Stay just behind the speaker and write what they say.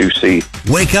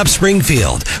emergency. Wake Up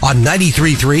Springfield on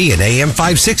 93.3 and AM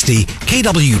 560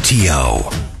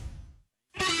 KWTO.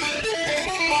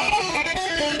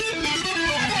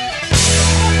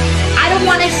 I don't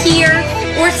want to hear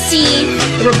or see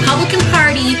the Republican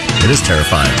Party. It is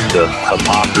terrifying. The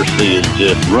hypocrisy is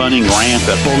just running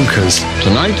rampant. Bonkers.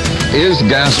 Tonight, is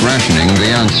gas rationing the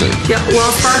answer? Yep,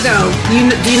 Wells Fargo. Do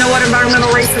you know what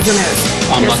environmental racism is?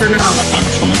 Yes or no?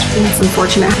 It's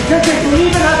unfortunate.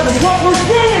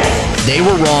 They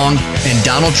were wrong, and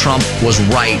Donald Trump was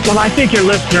right. Well, I think your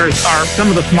listeners are some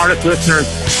of the smartest listeners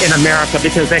in America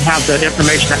because they have the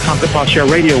information that comes across your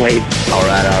radio waves. All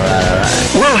right.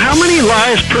 Well, how many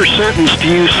lies per sentence do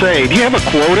you say? Do you have a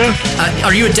quota?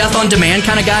 Are you a death on demand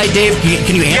kind of guy, Dave?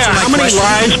 Can you answer my question? How many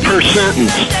lies per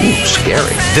sentence? Ooh,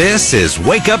 scary. This is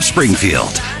Wake Up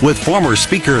Springfield with former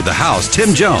Speaker of the House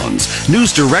Tim Jones,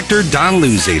 News Director Don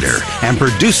Louzader, and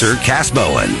producer Cass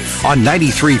Bowen on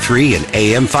 93.3 and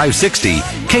AM 560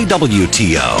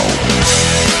 KWTO.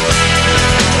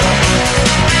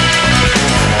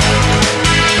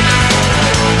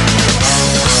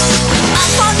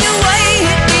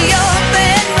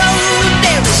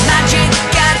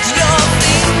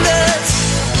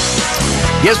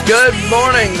 Yes, good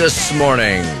morning this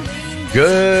morning.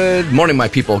 Good morning, my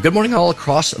people. Good morning all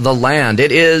across the land.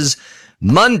 It is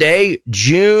Monday,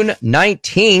 June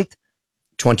 19th,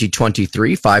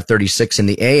 2023, 5:36 in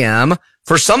the AM.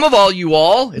 For some of all you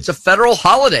all, it's a federal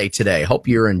holiday today. Hope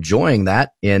you're enjoying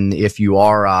that. And if you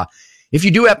are, if you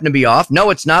do happen to be off,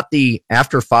 no, it's not the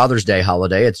after Father's Day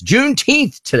holiday. It's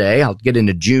Juneteenth today. I'll get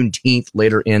into Juneteenth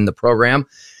later in the program.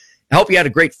 I hope you had a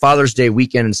great Father's Day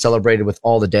weekend and celebrated with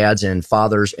all the dads and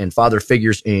fathers and father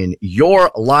figures in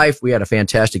your life. We had a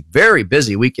fantastic, very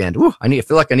busy weekend. Woo, I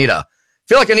feel like I need a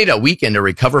weekend to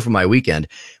recover from my weekend.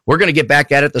 We're going to get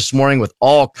back at it this morning with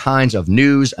all kinds of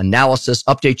news, analysis,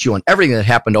 update you on everything that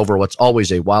happened over what's always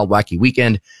a wild, wacky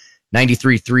weekend.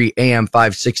 93.3 AM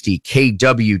 560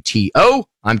 KWTO.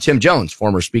 I'm Tim Jones,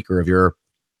 former Speaker of your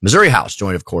Missouri House,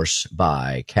 joined, of course,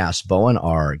 by Cass Bowen,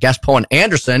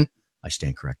 Anderson. I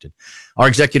stand corrected. Our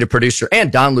executive producer,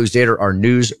 and Don Louzader, our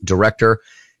news director.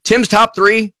 Tim's Top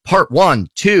 3, Part 1,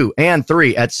 2, and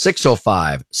 3 at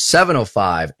 6:05,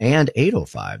 7:05, and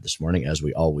 8:05 this morning, as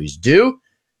we always do.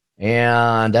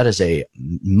 And that is a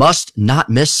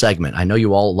must-not-miss segment. I know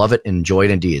you all love it and enjoy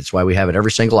it indeed. That's why we have it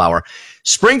every single hour.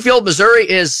 Springfield, Missouri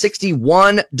is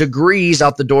 61 degrees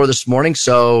out the door this morning,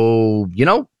 so,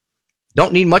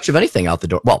 don't need much of anything out the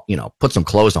door. Well, put some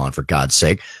clothes on, for God's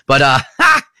sake. But,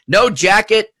 no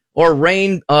jacket or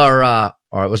rain or I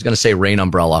was going to say rain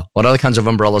umbrella. What other kinds of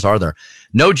umbrellas are there?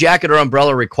 No jacket or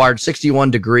umbrella required,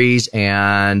 61 degrees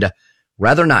and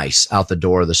rather nice out the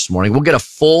door this morning. We'll get a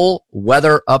full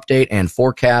weather update and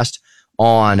forecast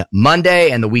on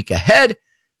Monday and the week ahead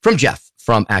from Jeff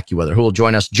from AccuWeather, who will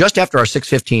join us just after our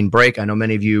 6:15 break. I know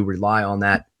many of you rely on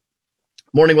that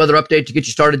morning weather update to get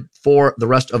you started for the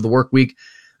rest of the work week.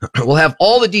 We'll have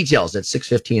all the details at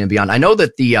 6:15 and beyond. I know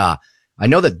that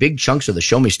big chunks of the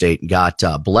Show Me State got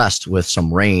blessed with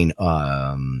some rain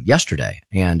yesterday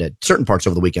and at certain parts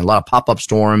over the weekend. A lot of pop-up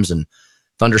storms and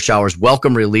thunder showers.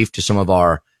 Welcome relief to some of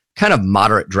our kind of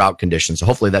moderate drought conditions. So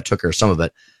hopefully that took care of some of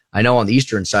it. I know on the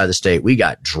eastern side of the state, we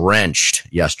got drenched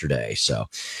yesterday. So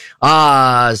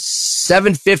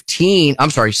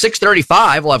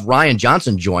 6:35, we'll have Ryan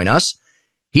Johnson join us.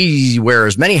 He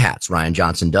wears many hats, Ryan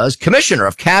Johnson does. Commissioner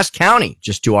of Cass County,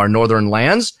 just to our northern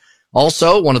lands.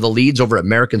 Also, one of the leads over at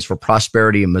Americans for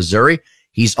Prosperity in Missouri.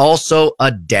 He's also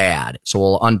a dad. So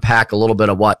we'll unpack a little bit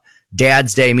of what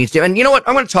Dad's Day means to him. And you know what?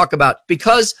 I'm going to talk about,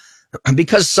 because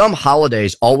some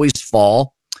holidays always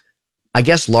fall, I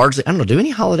guess largely, I don't know, do any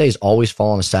holidays always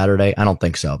fall on a Saturday? I don't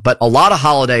think so. But a lot of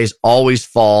holidays always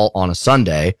fall on a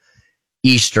Sunday.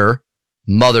 Easter,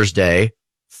 Mother's Day,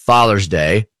 Father's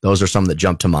Day. Those are some that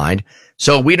jump to mind.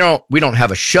 So we don't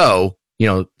have a show,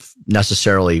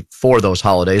 necessarily for those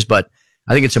holidays, but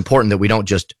I think it's important that we don't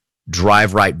just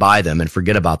drive right by them and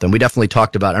forget about them. We definitely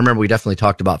talked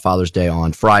about Father's Day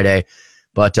on Friday,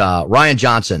 but Ryan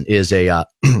Johnson is a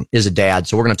dad.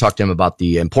 So we're going to talk to him about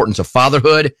the importance of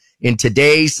fatherhood in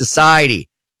today's society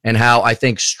and how I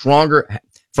think stronger,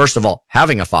 first of all,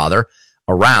 having a father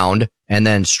around, and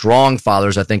then strong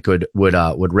fathers, I think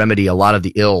would remedy a lot of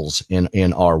the ills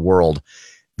in our world.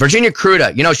 Virginia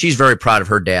Cruda, she's very proud of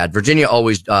her dad. Virginia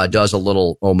always does a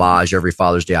little homage every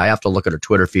Father's Day. I have to look at her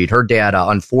Twitter feed. Her dad,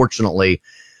 unfortunately,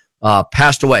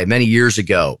 passed away many years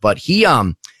ago, but he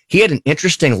had an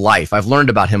interesting life. I've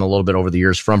learned about him a little bit over the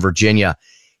years from Virginia.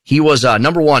 He was,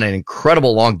 number one, an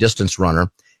incredible long distance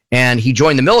runner, and he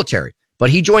joined the military, but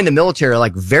he joined the military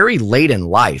like very late in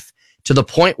life to the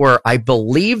point where I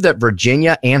believe that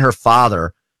Virginia and her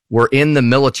father were in the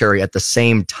military at the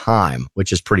same time,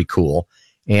 which is pretty cool.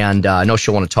 And I know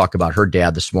she'll want to talk about her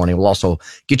dad this morning. We'll also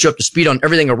get you up to speed on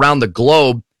everything around the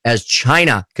globe as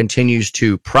China continues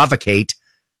to provocate.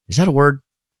 Is that a word?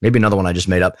 Maybe another one I just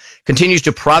made up. Continues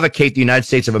to provocate the United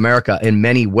States of America in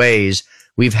many ways.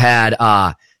 We've had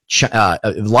a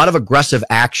lot of aggressive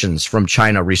actions from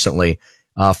China recently,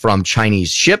 from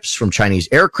Chinese ships, from Chinese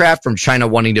aircraft, from China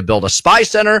wanting to build a spy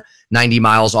center 90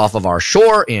 miles off of our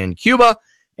shore in Cuba,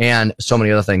 and so many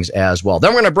other things as well.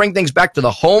 Then we're going to bring things back to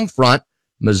the home front.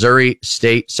 Missouri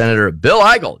State Senator Bill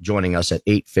Eigel joining us at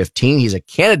 8:15. He's a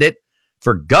candidate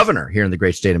for governor here in the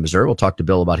great state of Missouri. We'll talk to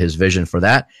Bill about his vision for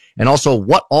that. And also,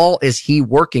 what all is he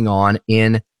working on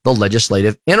in the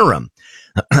legislative interim?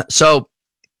 So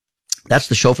that's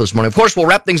the show for this morning. Of course, we'll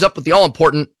wrap things up with the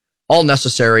all-important,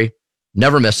 all-necessary,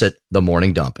 never miss it, the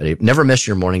morning dump. Never miss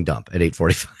your morning dump at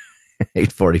 8:45.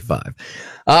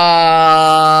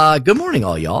 8:45. Good morning,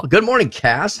 all y'all. Good morning,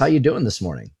 Cass. How you doing this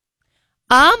morning?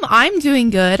 I'm doing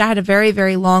good. I had a very,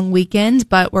 very long weekend,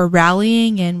 but we're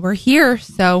rallying and we're here,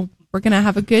 so we're going to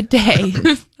have a good day,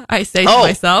 I say to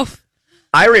myself.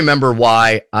 I remember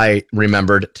why I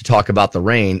remembered to talk about the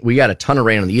rain. We got a ton of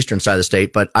rain on the eastern side of the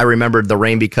state, but I remembered the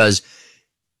rain because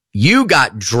you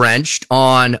got drenched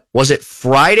on, was it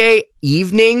Friday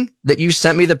evening that you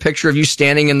sent me the picture of you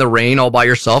standing in the rain all by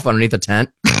yourself underneath a tent?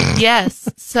 Yes.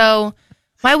 So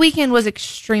my weekend was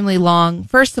extremely long.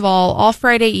 First of all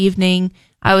Friday evening,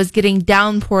 I was getting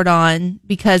downpoured on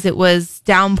because it was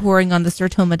downpouring on the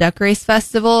Sertoma Duck Race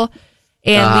Festival,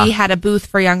 and we had a booth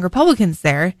for young Republicans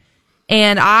there.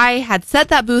 And I had set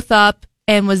that booth up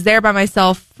and was there by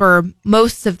myself for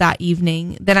most of that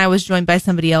evening. Then I was joined by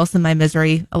somebody else in my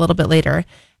misery a little bit later.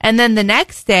 And then the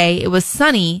next day, it was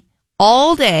sunny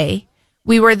all day.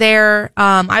 We were there.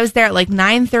 I was there at like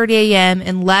 9:30 a.m.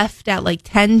 and left at like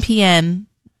 10 p.m.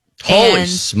 Holy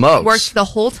smokes. Worked the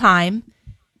whole time.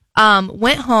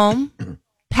 Went home,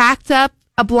 packed up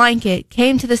a blanket,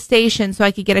 came to the station so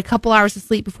I could get a couple hours of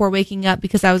sleep before waking up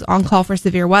because I was on call for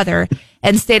severe weather,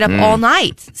 and stayed up all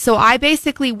night. So I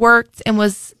basically worked and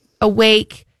was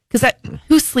awake because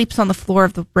who sleeps on the floor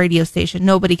of the radio station?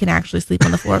 Nobody can actually sleep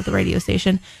on the floor of the radio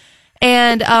station.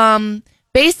 And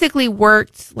basically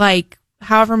worked like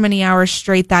however many hours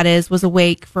straight that is, was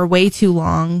awake for way too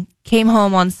long. Came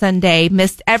home on Sunday,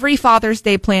 missed every Father's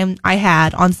Day plan I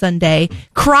had on Sunday,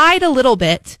 cried a little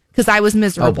bit because I was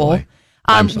miserable.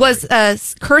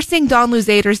 Was cursing Don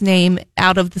Louzader's name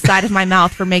out of the side of my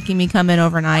mouth for making me come in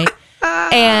overnight,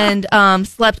 and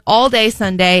slept all day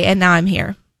Sunday, and now I'm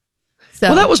here. So,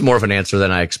 well, that was more of an answer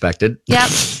than I expected. Yep.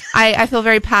 I feel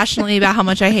very passionately about how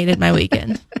much I hated my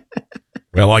weekend.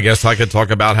 Well, I guess I could talk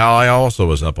about how I also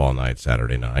was up all night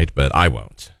Saturday night, but I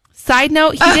won't. Side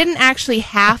note, he didn't actually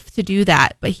have to do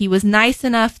that, but he was nice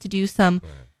enough to do some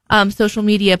social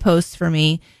media posts for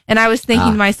me. And I was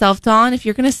thinking to myself, Dawn, if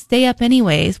you're going to stay up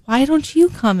anyways, why don't you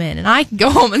come in and I can go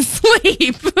home and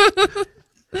sleep?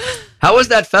 How was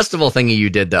that festival thingy you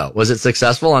did, though? Was it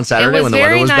successful on Saturday when the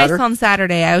weather was better? It was very nice on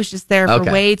Saturday. I was just there for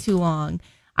way too long.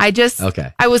 I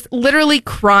was literally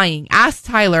crying. Ask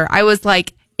Tyler. I was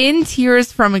like in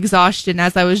tears from exhaustion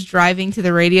as I was driving to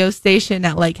the radio station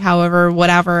at like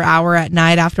whatever hour at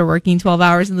night after working 12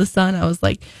 hours in the sun. I was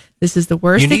like, this is the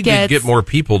worst it gets. You need to get more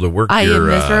people to work your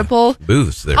miserable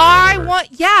booths there. Where's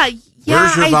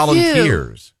your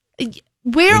volunteers?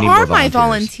 Where are my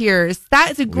volunteers?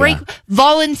 That is a great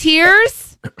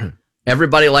volunteers.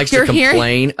 Everybody likes to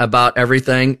complain about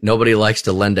everything. Nobody likes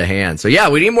to lend a hand. So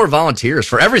we need more volunteers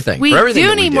for everything. We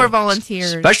do need more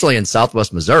volunteers, especially in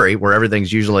Southwest Missouri, where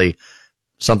everything's usually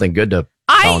something good to.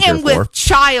 I am with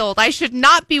child. I should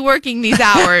not be working these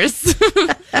hours.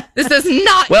 This is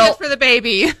not good for the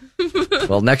baby.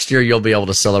 Well, next year you'll be able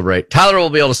to celebrate. Tyler will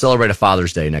be able to celebrate a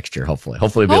Father's Day next year. Hopefully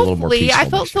it'll be a little more peaceful. I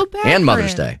felt so bad. And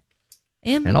Mother's Day.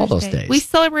 And all those days. We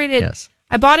celebrated. Yes.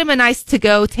 I bought him a nice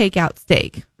to-go takeout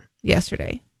steak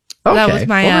yesterday. Okay. That was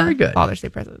my very good. Father's Day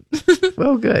present.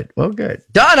 Well, good.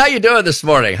 Don, how you doing this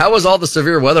morning? How was all the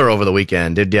severe weather over the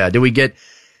weekend? Did we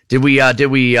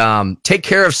take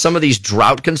care of some of these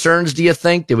drought concerns, do you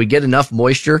think? Did we get enough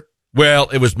moisture? Well,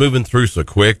 it was moving through so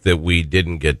quick that we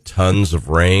didn't get tons of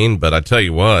rain, but I tell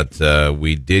you what,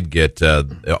 we did get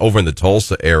over in the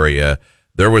Tulsa area.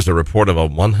 There was a report of a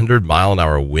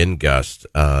 100-mile-an-hour wind gust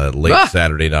late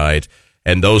Saturday night,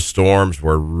 and those storms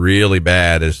were really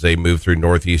bad as they moved through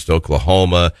northeast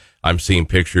Oklahoma. I'm seeing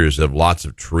pictures of lots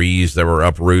of trees that were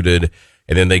uprooted,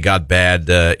 and then they got bad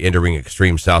entering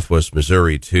extreme southwest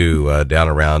Missouri, too, down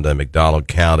around McDonald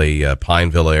County,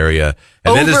 Pineville area.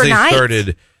 And overnight? Then as they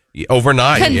started...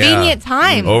 Overnight. Convenient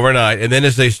time. Overnight. And then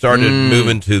as they started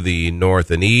moving to the north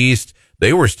and east,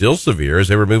 they were still severe as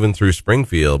they were moving through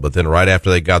Springfield. But then right after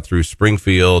they got through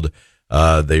Springfield,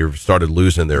 they started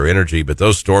losing their energy. But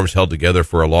those storms held together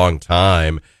for a long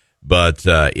time. But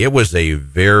it was a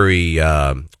very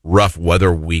rough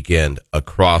weather weekend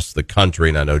across the country.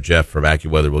 And I know Jeff from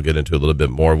AccuWeather will get into a little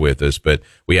bit more with us, but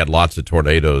we had lots of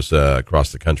tornadoes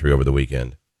across the country over the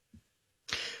weekend.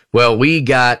 Well, we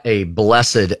got a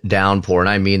blessed downpour, and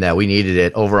I mean that. We needed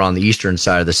it over on the eastern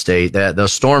side of the state. The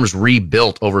storms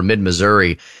rebuilt over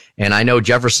mid-Missouri, and I know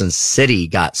Jefferson City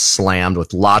got slammed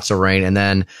with lots of rain, and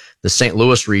then the St.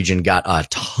 Louis region got a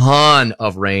ton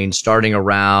of rain starting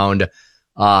around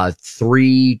 2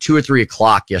 or 3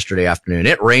 o'clock yesterday afternoon.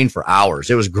 It rained for hours.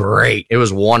 It was great. It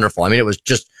was wonderful. I mean, it was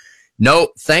just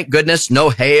thank goodness,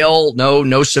 no hail,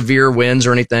 no severe winds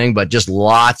or anything, but just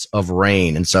lots of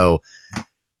rain. And so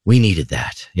we needed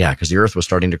that. Yeah, because the earth was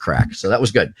starting to crack. So that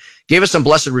was good. Gave us some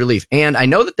blessed relief. And I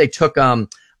know that they took, I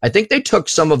think they took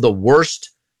some of the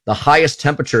highest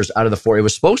temperatures out of the four. It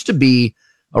was supposed to be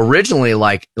originally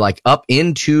like up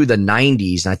into the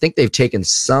 90s. And I think they've taken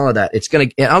some of that. I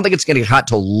don't think it's going to get hot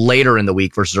till later in the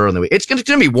week versus early in the week. It's going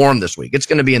to be warm this week. It's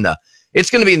going to be in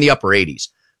the upper 80s.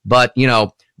 But,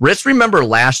 let's remember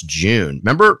last June.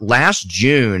 Remember last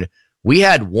June, we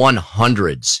had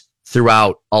 100s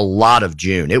throughout a lot of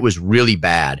June. It was really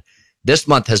bad. This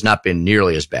month has not been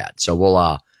nearly as bad. So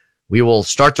we will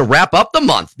start to wrap up the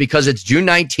month because it's June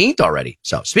 19th already.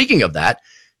 So speaking of that,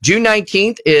 June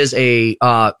 19th is a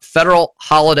federal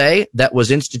holiday that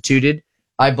was instituted,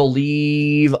 I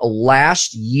believe,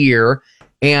 last year.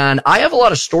 And I have a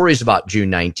lot of stories about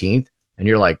June 19th. And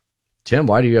you're like, Tim,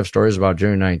 why do you have stories about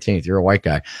June 19th? You're a white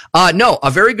guy. No, a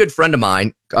very good friend of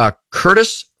mine,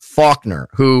 Curtis Faulkner,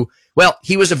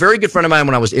 he was a very good friend of mine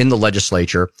when I was in the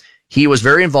legislature. He was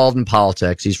very involved in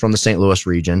politics. He's from the St. Louis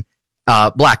region,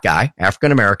 black guy,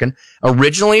 African-American,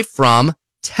 originally from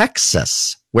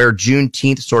Texas, where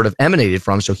Juneteenth sort of emanated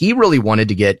from. So he really wanted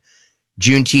to get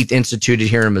Juneteenth instituted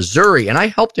here in Missouri. And I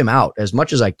helped him out as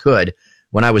much as I could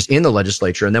when I was in the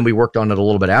legislature. And then we worked on it a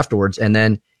little bit afterwards. And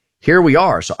then here we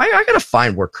are. So I got to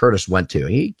find where Curtis went to.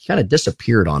 He kind of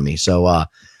disappeared on me. So,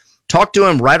 talked to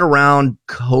him right around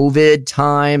COVID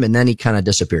time, and then he kind of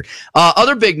disappeared.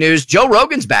 Other big news, Joe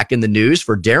Rogan's back in the news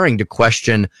for daring to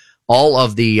question all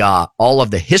of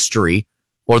the history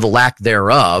or the lack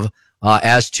thereof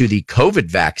as to the COVID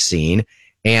vaccine.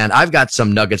 And I've got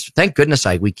some nuggets. Thank goodness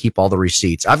we keep all the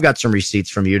receipts. I've got some receipts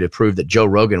from you to prove that Joe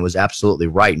Rogan was absolutely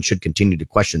right and should continue to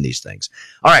question these things.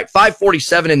 All right,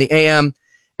 5:47 in the AM.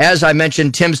 As I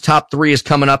mentioned, Tim's top three is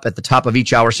coming up at the top of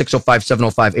each hour, 605,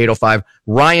 705, 805.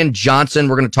 Ryan Johnson,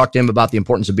 we're going to talk to him about the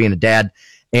importance of being a dad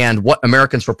and what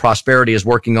Americans for Prosperity is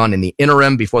working on in the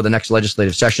interim before the next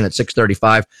legislative session at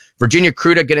 6:35. Virginia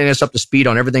Kruta getting us up to speed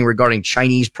on everything regarding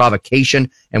Chinese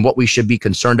provocation and what we should be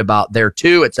concerned about there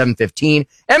too at 7:15.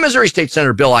 And Missouri State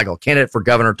Senator Bill Eigel, candidate for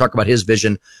governor, talk about his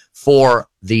vision for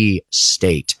the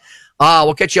state.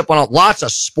 We'll catch you up on lots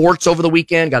of sports over the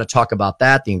weekend. Got to talk about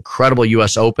that. The incredible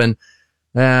U.S. Open.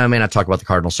 I may not talk about the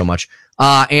Cardinals so much.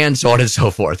 And so on and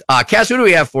so forth. Cass, who do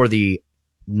we have for the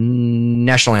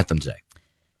national anthem today?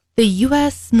 The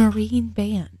U.S. Marine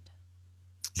Band.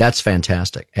 That's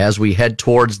fantastic. As we head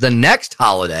towards the next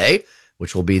holiday,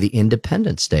 which will be the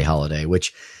Independence Day holiday,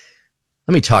 which,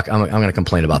 let me talk. I'm going to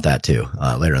complain about that too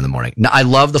later in the morning. Now, I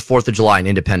love the 4th of July and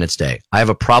Independence Day. I have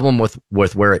a problem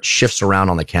with where it shifts around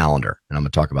on the calendar, and I'm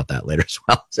going to talk about that later as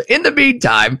well. So in the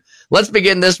meantime, let's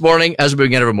begin this morning, as we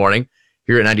begin every morning,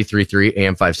 here at 93.3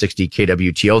 AM 560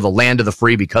 KWTO, the land of the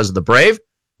free because of the brave,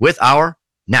 with our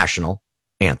national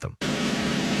anthem.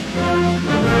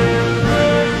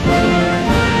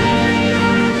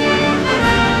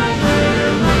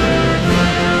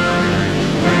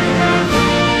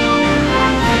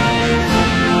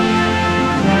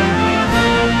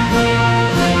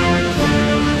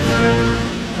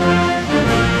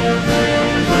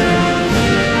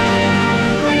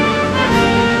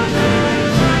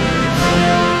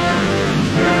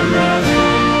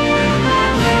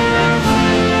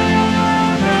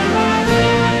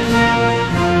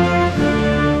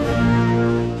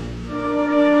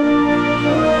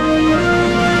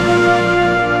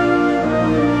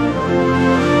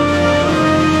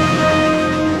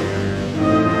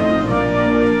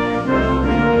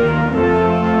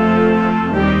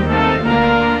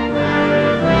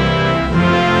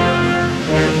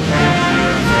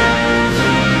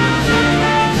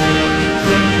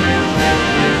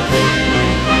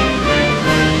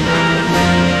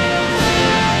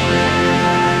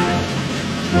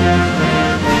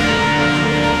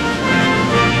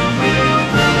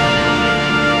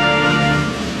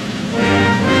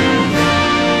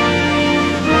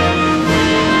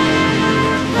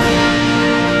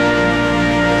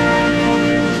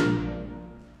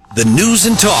 The news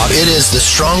and talk It is the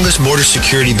strongest border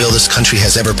security bill this country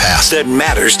has ever passed. that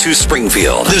matters to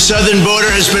Springfield. The southern border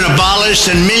has been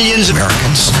abolished and millions of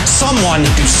Americans. Someone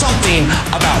do something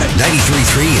about it.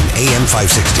 93.3 and AM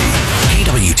 560.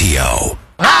 KWTO.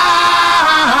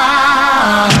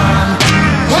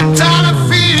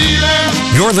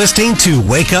 You're listening to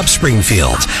Wake Up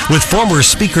Springfield with former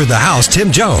Speaker of the House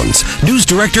Tim Jones, News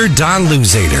Director Don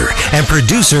Louzader, and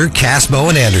producer Cass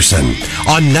Bowen Anderson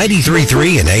on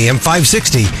 93.3 and AM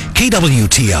 560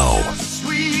 KWTO.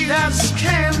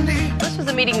 This was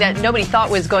a meeting that nobody thought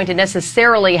was going to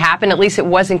necessarily happen. At least it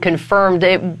wasn't confirmed.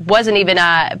 It wasn't even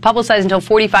publicized until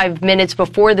 45 minutes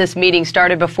before this meeting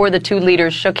started, before the two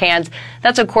leaders shook hands.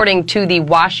 That's according to the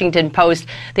Washington Post.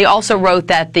 They also wrote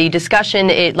that the discussion,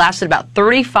 it lasted about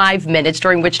 35 minutes,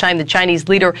 during which time the Chinese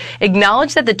leader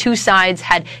acknowledged that the two sides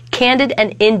had candid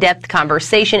and in-depth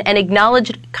conversation and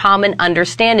acknowledged common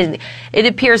understanding. It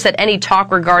appears that any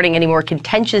talk regarding any more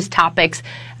contentious topics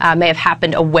may have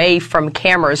happened away from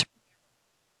cameras.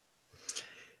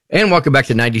 And welcome back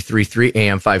to 93.3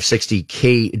 AM 560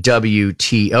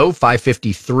 KWTO,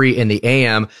 5:53 in the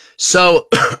AM. So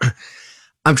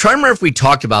I'm trying to remember if we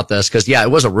talked about this because, yeah,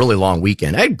 it was a really long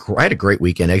weekend. I had a great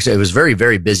weekend. It was very,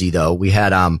 very busy, though. We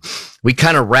had we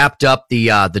kind of wrapped up the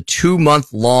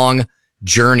 2-month long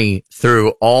journey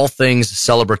through all things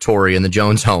celebratory in the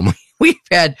Jones home. We've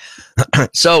had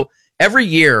so every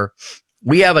year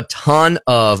we have a ton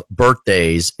of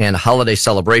birthdays and holiday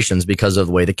celebrations because of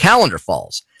the way the calendar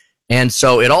falls. And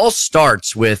so it all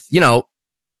starts with,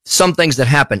 some things that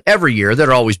happen every year that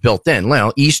are always built in.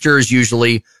 Easter is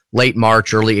usually late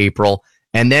March, early April.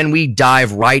 And then we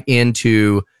dive right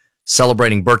into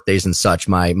celebrating birthdays and such.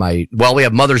 We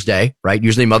have Mother's Day, right?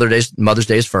 Usually Mother's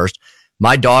Day is first.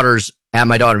 My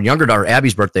younger daughter,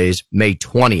 Abby's birthday is May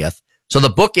 20th. So the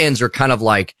bookends are kind of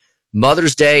like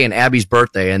Mother's Day and Abby's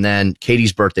birthday, and then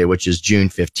Katie's birthday, which is June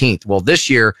 15th. Well, this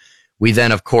year, we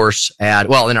then, of course, add,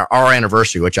 in our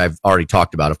anniversary, which I've already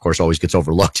talked about, of course, always gets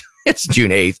overlooked. It's June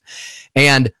 8th.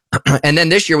 And then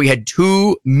this year we had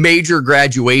 2 major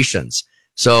graduations.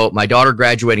 So my daughter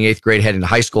graduating 8th grade, heading to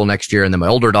high school next year, and then my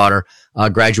older daughter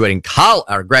graduating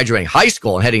high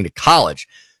school and heading to college.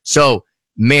 So,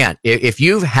 man, if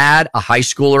you've had a high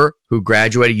schooler who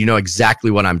graduated, you know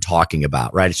exactly what I'm talking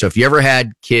about, right? So if you ever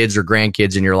had kids or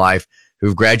grandkids in your life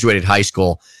who've graduated high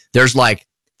school, there's like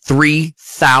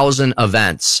 3,000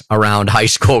 events around high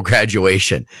school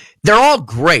graduation. They're all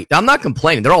great. I'm not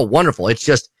complaining. They're all wonderful. It's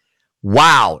just,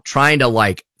 wow, trying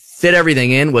to fit everything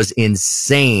in was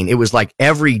insane. It was like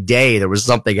every day there was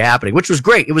something happening, which was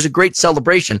great. It was a great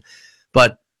celebration,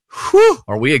 but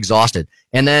are we exhausted?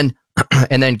 And then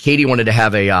Katie wanted to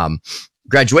have a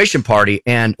graduation party,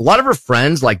 and a lot of her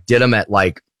friends did them at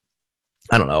I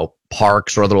don't know,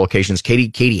 parks or other locations.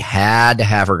 Katie had to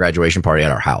have her graduation party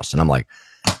at our house, and I'm like,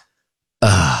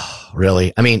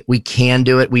 really? I mean, we can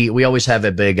do it. We always have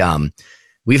a big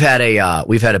we've had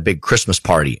a big Christmas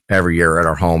party every year at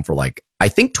our home for I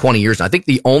think 20 years now. I think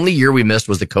the only year we missed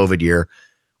was the COVID year,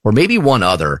 or maybe one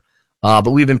other.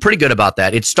 But we've been pretty good about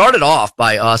that. It started off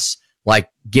by us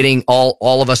getting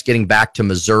all of us getting back to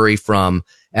Missouri from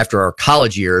after our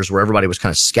college years, where everybody was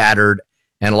kind of scattered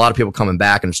and a lot of people coming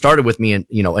back. And it started with me and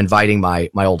inviting my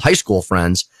old high school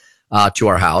friends to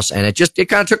our house, and it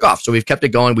kind of took off. So we've kept it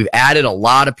going. We've added a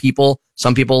lot of people.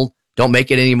 Some people don't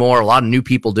make it anymore. A lot of new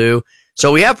people do.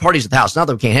 So we have parties at the house. Not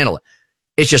that we can't handle it.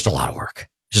 It's just a lot of work.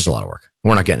 It's just a lot of work.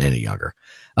 We're not getting any younger.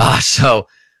 So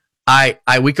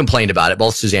we complained about it.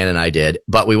 Both Suzanne and I did,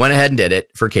 but we went ahead and did it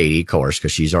for Katie, of course,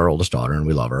 because she's our oldest daughter and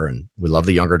we love her, and we love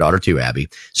the younger daughter too, Abby.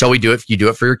 So we do it. You do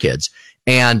it for your kids.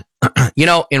 And,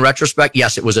 in retrospect,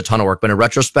 yes, it was a ton of work, but in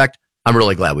retrospect, I'm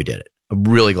really glad we did it. I'm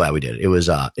really glad we did it. It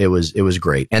was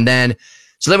great. And then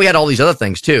we had all these other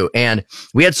things too. And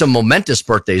we had some momentous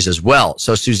birthdays as well.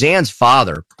 So Suzanne's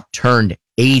father turned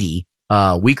 80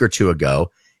 a week or two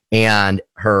ago, and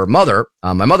her mother,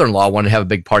 my mother-in-law, wanted to have a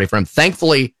big party for him.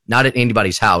 Thankfully, not at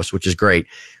anybody's house, which is great.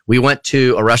 We went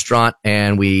to a restaurant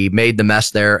and we made the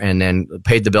mess there and then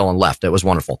paid the bill and left. It was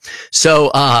wonderful.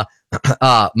 So,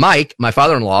 Mike, my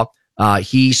father-in-law,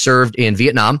 he served in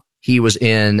Vietnam. He was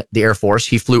in the Air Force.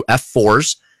 He flew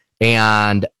F-4s,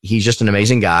 and he's just an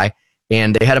amazing guy.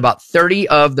 And they had about 30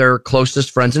 of their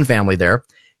closest friends and family there.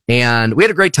 And we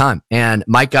had a great time. And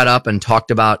Mike got up and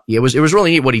talked about, it was really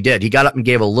neat what he did. He got up and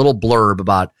gave a little blurb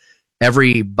about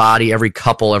everybody, every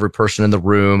couple, every person in the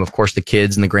room. Of course, the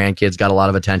kids and the grandkids got a lot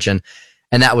of attention.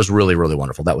 And that was really, really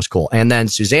wonderful. That was cool. And then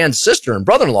Suzanne's sister and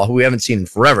brother-in-law, who we haven't seen in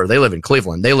forever, they live in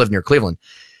Cleveland. They live near Cleveland.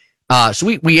 So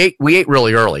we ate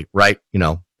really early, right?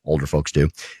 older folks do.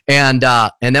 And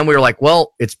then we were like,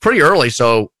 well, it's pretty early,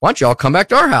 so why don't y'all come back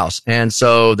to our house? And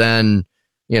so then,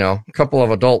 a couple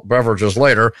of adult beverages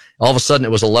later, all of a sudden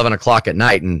it was 11 o'clock at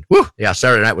night, and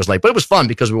Saturday night was late, but it was fun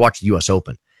because we watched the U.S.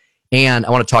 Open. And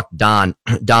I want to talk to Don.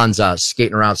 Don's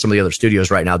skating around some of the other studios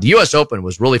right now. The U.S. Open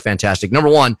was really fantastic. Number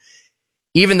one,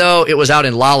 even though it was out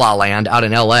in La La Land, out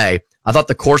in L.A., I thought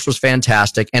the course was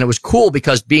fantastic, and it was cool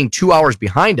because being 2 hours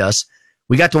behind us,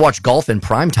 we got to watch golf in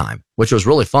prime time, which was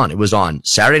really fun. It was on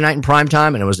Saturday night in prime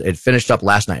time, and it finished up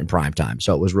last night in prime time,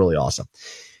 so it was really awesome.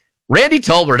 Dr. Randy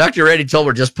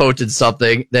Tolbert just posted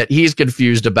something that he's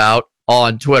confused about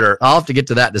on Twitter. I'll have to get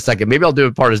to that in a second. Maybe I'll do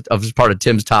it as part of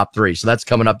Tim's top three. So that's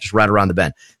coming up just right around the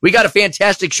bend. We got a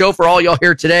fantastic show for all y'all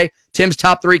here today. Tim's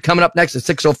top three coming up next at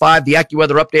 6:05. The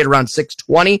AccuWeather update around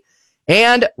 6:20.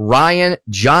 And Ryan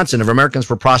Johnson of Americans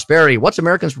for Prosperity. What's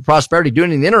Americans for Prosperity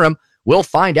doing in the interim? We'll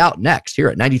find out next here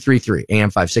at 93.3 AM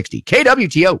 560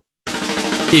 KWTO.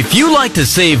 If you like to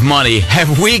save money,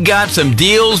 have we got some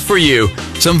deals for you?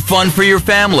 Some fun for your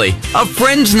family, a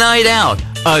friend's night out,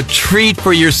 a treat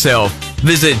for yourself.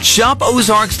 Visit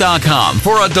shopozarks.com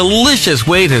for a delicious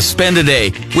way to spend a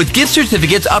day with gift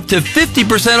certificates up to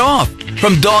 50% off.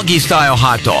 From doggy-style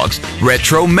hot dogs,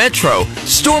 retro metro,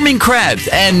 storming crabs,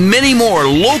 and many more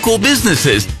local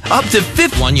businesses. Up to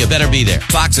 50. One, you better be there.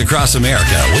 Fox Across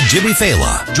America with Jimmy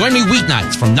Fela. Join me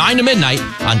weeknights from 9 to midnight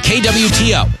on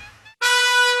KWTO.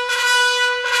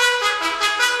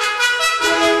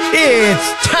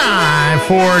 It's time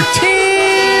for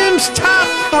Tim's Top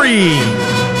 3.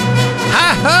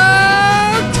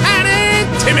 Ha-ha! Tiny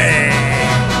Timmy!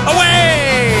 Away!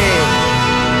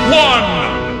 1.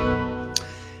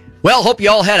 Well, hope you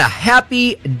all had a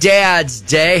happy Dad's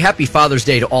Day. Happy Father's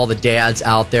Day to all the dads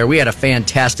out there. We had a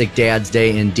fantastic Dad's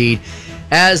Day indeed.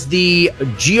 As the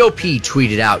GOP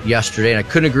tweeted out yesterday, and I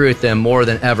couldn't agree with them more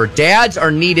than ever, dads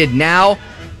are needed now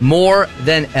more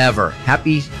than ever.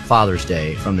 Happy Father's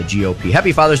Day from the GOP.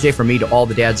 Happy Father's Day from me to all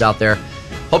the dads out there.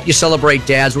 Hope you celebrate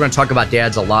dads. We're going to talk about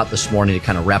dads a lot this morning to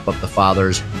kind of wrap up the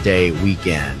Father's Day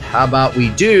weekend. How about we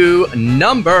do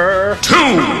number 2?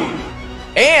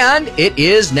 And it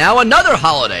is now another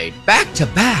holiday, back to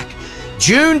back.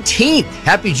 Juneteenth.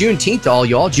 Happy Juneteenth to all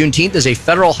y'all. Juneteenth is a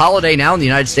federal holiday now in the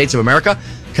United States of America,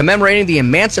 commemorating the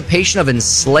emancipation of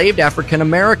enslaved African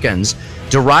Americans.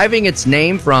 Deriving its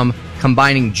name from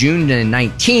combining June and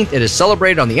 19th, it is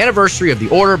celebrated on the anniversary of the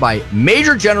order by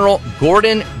Major General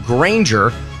Gordon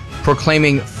Granger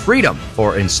proclaiming freedom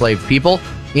for enslaved people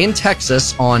in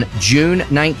Texas on June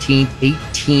 19,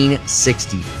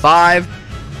 1865.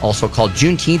 Also called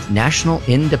Juneteenth National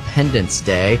Independence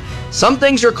Day. Some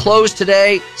things are closed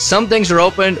today. Some things are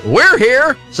open. We're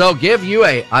here. So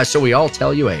so we all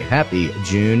tell you a happy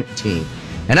Juneteenth.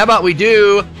 And how about we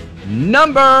do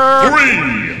number 3?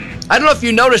 I don't know if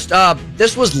you noticed,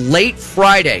 this was late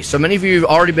Friday. So many of you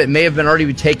may have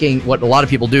been taking what a lot of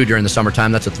people do during the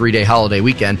summertime. That's a 3-day holiday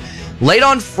weekend. Late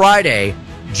on Friday,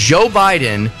 Joe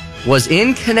Biden was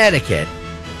in Connecticut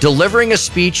delivering a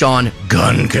speech on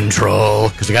gun control,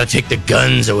 because we got to take the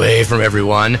guns away from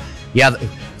everyone. Yeah,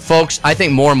 folks, I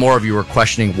think more and more of you are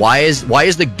questioning why is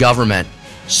the government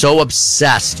so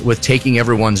obsessed with taking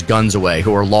everyone's guns away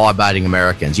who are law-abiding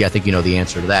Americans? Yeah, I think you know the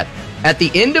answer to that. At the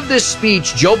end of this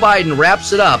speech, Joe Biden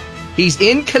wraps it up. He's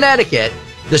in Connecticut.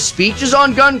 The speech is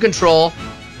on gun control.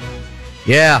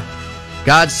 Yeah,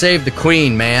 God save the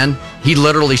Queen, man. He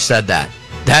literally said that.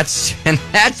 That's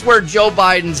where Joe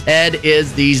Biden's head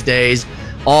is these days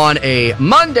on a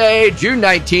Monday, June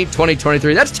 19th,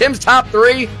 2023. That's Tim's Top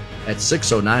 3 at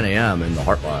 6:09 a.m. in the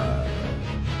Heartland.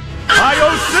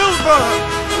 Io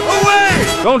Silva!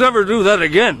 Away! Don't ever do that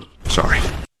again. Sorry.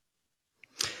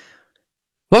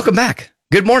 Welcome back.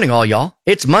 Good morning, all y'all.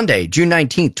 It's Monday, June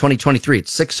 19th, 2023.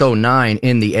 It's 6:09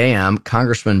 in the a.m.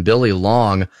 Congressman Billy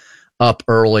Long up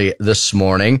early this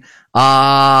morning.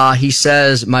 He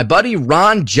says, my buddy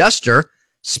Ron Jester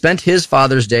spent his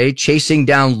Father's Day chasing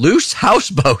down loose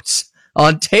houseboats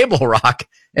on Table Rock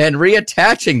and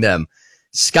reattaching them.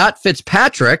 Scott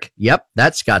Fitzpatrick, yep,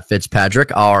 that's Scott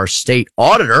Fitzpatrick, our state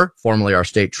auditor, formerly our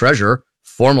state treasurer,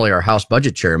 formerly our House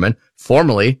Budget Chairman,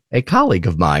 formerly a colleague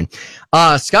of mine.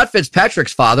 Scott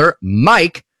Fitzpatrick's father,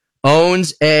 Mike,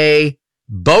 owns a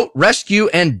boat rescue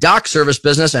and dock service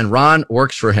business, and Ron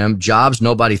works for him. Jobs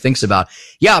nobody thinks about.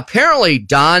 Yeah, apparently,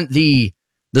 Don, the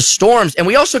storms, and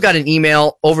we also got an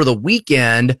email over the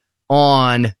weekend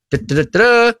on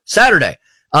Saturday.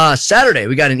 Saturday,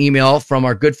 we got an email from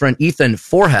our good friend Ethan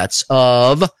Forhetz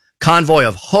of Convoy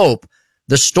of Hope.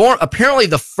 The storm, apparently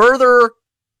the further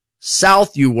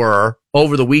south you were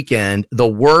over the weekend, the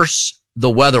worse the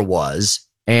weather was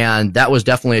And that was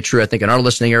definitely true, I think, in our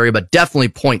listening area, but definitely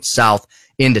points south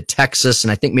into Texas.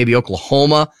 And I think maybe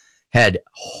Oklahoma had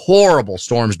horrible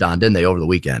storms, Don, didn't they, over the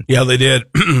weekend? Yeah, they did.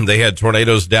 They had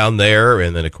tornadoes down there.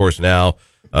 And then, of course, now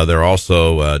they're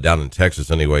also down in Texas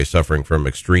anyway, suffering from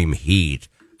extreme heat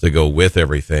to go with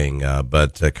everything.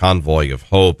 But Convoy of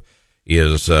Hope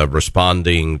is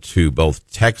responding to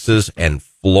both Texas and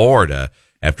Florida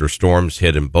after storms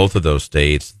hit in both of those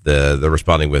states. They're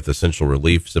responding with essential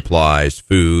relief supplies,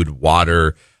 food,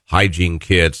 water, hygiene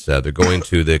kits. They're going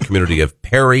to the community of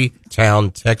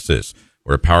Perrytown, Texas,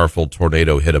 where a powerful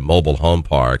tornado hit a mobile home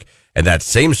park. And that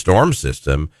same storm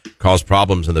system caused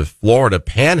problems in the Florida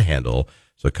Panhandle.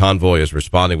 So Convoy is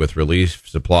responding with relief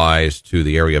supplies to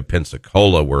the area of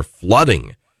Pensacola, where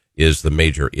flooding is the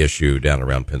major issue down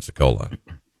around Pensacola.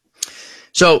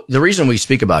 So the reason we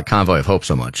speak about Convoy of Hope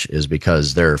so much is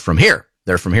because they're from here.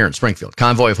 They're from here in Springfield.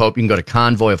 Convoy of Hope, you can go to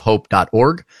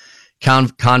convoyofhope.org,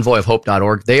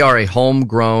 convoyofhope.org. They are a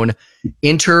homegrown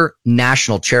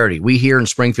international charity. We here in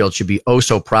Springfield should be oh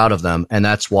so proud of them, and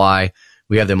that's why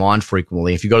we have them on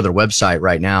frequently. If you go to their website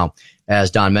right now,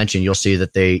 as Don mentioned, you'll see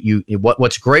that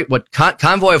what's great,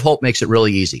 Convoy of Hope makes it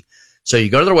really easy. So you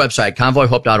go to their website,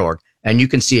 convoyofhope.org, and you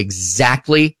can see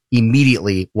exactly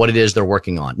immediately what it is they're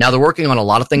working on. Now, they're working on a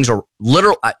lot of things. Are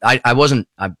literal.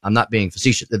 I'm not being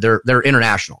facetious. They're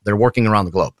international. They're working around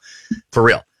the globe for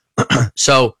real.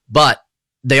 So, but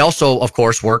they also, of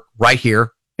course, work right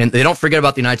here, and they don't forget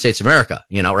about the United States of America,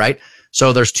 right?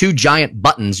 So there's two giant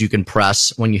buttons you can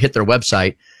press when you hit their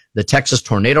website, the Texas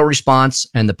tornado response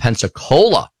and the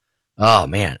Pensacola. Oh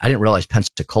man, I didn't realize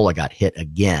Pensacola got hit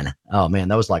again. Oh man,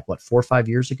 that was like 4 or 5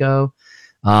 years ago.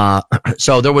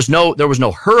 So there was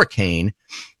no hurricane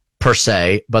per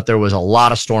se, but there was a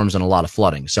lot of storms and a lot of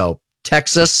flooding. So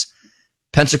Texas,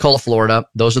 Pensacola, Florida,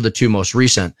 those are the two most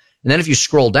recent. And then if you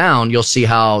scroll down, you'll see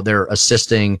how they're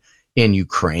assisting in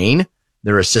Ukraine.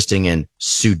 They're assisting in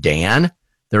Sudan.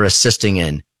 They're assisting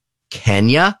in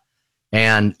Kenya.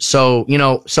 And so,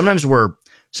 sometimes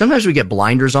we get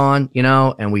blinders on,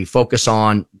 and we focus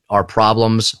on our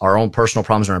problems, our own personal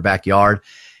problems in our backyard.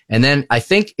 And then I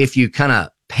think if you kind of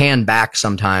pan back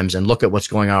sometimes and look at what's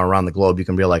going on around the globe, you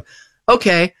can be like,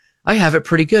 okay, I have it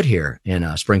pretty good here in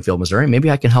Springfield, Missouri. Maybe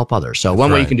I can help others. So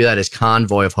one way you can do that is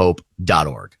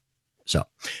convoyofhope.org. So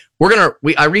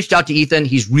I reached out to Ethan.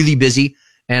 He's really busy,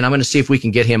 and I'm going to see if we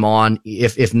can get him on,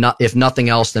 if nothing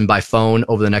else, then by phone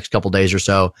over the next couple days or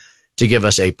so, to give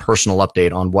us a personal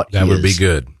update on what that would be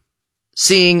good,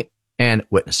 seeing and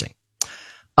witnessing.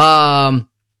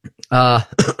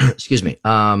 Excuse me.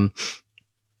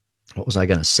 What was I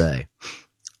going to say?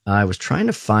 I was trying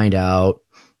to find out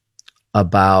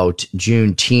about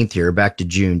Juneteenth here, back to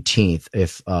Juneteenth,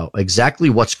 if exactly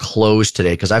what's closed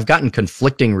today, because I've gotten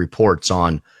conflicting reports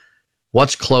on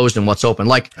what's closed and what's open.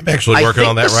 Like, I'm actually working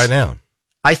on that right now.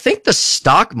 I think the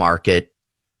stock market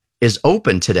is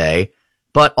open today,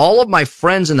 but all of my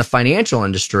friends in the financial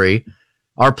industry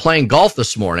are playing golf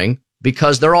this morning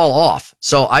because they're all off.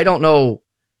 So I don't know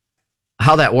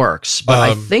how that works, but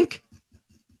I think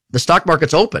the stock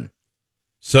market's open.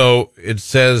 So it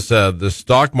says the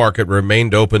stock market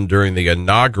remained open during the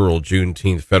inaugural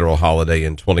Juneteenth federal holiday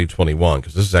in 2021,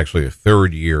 because this is actually the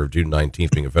third year of June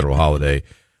 19th being a federal holiday.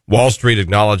 Wall Street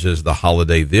acknowledges the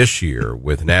holiday this year,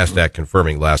 with NASDAQ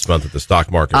confirming last month that the stock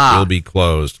market will be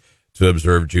closed to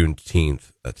observe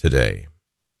Juneteenth today.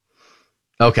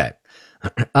 Okay.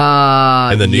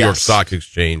 And the New York Stock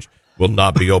Exchange will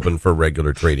not be open for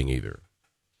regular trading either.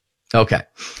 Okay.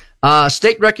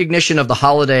 State recognition of the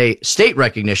holiday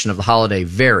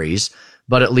varies,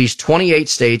 but at least 28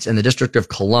 states and the District of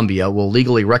Columbia will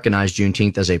legally recognize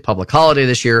Juneteenth as a public holiday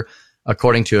this year,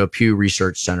 according to a Pew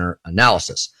Research Center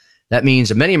analysis. That means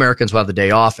that many Americans will have the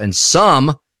day off, and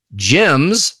some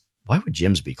gyms, why would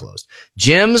gyms be closed?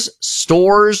 Gyms,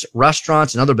 stores,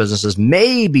 restaurants, and other businesses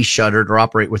may be shuttered or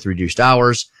operate with reduced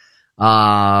hours.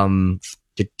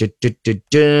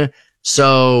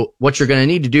 So what you're going to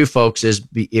need to do, folks, is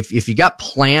if you got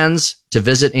plans to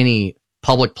visit any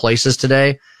public places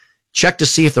today, check to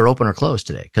see if they're open or closed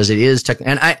today, because it is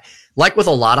and I, like with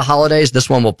a lot of holidays, this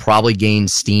one will probably gain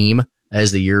steam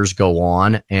as the years go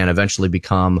on and eventually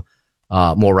become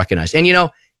more recognized. And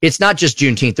it's not just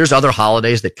Juneteenth. There's other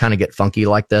holidays that kind of get funky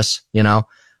like this. Of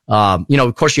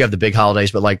course you have the big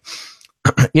holidays, but like,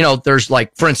 there's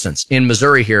like, for instance, in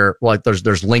Missouri here, like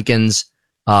there's Lincoln's,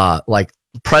 like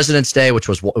President's Day, which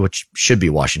should be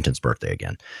Washington's birthday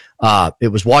again.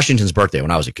 It was Washington's birthday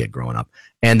when I was a kid growing up,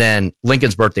 and then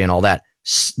Lincoln's birthday and all that.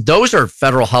 Those are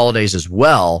federal holidays as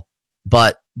well,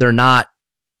 but they're not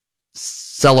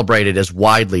celebrated as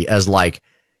widely as, like,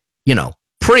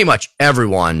 pretty much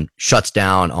everyone shuts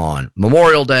down on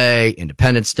Memorial Day,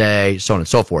 Independence Day, so on and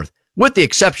so forth, with the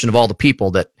exception of all the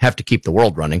people that have to keep the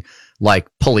world running, like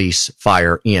police,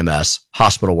 fire, EMS,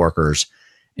 hospital workers,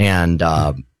 and,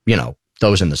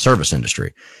 those in the service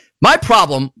industry. My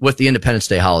problem with the Independence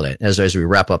Day holiday, as we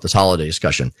wrap up this holiday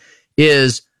discussion,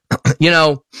 is,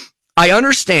 I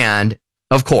understand,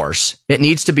 of course, it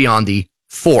needs to be on the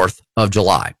 4th of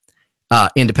July,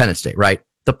 Independence Day, right?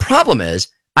 The problem is,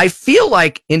 I feel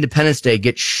like Independence Day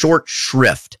gets short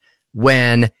shrift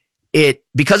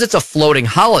because it's a floating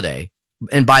holiday.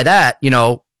 And by that,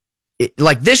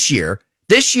 like this year,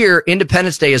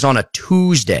 Independence Day is on a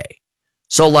Tuesday.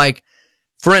 So like,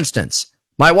 for instance,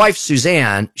 my wife,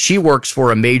 Suzanne, she works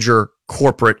for a major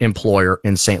corporate employer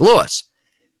in St. Louis.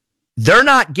 They're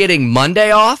not getting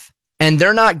Monday off and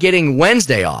they're not getting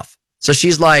Wednesday off. So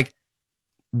she's like,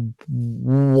 and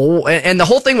the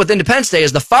whole thing with Independence Day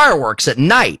is the fireworks at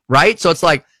night, right? So it's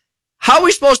like, how are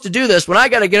we supposed to do this when I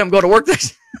got to get them to go to work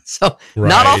this? So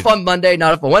not off on Monday,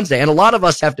 not off on Wednesday. And a lot of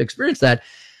us have to experience that.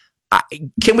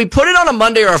 Can we put it on a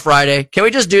Monday or a Friday? Can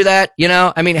we just do that?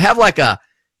 Have like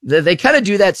they kind of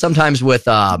do that sometimes with,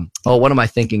 what am I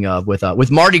thinking of?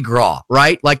 With Mardi Gras,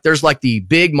 right? Like there's like the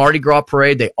big Mardi Gras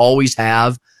parade they always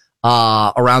have,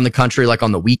 around the country, like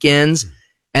on the weekends.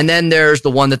 And then there's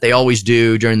the one that they always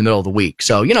do during the middle of the week.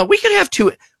 So, we could have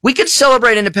we could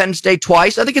celebrate Independence Day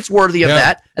twice. I think it's worthy of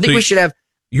that. I think we should have.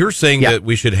 You're saying that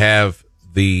we should have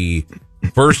the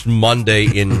first Monday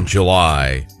in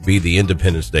July be the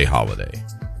Independence Day holiday.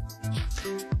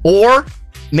 Or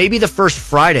maybe the first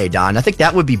Friday, Don. I think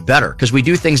that would be better because we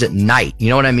do things at night. You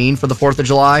know what I mean? For the 4th of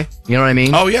July. You know what I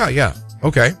mean? Oh, yeah.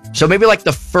 Okay. So maybe like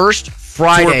the first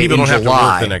Friday so people in don't July. Have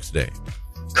to work the next day.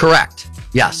 Correct.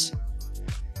 Yes.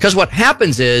 Because what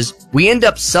happens is we end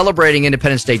up celebrating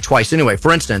Independence Day twice. Anyway,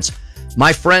 for instance,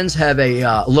 my friends have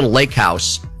a little lake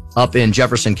house up in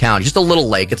Jefferson County. Just a little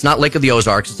lake. It's not Lake of the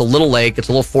Ozarks. It's a little lake. It's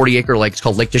a little 40-acre lake. It's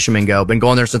called Lake Tishomingo. Been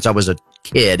going there since I was a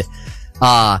kid.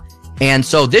 And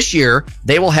so this year,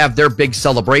 they will have their big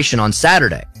celebration on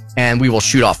Saturday. And we will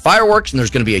shoot off fireworks, and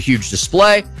there's going to be a huge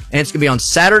display. And it's going to be on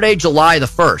Saturday, July the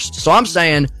 1st. So I'm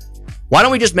saying, why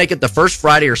don't we just make it the first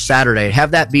Friday or Saturday, have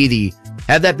that be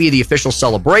the official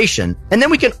celebration, and then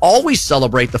we can always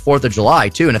celebrate the 4th of July,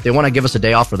 too. And if they want to give us a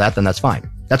day off for that, then that's fine.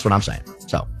 That's what I'm saying.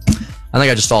 So I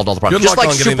think I just solved all the problems. Good luck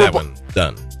on getting that one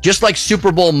done. Just like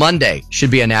Super Bowl Monday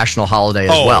should be a national holiday as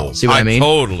well. See what I mean? I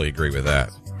totally agree with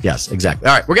that. Yes, exactly.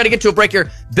 All right, we're going to get to a break here.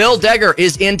 Bill Degger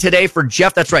is in today for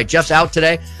Jeff. That's right, Jeff's out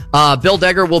today. Bill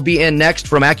Degger will be in next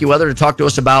from AccuWeather to talk to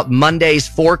us about Monday's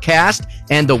forecast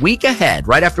and the week ahead,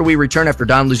 right after we return after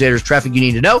Don Louzader's Traffic You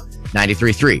Need to Know,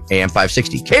 93.3 AM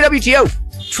 560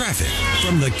 KWTO. Traffic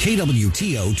from the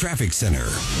KWTO Traffic Center.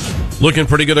 Looking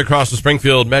pretty good across the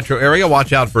Springfield metro area.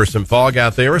 Watch out for some fog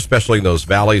out there, especially in those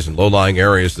valleys and low-lying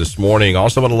areas this morning.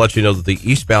 Also want to let you know that the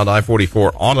eastbound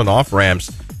I-44 on and off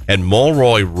ramps and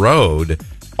Mulroy Road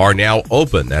are now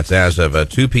open. That's as of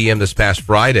 2 p.m. this past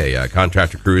Friday.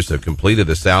 Contractor crews have completed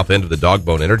the south end of the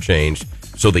Dogbone interchange,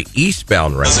 so the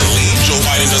eastbound ramp. Joe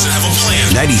Biden doesn't have a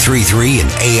plan. 93.3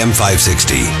 and AM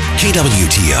 560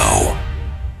 KWTO.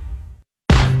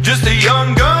 Just a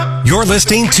young gun. You're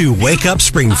listening to Wake Up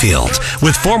Springfield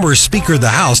with former Speaker of the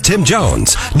House Tim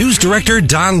Jones, News Director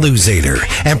Don Louzader,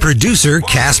 and producer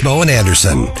Cass Bowen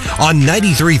Anderson on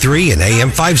 93.3 and AM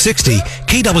 560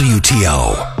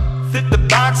 KWTO. Fit the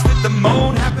box, fit the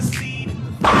mold, have a seat.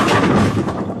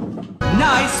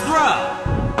 Nice throw.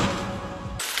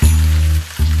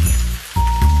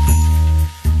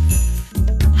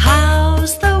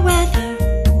 How's the weather?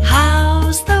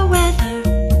 How's the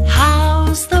weather?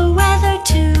 How's the weather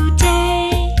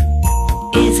today?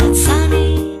 Is it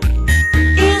sunny?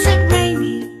 Is it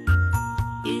rainy?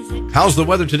 Is it... How's the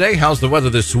weather today? How's the weather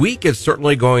this week? It's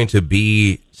certainly going to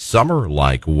be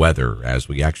summer-like weather as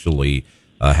we actually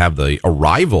have the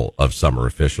arrival of summer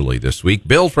officially this week.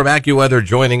 Bill from AccuWeather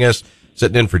joining us,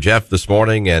 sitting in for Jeff this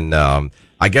morning. And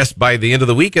I guess by the end of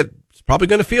the week, it's probably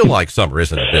going to feel like summer,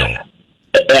 isn't it, Bill?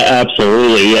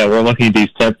 Absolutely, yeah. We're looking at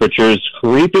these temperatures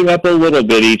creeping up a little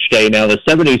bit each day. Now, the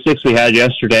 76 we had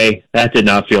yesterday, that did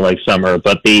not feel like summer,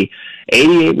 but the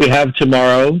 88 we have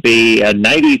tomorrow, the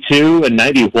 92 and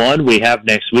 91 we have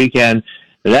next weekend,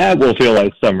 that will feel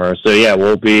like summer. So, yeah,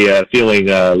 we'll be feeling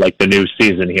like the new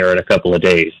season here in a couple of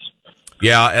days.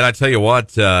 Yeah, and I tell you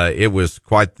what, it was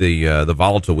quite the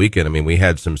volatile weekend. I mean, we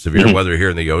had some severe weather here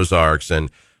in the Ozarks,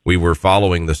 and we were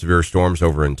following the severe storms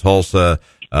over in Tulsa.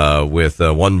 with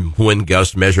one wind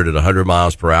gust measured at 100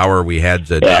 miles per hour. We had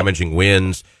damaging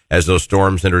winds as those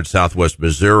storms entered southwest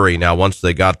Missouri. Now, once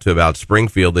they got to about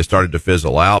Springfield, they started to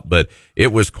fizzle out, but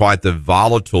it was quite the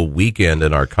volatile weekend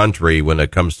in our country when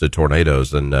it comes to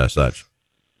tornadoes and such.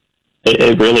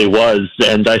 It really was.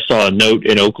 And I saw a note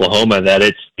in Oklahoma that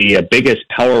it's the biggest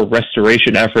power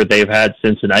restoration effort they've had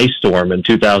since an ice storm in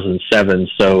 2007.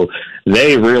 So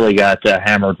they really got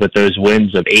hammered with those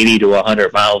winds of 80 to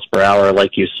 100 miles per hour,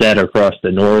 like you said, across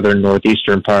the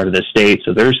northeastern part of the state.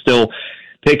 So they're still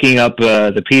picking up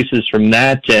the pieces from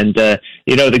that. And,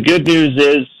 the good news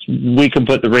is we can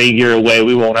put the rain gear away.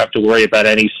 We won't have to worry about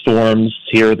any storms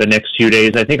here the next few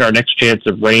days. I think our next chance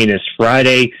of rain is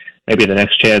Friday. Maybe the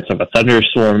next chance of a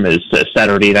thunderstorm is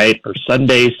Saturday night or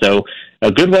Sunday. So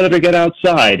good weather to get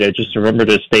outside. Just remember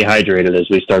to stay hydrated as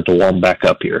we start to warm back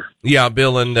up here. Yeah,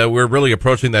 Bill, and we're really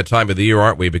approaching that time of the year,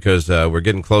 aren't we? Because we're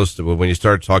getting close to when you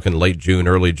start talking late June,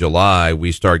 early July,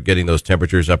 we start getting those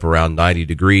temperatures up around 90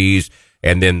 degrees.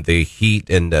 And then the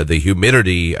heat and the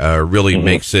humidity really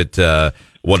makes it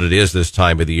what it is this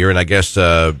time of the year. And I guess,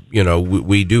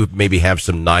 we do maybe have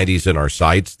some 90s in our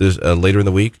sights this later in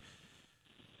the week.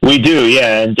 We do,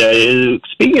 yeah. And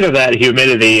speaking of that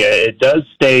humidity, it does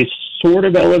stay sort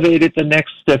of elevated the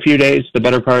next few days. The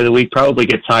better part of the week probably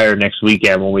gets higher next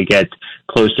weekend when we get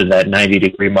close to that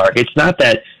 90-degree mark. It's not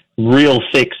that real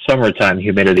thick summertime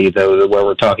humidity, though, where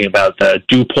we're talking about the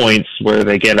dew points where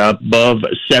they get above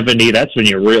 70. That's when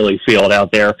you really feel it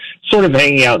out there, sort of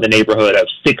hanging out in the neighborhood of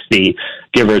 60,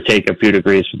 give or take a few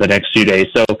degrees for the next few days.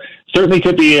 So certainly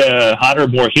could be hotter,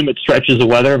 more humid stretches of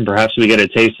weather, and perhaps we get a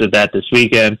taste of that this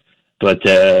weekend. But,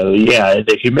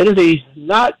 the humidity,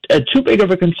 not too big of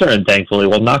a concern, thankfully.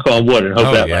 We'll knock on wood and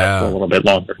hope that lasts a little bit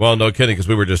longer. Well, no kidding, because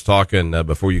we were just talking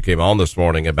before you came on this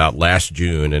morning about last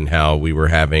June and how we were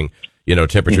having,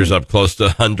 temperatures up close to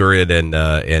 100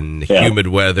 and humid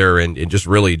weather and just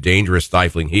really dangerous,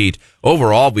 stifling heat.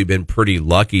 Overall, we've been pretty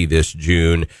lucky this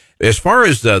June. As far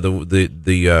as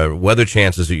the weather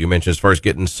chances that you mentioned, as far as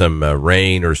getting some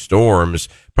rain or storms,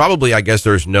 probably, I guess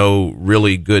there's no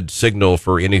really good signal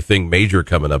for anything major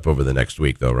coming up over the next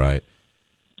week, though, right?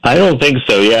 I don't think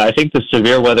so, yeah. I think the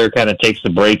severe weather kind of takes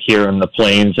a break here in the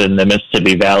plains and the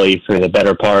Mississippi Valley for the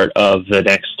better part of the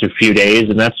next few days,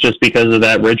 and that's just because of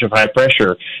that ridge of high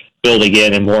pressure building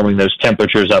in and warming those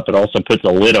temperatures up. It also puts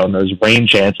a lid on those rain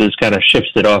chances, kind of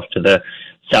shifts it off to the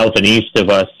south and east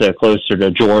of us, closer to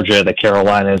Georgia, the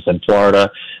Carolinas, and Florida.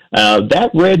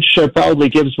 That ridge probably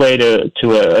gives way to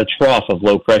a trough of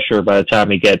low pressure by the time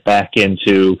we get back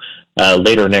into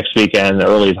later next weekend,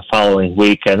 early the following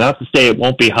week. And not to say it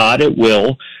won't be hot, it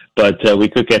will, but we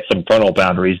could get some frontal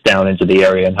boundaries down into the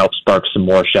area and help spark some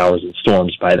more showers and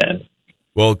storms by then.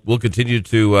 Well, we'll continue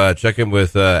to check in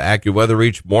with AccuWeather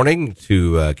each morning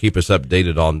to keep us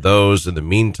updated on those. In the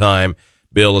meantime,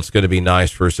 Bill, it's going to be nice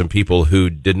for some people who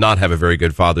did not have a very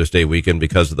good Father's Day weekend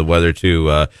because of the weather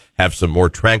to have some more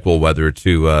tranquil weather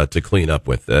to clean up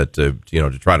with, to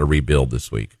try to rebuild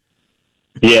this week.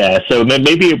 Yeah, so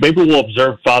maybe we'll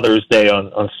observe Father's Day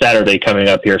on Saturday coming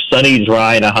up here. Sunny,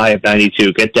 dry, and a high of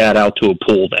 92. Get Dad out to a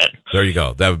pool then. There you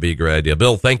go. That would be a great idea.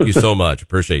 Bill, thank you so much.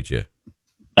 Appreciate you.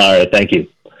 All right, thank you.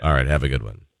 All right, have a good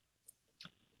one.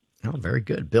 Oh, very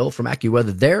good. Bill from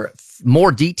AccuWeather there.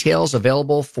 More details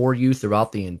available for you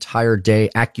throughout the entire day.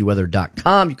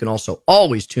 AccuWeather.com. You can also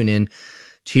always tune in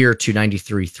here to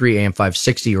 93.3 AM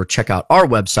 560 or check out our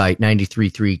website,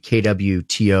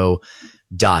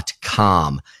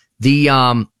 93.3kwto.com.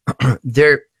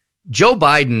 Joe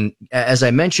Biden, as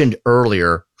I mentioned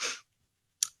earlier,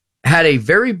 had a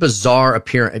very bizarre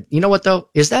appearance. You know what though?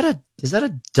 Is that a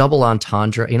double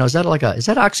entendre? Is that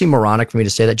oxymoronic for me to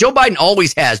say that? Joe Biden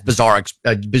always has bizarre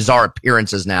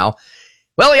appearances now.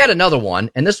 Well, he had another one,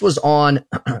 and this was on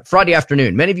Friday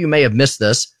afternoon. Many of you may have missed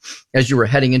this as you were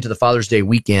heading into the Father's Day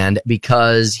weekend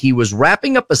because he was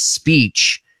wrapping up a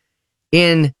speech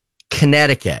in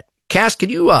Connecticut. Cass, can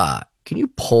you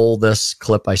pull this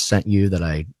clip I sent you that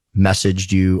I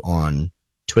messaged you on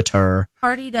Twitter?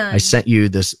 Already done. I sent you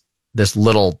this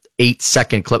little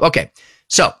 8-second clip. Okay,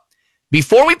 so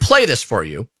before we play this for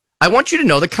you, I want you to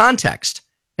know the context.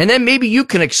 And then maybe you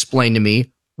can explain to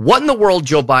me what in the world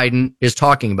Joe Biden is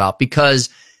talking about, because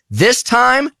this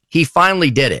time he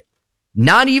finally did it.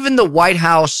 Not even the White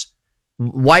House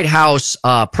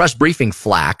press briefing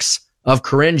flax of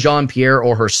Karine Jean-Pierre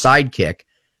or her sidekick,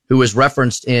 who was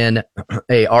referenced in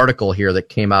a article here that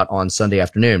came out on Sunday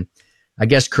afternoon. I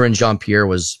guess Karine Jean-Pierre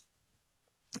was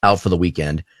out for the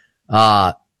weekend.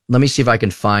 Let me see if I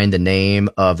can find the name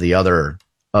of the other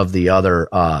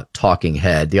talking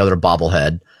head, the other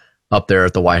bobblehead up there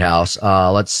at the White House.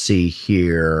 Let's see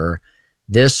here.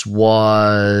 This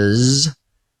was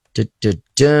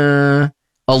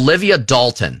Olivia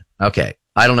Dalton. Okay.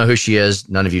 I don't know who she is.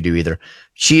 None of you do either.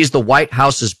 She's the White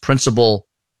House's principal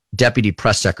deputy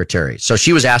press secretary. So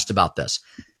she was asked about this.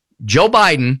 Joe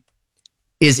Biden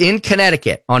is in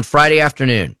Connecticut on Friday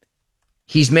afternoon.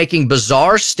 He's making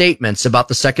bizarre statements about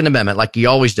the Second Amendment like he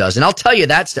always does. And I'll tell you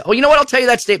that. You know what? I'll tell you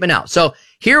that statement now. So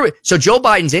Joe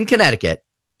Biden's in Connecticut.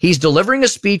 He's delivering a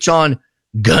speech on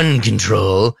gun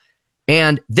control.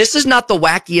 And this is not the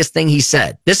wackiest thing he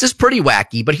said. This is pretty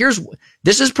wacky, but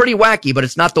this is pretty wacky, but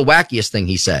it's not the wackiest thing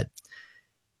he said.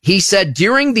 He said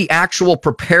during the actual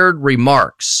prepared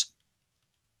remarks,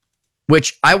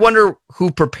 which I wonder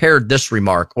who prepared this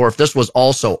remark or if this was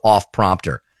also off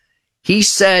prompter. He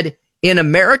said, in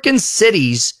American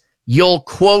cities, you'll,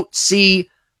 quote, see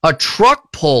a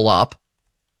truck pull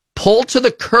to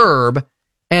the curb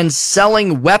and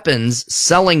selling weapons,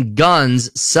 selling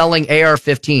guns, selling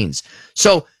AR-15s.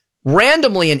 So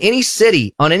randomly in any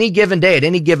city, on any given day, at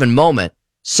any given moment,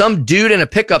 some dude in a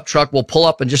pickup truck will pull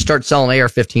up and just start selling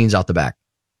AR-15s out the back.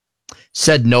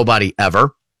 Said nobody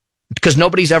ever, because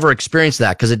nobody's ever experienced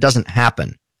that because it doesn't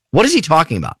happen. What is he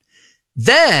talking about?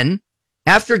 Then,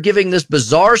 after giving this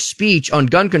bizarre speech on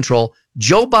gun control,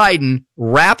 Joe Biden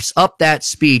wraps up that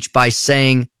speech by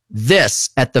saying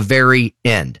this at the very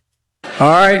end. All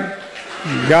right.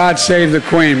 God save the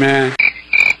Queen, man.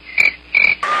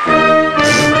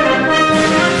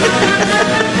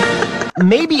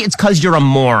 Maybe it's because you're a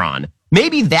moron.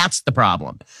 Maybe that's the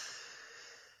problem.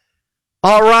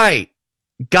 All right.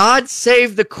 God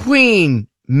save the Queen,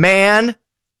 man.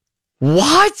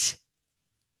 What?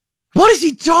 What is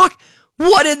he talking?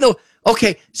 What in the...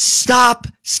 Okay, stop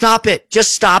it.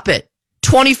 Just stop it.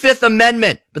 25th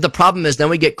Amendment. But the problem is then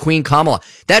we get Queen Kamala.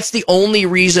 That's the only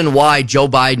reason why Joe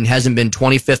Biden hasn't been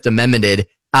 25th Amendmented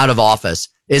out of office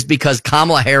is because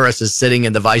Kamala Harris is sitting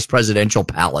in the vice presidential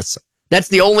palace. That's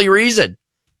the only reason.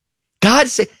 God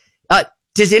say,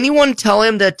 does anyone tell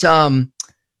him that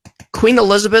Queen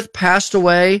Elizabeth passed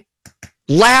away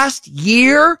last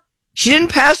year? She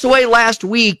didn't pass away last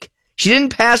week. She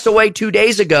didn't pass away 2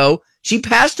 days ago. She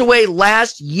passed away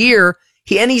last year.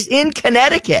 He's in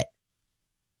Connecticut.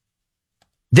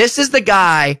 This is the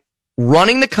guy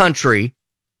running the country,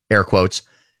 air quotes,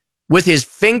 with his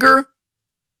finger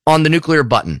on the nuclear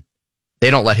button. They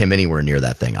don't let him anywhere near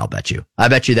that thing, I'll bet you. I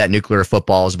bet you that nuclear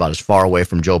football is about as far away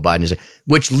from Joe Biden as it,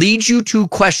 which leads you to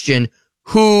question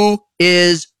who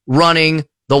is running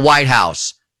the White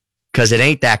House, because it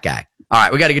ain't that guy. All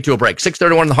right, we got to get to a break.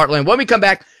 6:31 in the Heartland. When we come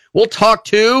back, we'll talk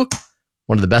to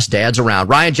one of the best dads around,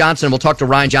 Ryan Johnson. We'll talk to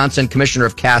Ryan Johnson, Commissioner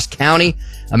of Cass County.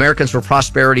 Americans for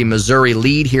Prosperity Missouri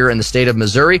lead here in the state of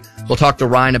Missouri. We'll talk to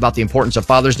Ryan about the importance of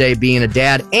Father's Day, being a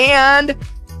dad, and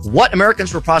what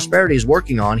Americans for Prosperity is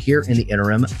working on here in the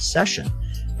interim session.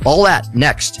 All that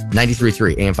next.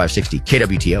 93.3 AM 560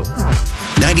 KWTO.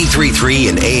 93.3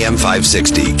 and AM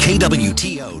 560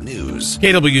 KWTO News.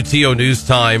 KWTO News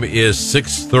time is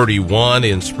 6:31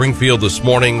 in Springfield this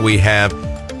morning. We have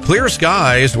clear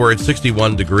skies. We're at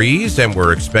 61 degrees, and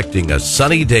we're expecting a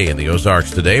sunny day in the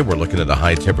Ozarks today. We're looking at a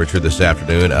high temperature this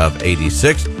afternoon of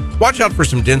 86. Watch out for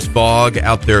some dense fog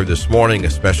out there this morning,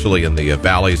 especially in the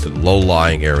valleys and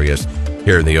low-lying areas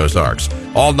here in the Ozarks.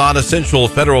 All non-essential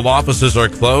federal offices are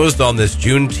closed on this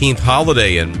Juneteenth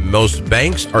holiday, and most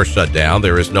banks are shut down.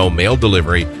 There is no mail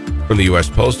delivery from the U.S.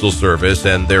 Postal Service,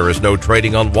 and there is no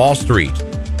trading on Wall Street.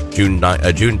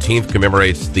 Juneteenth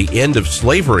commemorates the end of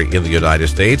slavery in the United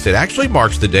States. It actually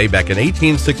marks the day back in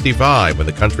 1865 when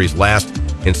the country's last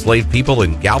enslaved people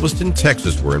in Galveston,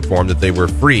 Texas were informed that they were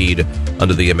freed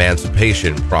under the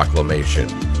Emancipation Proclamation.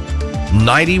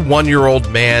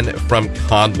 91-year-old man from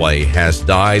Conway has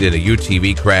died in a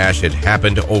UTV crash. It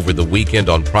happened over the weekend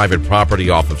on private property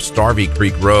off of Starvey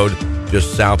Creek Road,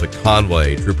 just south of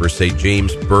Conway. Troopers say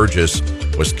James Burgess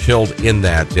was killed in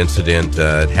that incident.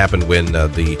 It happened when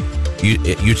the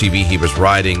UTV he was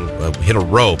riding hit a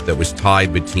rope that was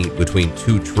tied between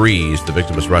two trees. The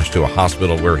victim was rushed to a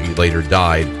hospital where he later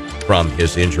died from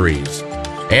his injuries.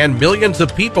 And millions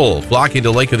of people flocking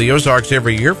to Lake of the Ozarks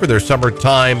every year for their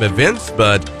summertime events,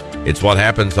 but it's what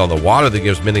happens on the water that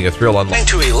gives many a thrill. 9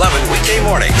 to 11 weekday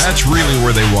mornings. That's really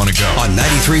where they want to go. On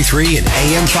 93.3 and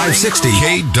AM 560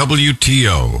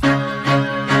 KWTO.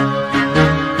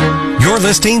 You're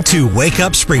listening to Wake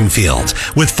Up Springfield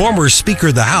with former Speaker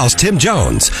of the House Tim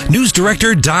Jones, News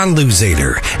Director Don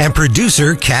Louzader, and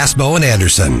producer Cass Bowen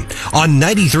Anderson on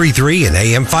 93.3 and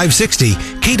AM 560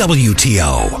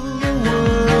 KWTO.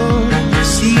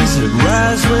 Seas would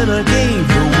rise when I gave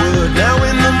the word. Now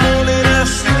in the morning I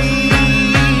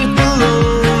sleep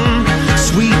alone.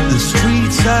 Sweep the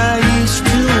streets I used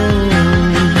to own.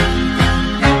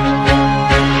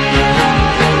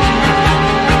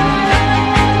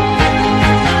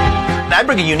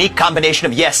 bring a unique combination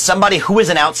of, yes, somebody who is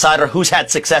an outsider who's had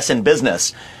success in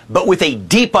business, but with a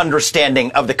deep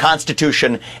understanding of the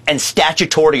Constitution and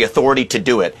statutory authority to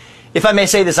do it. If I may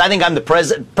say this, I think I'm the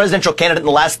presidential candidate in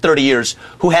the last 30 years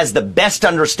who has the best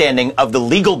understanding of the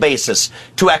legal basis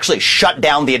to actually shut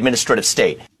down the administrative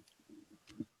state.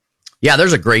 Yeah,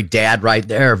 there's a great dad right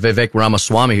there, Vivek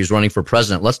Ramaswamy, who's running for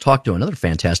president. Let's talk to another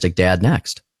fantastic dad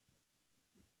next.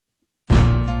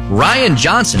 Ryan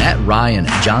Johnson at Ryan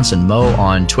Johnson Mo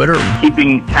on Twitter.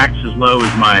 Keeping taxes low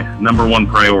is my number one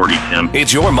priority, Tim.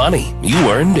 It's your money. You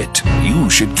earned it. You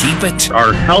should keep it.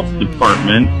 Our health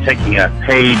department, taking a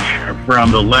page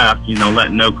from the left,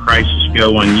 let no crisis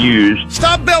go unused.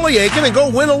 Stop bellyaching and go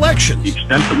win elections. The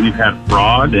extent that we've had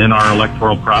fraud in our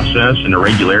electoral process and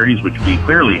irregularities, which we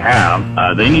clearly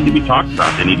have, they need to be talked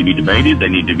about. They need to be debated. They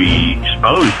need to be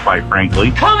exposed, quite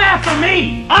frankly. Come after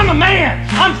me. I'm a man.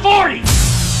 I'm 40.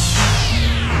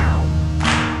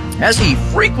 As he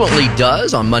frequently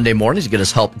does on Monday mornings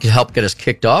to help get us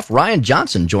kicked off, Ryan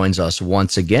Johnson joins us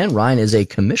once again. Ryan is a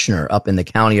commissioner up in the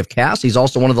county of Cass. He's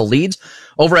also one of the leads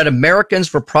over at Americans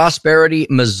for Prosperity,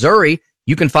 Missouri.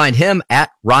 You can find him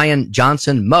at Ryan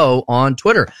Johnson Mo on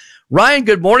Twitter. Ryan,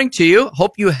 good morning to you.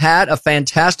 Hope you had a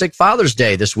fantastic Father's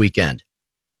Day this weekend.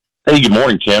 Hey, good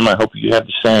morning, Tim. I hope you had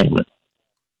the same.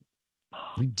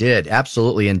 We did,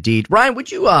 absolutely, indeed. Ryan,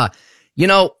 would you I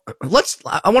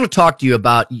want to talk to you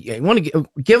about,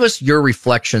 give us your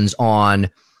reflections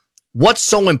on what's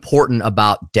so important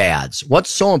about dads, what's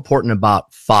so important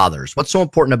about fathers, what's so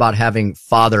important about having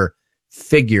father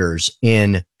figures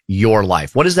in your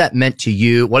life. What has that meant to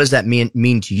you? What does that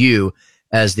mean to you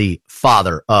as the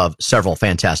father of several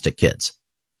fantastic kids?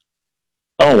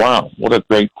 Oh, wow. What a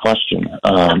great question.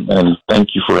 And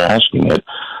thank you for asking it.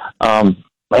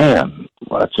 Man,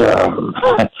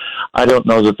 I don't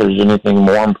know that there's anything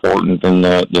more important than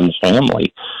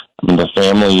family. I mean, the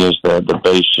family is the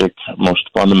basic, most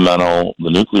fundamental, the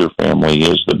nuclear family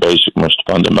is the basic, most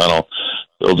fundamental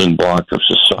building block of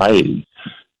society.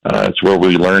 It's where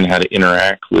we learn how to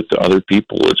interact with other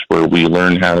people. It's where we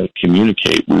learn how to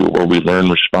communicate, where we learn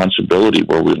responsibility,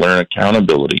 where we learn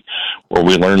accountability, where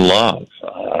we learn love.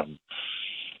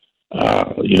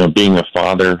 Being a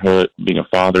father,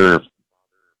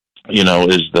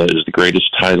 is the greatest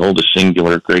title, the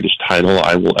singular greatest title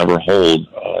I will ever hold,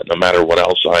 no matter what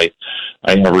else I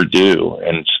ever do.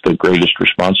 And it's the greatest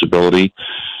responsibility,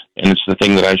 and it's the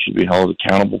thing that I should be held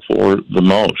accountable for the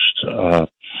most.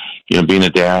 Being a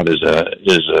dad is a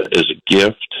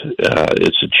gift.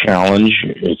 It's a challenge.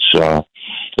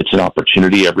 It's an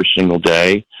opportunity every single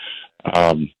day.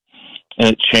 And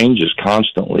it changes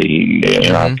constantly.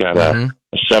 I've got a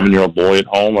 7-year-old boy at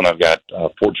home, and I've got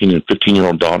 14 and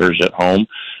 15-year-old daughters at home,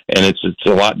 and it's a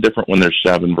lot different when they're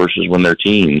 7 versus when they're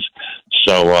teens.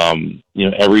 So,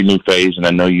 every new phase, and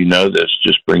I know you know this,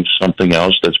 just brings something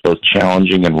else that's both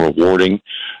challenging and rewarding.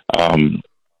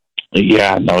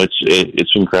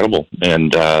 It's incredible,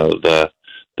 and the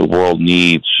world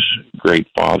needs great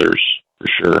fathers for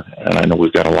sure, and I know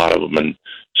we've got a lot of them in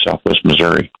Southwest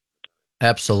Missouri.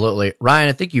 Absolutely. Ryan,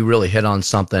 I think you really hit on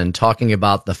something, talking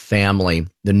about the family,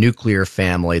 the nuclear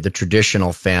family, the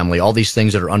traditional family, all these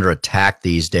things that are under attack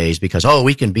these days because,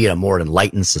 we can be a more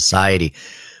enlightened society.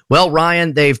 Well,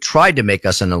 Ryan, they've tried to make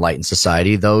us an enlightened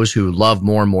society, those who love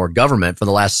more and more government for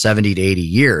the last 70 to 80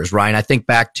 years. Ryan, I think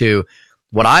back to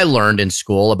what I learned in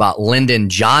school about Lyndon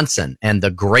Johnson and the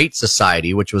Great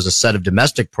Society, which was a set of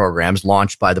domestic programs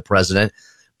launched by the president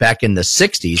back in the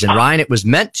 60s. And Ryan, it was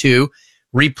meant to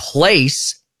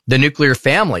replace the nuclear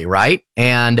family, right?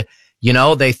 And,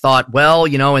 they thought,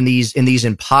 in these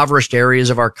impoverished areas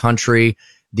of our country,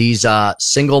 these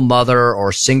single mother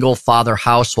or single father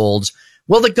households,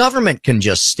 the government can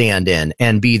just stand in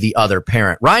and be the other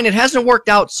parent. Ryan, it hasn't worked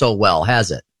out so well, has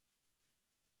it?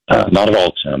 Not at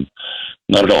all, Tim.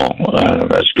 Not at all.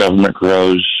 As government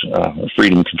grows,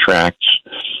 freedom contracts,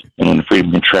 and when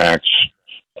freedom contracts,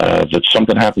 that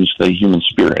something happens to the human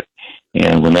spirit.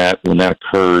 And when that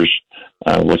occurs,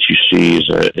 what you see is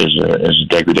a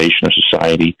degradation of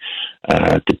society,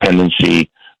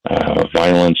 dependency,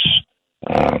 violence,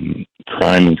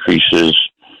 crime increases.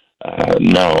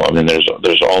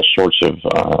 There's all sorts of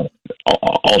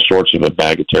a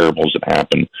bag of terribles that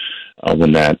happen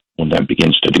when that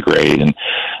begins to degrade. And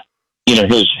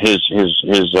his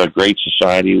Great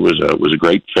Society was a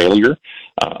great failure.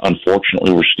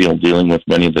 Unfortunately, we're still dealing with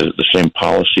many of the same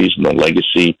policies and the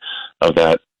legacy of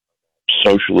that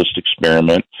socialist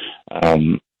experiment.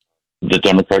 The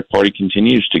Democratic Party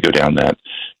continues to go down that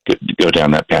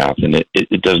path, and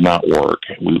it does not work.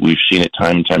 We've seen it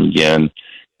time and time again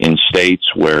in states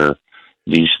where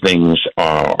these things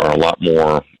are a lot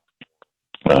more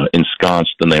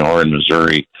ensconced than they are in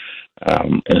Missouri.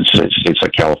 And states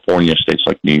like California, states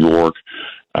like New York,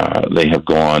 they've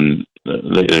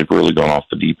really gone off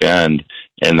the deep end.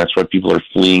 And that's why people are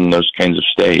fleeing those kinds of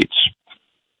states.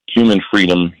 Human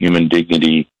freedom, human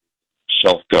dignity,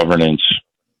 self-governance.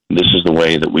 This is the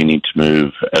way that we need to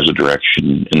move as a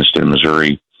direction in the state of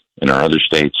Missouri, in our other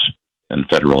states, and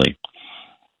federally.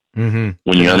 Mm-hmm.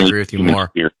 When you agree with you more.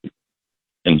 Spirit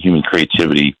and human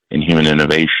creativity and human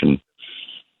innovation,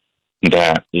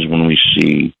 that is when we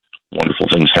see wonderful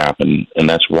things happen. And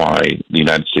that's why the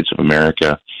United States of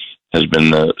America has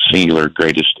been the singular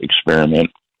greatest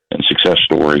experiment and success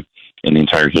story in the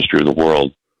entire history of the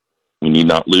world. We need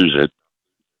not lose it.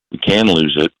 We can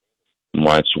lose it. And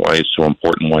why it's so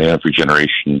important, why every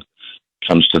generation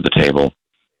comes to the table,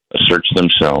 asserts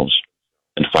themselves,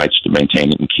 and fights to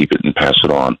maintain it and keep it and pass it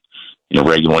on.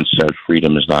 Reagan once said,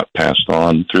 freedom is not passed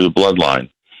on through the bloodline.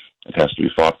 It has to be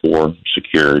fought for,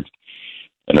 secured,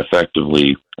 and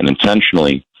effectively and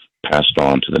intentionally passed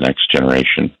on to the next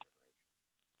generation.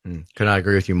 Could not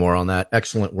agree with you more on that.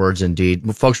 Excellent words indeed.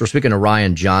 Well, folks, we're speaking to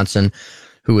Ryan Johnson,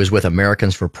 who is with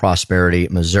Americans for Prosperity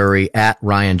Missouri, at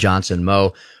Ryan Johnson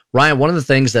Mo. Ryan, one of the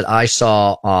things that I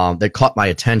saw that caught my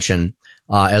attention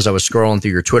as I was scrolling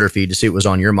through your Twitter feed to see what was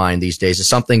on your mind these days is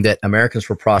something that Americans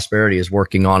for Prosperity is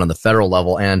working on the federal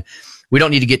level. And we don't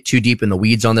need to get too deep in the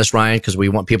weeds on this, Ryan, because we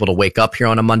want people to wake up here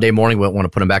on a Monday morning. We don't want to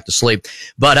put them back to sleep.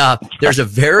 But there's a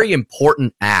very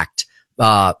important act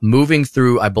moving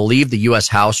through, I believe, the U.S.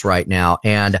 House right now.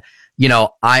 And,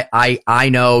 I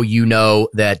know,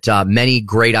 that many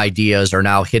great ideas are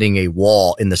now hitting a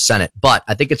wall in the Senate. But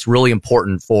I think it's really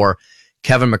important for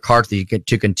Kevin McCarthy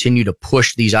to continue to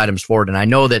push these items forward. And I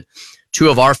know that two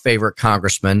of our favorite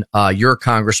congressmen, your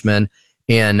congressman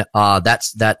in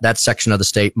that section of the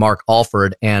state, Mark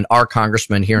Alford, and our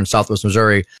congressman here in Southwest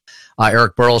Missouri,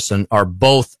 Eric Burleson, are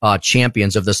both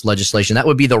champions of this legislation. That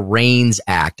would be the REINS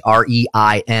Act,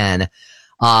 REIN.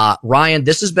 Ryan,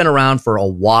 this has been around for a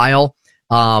while.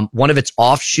 One of its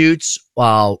offshoots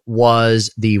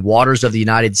was the Waters of the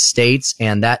United States,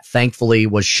 and that thankfully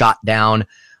was shot down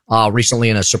recently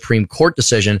in a Supreme Court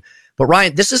decision. But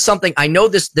Ryan, this is something, I know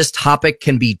this topic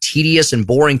can be tedious and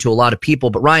boring to a lot of people,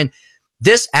 but Ryan,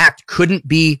 this act couldn't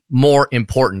be more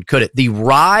important, could it? The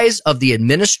rise of the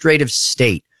administrative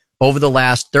state over the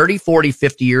last 30, 40,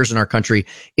 50 years in our country,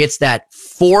 it's that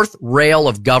fourth rail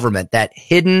of government, that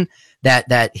hidden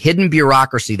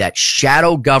bureaucracy, that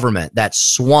shadow government, that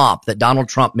swamp that Donald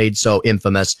Trump made so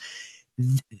infamous.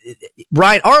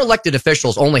 Ryan, our elected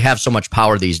officials only have so much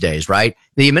power these days, right?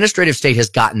 The administrative state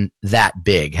has gotten that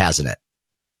big, hasn't it?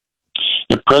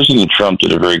 President Trump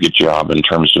did a very good job in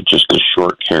terms of just a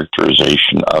short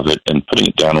characterization of it and putting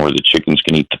it down where the chickens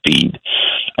can eat the feed.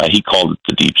 He called it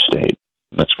the deep state.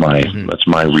 That's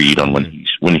my read on when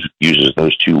he uses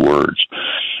those two words.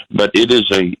 But it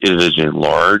is a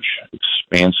large,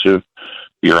 expansive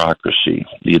bureaucracy,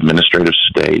 the administrative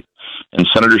state. And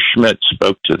Senator Schmidt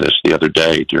spoke to this the other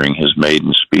day during his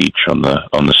maiden speech on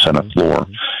the Senate floor,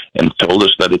 and told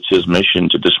us that it's his mission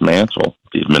to dismantle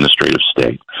the administrative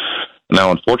state.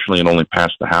 Now, unfortunately, it only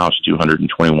passed the House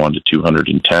 221 to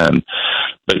 210.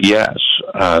 But yes,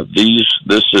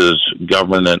 this is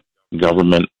government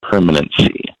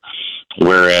permanency,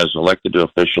 whereas elected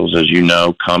officials, as you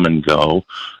know, come and go.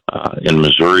 In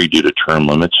Missouri, due to term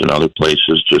limits, and other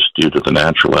places just due to the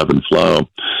natural ebb and flow,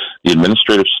 the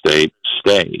administrative state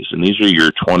stays. And these are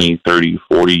your 20, 30,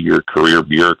 40-year career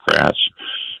bureaucrats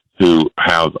who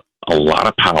have a lot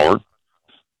of power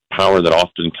that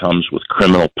often comes with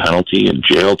criminal penalty and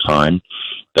jail time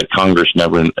that Congress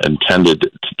never intended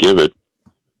to give it.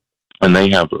 And they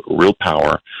have real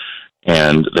power,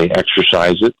 and they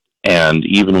exercise it. And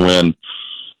even when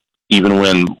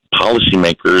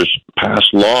policymakers pass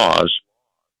laws,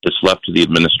 it's left to the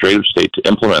administrative state to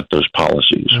implement those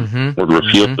policies or to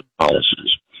repeal the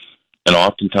policies. And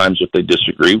oftentimes, if they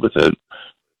disagree with it,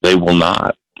 they will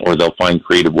not, or they'll find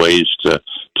creative ways to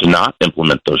not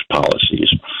implement those policies,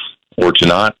 or to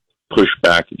not push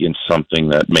back against something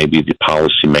that maybe the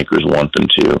policymakers want them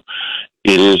to.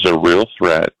 It is a real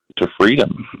threat to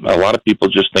freedom. A lot of people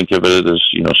just think of it as,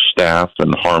 staff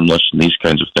and harmless and these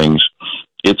kinds of things.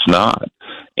 It's not.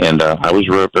 And I was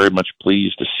very much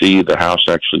pleased to see the House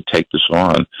actually take this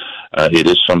on. It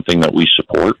is something that we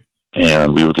support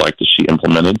and we would like to see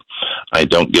implemented. I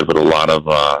don't give it a lot of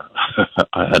a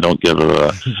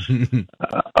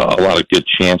lot of good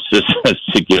chances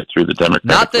to get through the Democratic.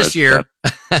 Not this year,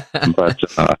 but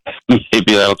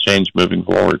maybe that'll change moving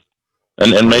forward.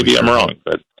 And maybe I'm wrong,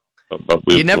 but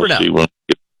we, you never know. See when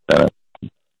we get that.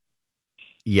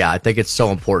 Yeah, I think it's so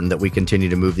important that we continue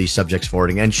to move these subjects forward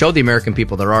and show the American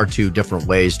people there are two different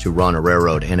ways to run a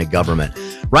railroad and a government.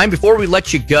 Ryan, before we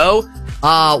let you go,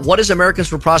 what is Americans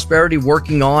for Prosperity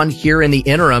working on here in the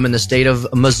interim in the state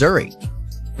of Missouri?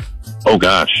 Oh,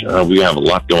 gosh, we have a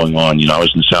lot going on. I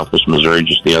was in Southwest Missouri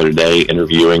just the other day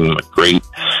interviewing great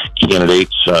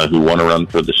candidates who want to run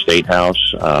for the State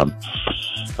House.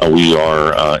 We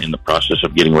are in the process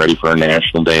of getting ready for our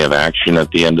National Day of Action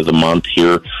at the end of the month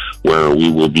here, where we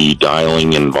will be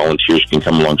dialing, and volunteers can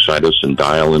come alongside us and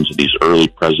dial into these early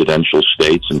presidential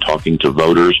states and talking to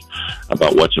voters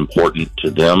about what's important to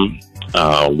them.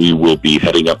 We will be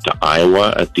heading up to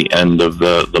Iowa at the end of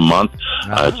the month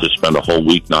to spend a whole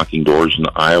week knocking doors in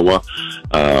Iowa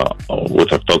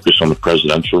with a focus on the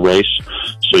presidential race.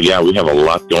 So, yeah, we have a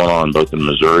lot going on both in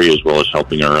Missouri as well as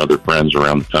helping our other friends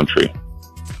around the country.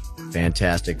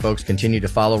 Fantastic. Folks, continue to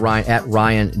follow Ryan at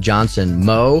Ryan Johnson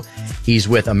Mo. He's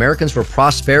with Americans for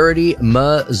Prosperity,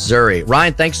 Missouri.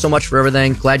 Ryan, thanks so much for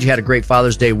everything. Glad you had a great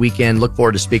Father's Day weekend. Look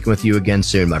forward to speaking with you again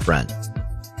soon, my friend.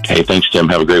 Hey, thanks, Tim.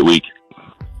 Have a great week.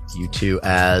 You too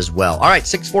as well. All right,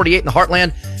 6:48 in the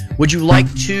Heartland. Would you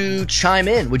like to chime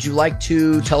in? Would you like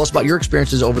to tell us about your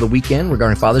experiences over the weekend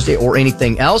regarding Father's Day or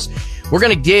anything else? We're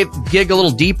going to dig a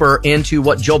little deeper into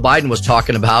what Joe Biden was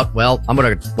talking about. Well, I'm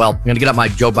going to get out my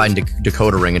Joe Biden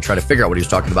decoder ring and try to figure out what he was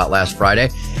talking about last Friday.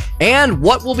 And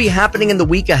what will be happening in the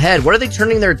week ahead? What are they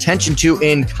turning their attention to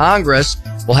in Congress?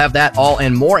 We'll have that all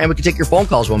and more. And we can take your phone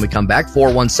calls when we come back.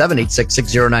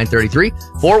 417-866-0933.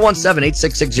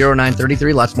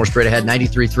 417-866-0933. Lots more straight ahead.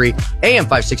 93.3 AM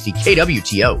 560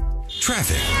 KWTO.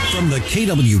 Traffic from the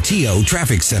KWTO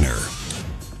Traffic Center.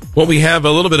 Well, we have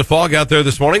a little bit of fog out there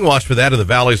this morning. Watch for that in the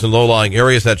valleys and low-lying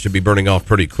areas. That should be burning off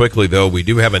pretty quickly, though. We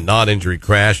do have a non-injury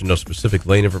crash and no specific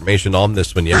lane information on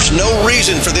this one yet. There's no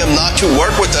reason for them not to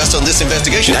work with us on this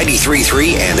investigation.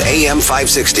 93.3 and AM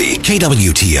 560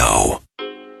 KWTO.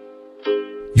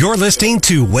 You're listening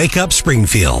to Wake Up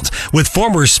Springfield with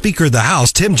former Speaker of the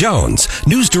House Tim Jones,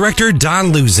 News Director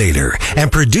Don Louzader,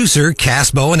 and producer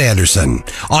Cass Bowen Anderson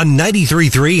on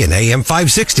 93.3 and AM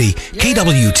 560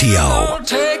 KWTO.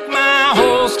 Take my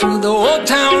horse to the old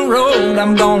town road.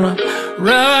 I'm gonna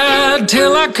ride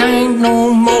till I can't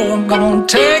no more. I'm gonna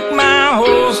take my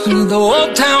horse to the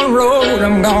old town road.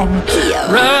 I'm gonna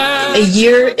ride. A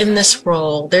year in this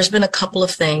role, there's been a couple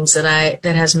of things that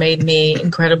has made me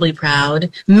incredibly proud.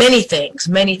 Many things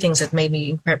have made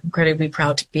me incredibly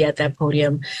proud to be at that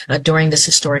podium during this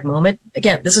historic moment.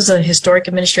 Again, this is a historic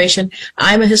administration.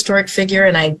 I'm a historic figure,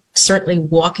 and I certainly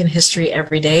walk in history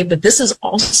every day. But this is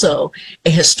also a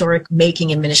historic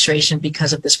making administration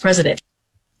because of this president.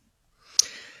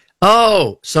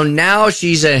 Oh, so now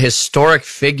she's a historic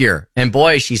figure. And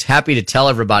boy, she's happy to tell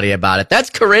everybody about it. That's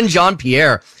Karine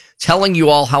Jean-Pierre telling you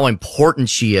all how important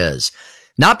she is.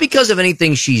 Not because of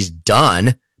anything she's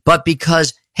done, but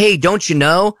because, hey, don't you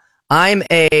know, I'm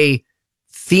a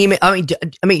female. I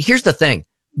mean, here's the thing.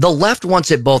 The left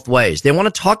wants it both ways. They want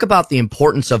to talk about the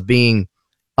importance of being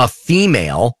a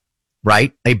female,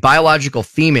 right? A biological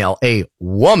female, a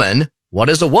woman. What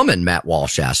is a woman? Matt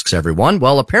Walsh asks everyone.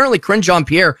 Well, apparently Karine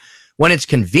Jean-Pierre, when it's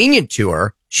convenient to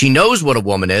her, she knows what a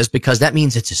woman is because that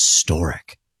means it's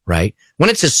historic, right? When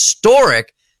it's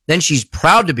historic, then she's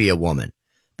proud to be a woman.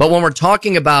 But when we're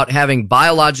talking about having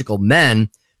biological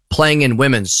men playing in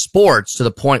women's sports to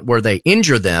the point where they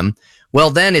injure them,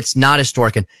 well, then it's not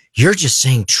historic. And you're just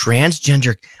saying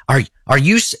transgender. Are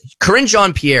you, Karine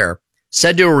Jean-Pierre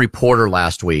said to a reporter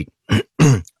last week,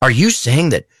 are you saying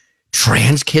that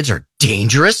trans kids are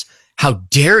dangerous? How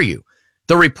dare you?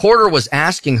 The reporter was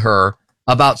asking her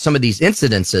about some of these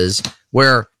incidences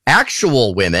where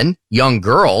actual women, young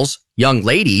girls, young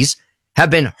ladies have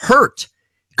been hurt.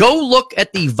 Go look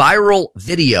at the viral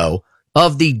video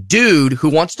of the dude who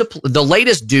wants to, the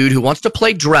latest dude who wants to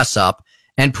play dress up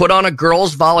and put on a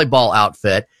girl's volleyball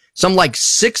outfit, some like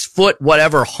 6 foot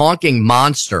whatever honking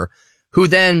monster who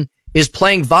then is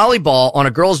playing volleyball on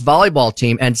a girl's volleyball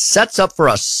team and sets up for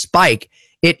a spike.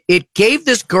 It gave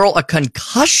this girl a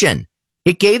concussion.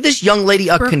 It gave this young lady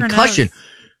a concussion.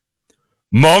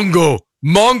 Mongo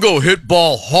hit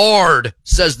ball hard,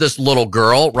 says this little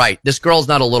girl. Right. This girl's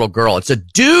not a little girl. It's a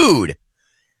dude.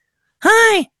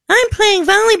 Hi, I'm playing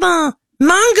volleyball.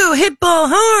 Mongo hit ball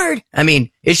hard. I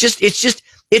mean,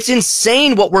 it's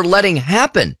insane what we're letting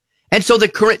happen. And so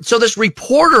this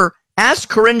reporter asked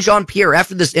Karine Jean-Pierre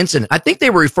after this incident. I think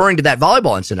they were referring to that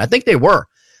volleyball incident. I think they were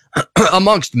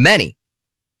amongst many.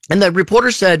 And the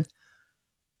reporter said,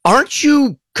 aren't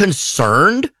you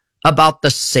concerned about the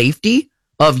safety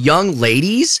of young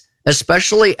ladies,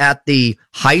 especially at the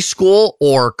high school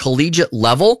or collegiate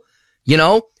level? You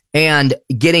know, and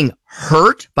getting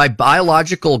hurt by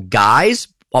biological guys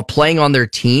while playing on their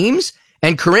teams.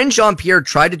 And Corinne Jean-Pierre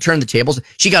tried to turn the tables.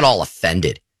 She got all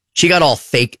offended. She got all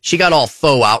fake. She got all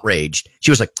faux outraged.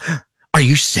 She was like, are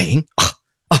you saying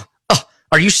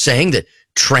that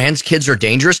trans kids are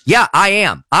dangerous? Yeah, I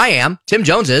am. Tim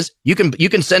Jones is. You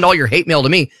can send all your hate mail to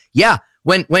me. Yeah.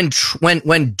 When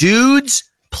dudes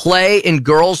play in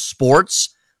girls'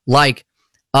 sports like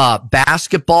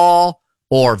basketball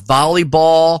or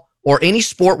volleyball or any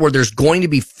sport where there's going to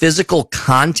be physical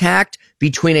contact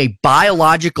between a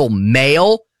biological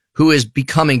male who is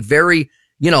becoming very,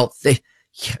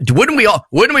 wouldn't we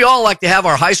all like to have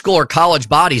our high school or college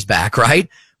bodies back, right?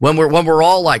 When we're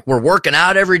all like, we're working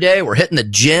out every day, we're hitting the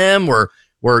gym, we're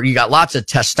you got lots of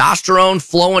testosterone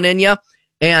flowing in you,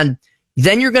 and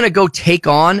then you're going to go take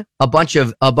on a bunch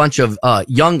of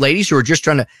young ladies who are just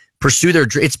trying to pursue their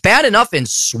dream. It's bad enough in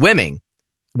swimming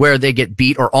where they get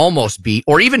beat or almost beat,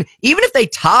 or even if they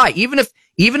tie, even if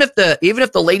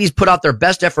the ladies put out their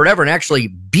best effort ever and actually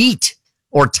beat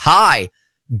or tie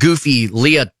goofy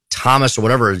Leah Thomas or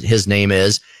whatever his name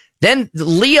is, then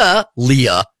Leah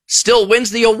still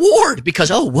wins the award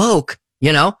because, woke,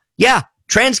 yeah,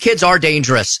 trans kids are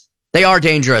dangerous. They are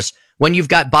dangerous. When you've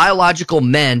got biological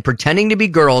men pretending to be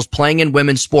girls playing in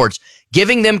women's sports,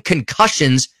 giving them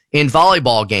concussions in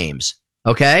volleyball games.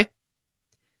 Okay.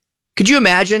 Could you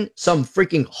imagine some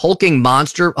freaking hulking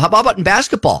monster? How about in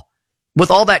basketball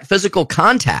with all that physical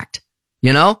contact?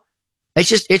 It's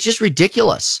just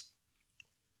ridiculous.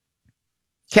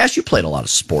 Cass, you played a lot of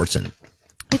sports in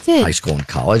high school and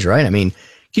college, right? I mean,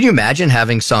 can you imagine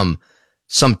having some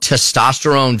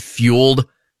testosterone fueled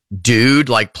dude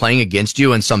like playing against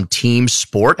you in some team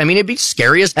sport? I mean, it'd be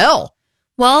scary as hell.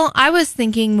 Well, I was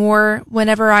thinking more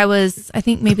whenever I was, I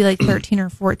think maybe like 13 or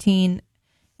 14,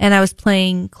 and I was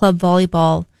playing club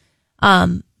volleyball.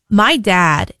 My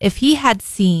dad, if he had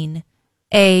seen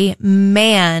a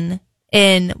man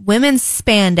in women's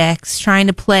spandex trying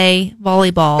to play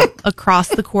volleyball across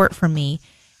the court from me,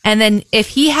 and then if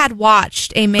he had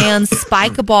watched a man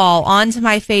spike a ball onto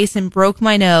my face and broke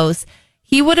my nose,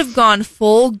 he would have gone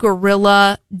full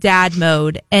gorilla dad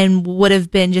mode and would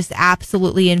have been just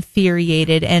absolutely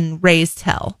infuriated and raised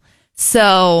hell.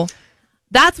 So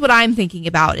that's what I'm thinking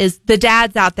about, is the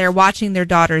dads out there watching their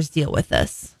daughters deal with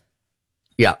this.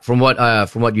 Yeah, from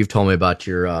what you've told me about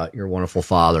your wonderful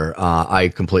father, I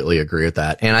completely agree with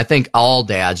that. And I think all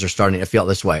dads are starting to feel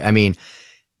this way. I mean,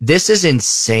 this is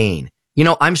insane.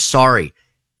 I'm sorry.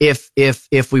 If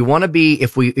we want to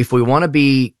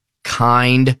be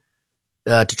kind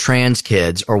to trans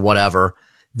kids or whatever,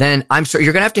 then I'm sorry,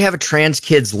 you're going to have a trans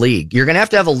kids league. You're going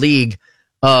to have a league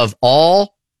of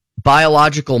all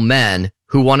biological men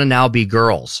who want to now be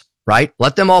girls, right?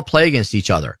 Let them all play against each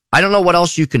other. I don't know what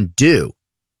else you can do,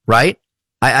 right?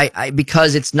 I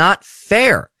because it's not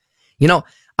fair.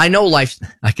 I know life,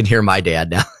 I can hear my dad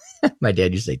now. My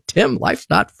dad used to say, Tim, life's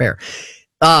not fair.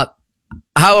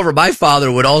 However, my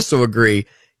father would also agree,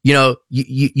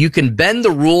 you can bend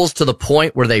the rules to the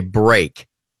point where they break.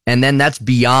 And then that's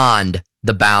beyond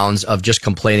the bounds of just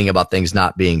complaining about things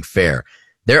not being fair.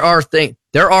 There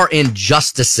are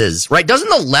injustices, right? Doesn't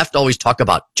the left always talk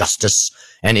about justice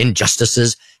and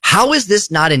injustices? How is this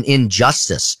not an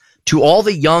injustice to all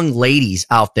the young ladies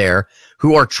out there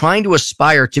who are trying to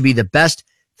aspire to be the best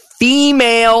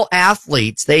female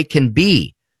athletes they can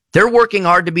be? They're working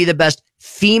hard to be the best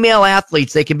female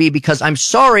athletes they can be because, I'm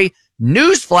sorry,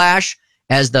 newsflash,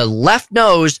 as the left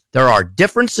knows, there are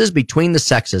differences between the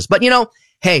sexes. But,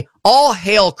 hey, all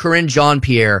hail Corinne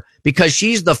Jean-Pierre because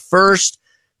she's the first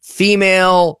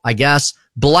female, I guess,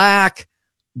 black,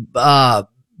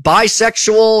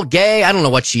 bisexual, gay, I don't know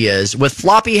what she is, with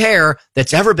floppy hair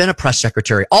that's ever been a press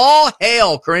secretary. All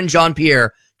hail Corinne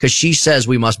Jean-Pierre because she says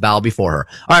we must bow before her.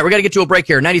 All right, we're going to get to a break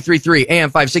here. 93.3 AM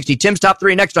 560. Tim's Top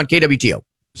 3 next on KWTO.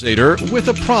 Louzader with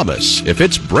a promise. If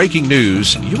it's breaking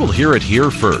news, you will hear it here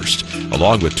first,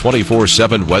 along with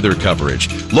 24/7 weather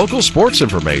coverage, local sports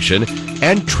information,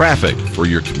 and traffic for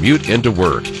your commute into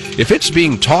work. If it's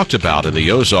being talked about in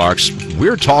the Ozarks,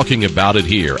 we're talking about it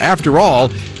here. After all,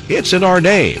 it's in our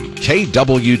name,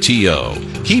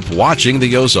 KWTO. Keep watching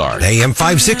the Ozarks. AM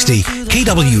 560,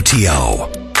 KWTO.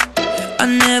 I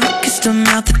never kissed a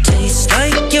mouth that tastes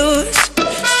like yours.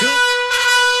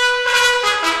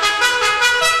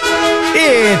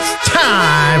 It's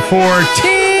time for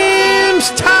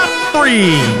Tim's Top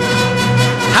 3.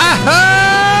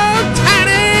 Hi-ho,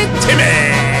 Tiny Timmy!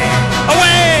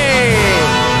 Away!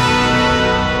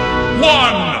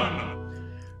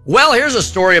 1. Well, here's a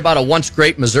story about a once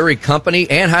great Missouri company,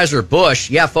 Anheuser-Busch.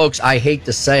 Yeah, folks, I hate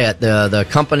to say it. The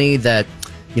company that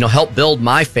helped build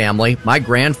my family. My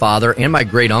grandfather and my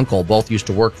great uncle both used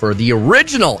to work for the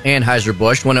original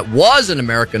Anheuser-Busch when it was an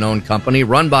American-owned company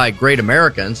run by great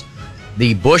Americans,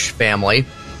 the Bush family.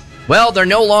 Well, they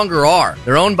no longer are.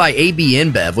 They're owned by AB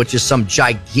InBev, which is some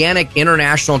gigantic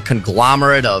international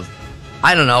conglomerate of,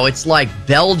 I don't know, it's like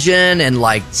Belgian and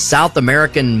like South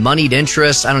American moneyed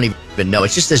interests. I don't even know.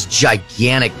 It's just this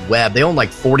gigantic web. They own like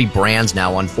 40 brands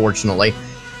now, unfortunately.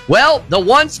 Well, the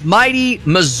once mighty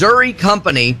Missouri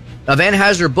company of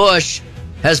Anheuser-Busch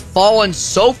has fallen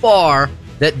so far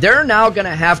that they're now going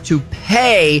to have to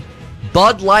pay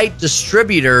Bud Light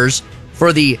distributors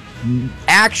for the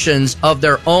actions of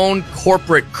their own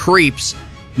corporate creeps.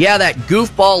 Yeah, that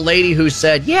goofball lady who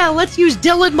said, yeah, let's use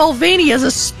Dylan Mulvaney as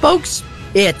a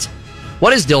spokes-it.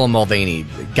 What is Dylan Mulvaney?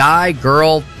 Guy,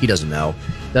 girl? He doesn't know.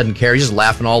 Doesn't care. He's just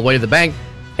laughing all the way to the bank.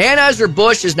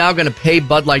 Anheuser-Busch is now going to pay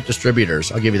Bud Light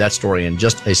distributors. I'll give you that story in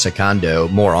just a secondo.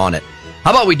 More on it.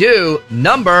 How about we do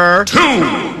number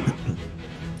 2?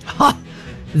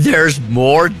 There's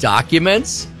more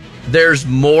documents. There's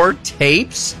more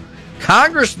tapes.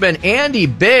 Congressman Andy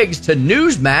Biggs to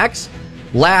Newsmax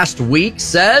last week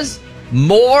says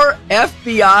more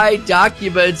FBI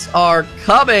documents are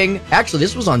coming. Actually,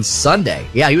 this was on Sunday.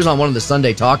 Yeah, he was on one of the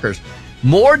Sunday talkers.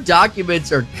 More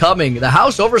documents are coming. The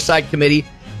House Oversight Committee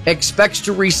expects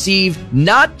to receive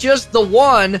not just the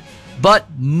one, but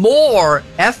more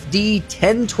FD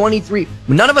 1023.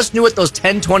 None of us knew what those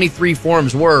 1023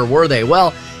 forms were they?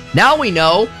 Well, now we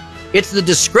know. It's the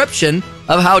description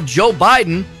of how Joe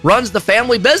Biden runs the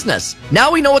family business.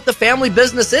 Now we know what the family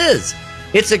business is.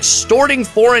 It's extorting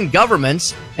foreign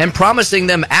governments and promising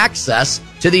them access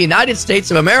to the United States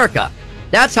of America.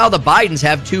 That's how the Bidens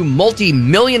have 2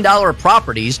 multi-million-dollar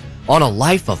properties on a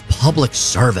life of public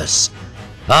service.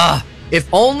 If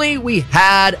only we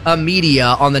had a media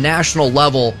on the national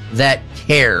level that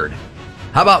cared.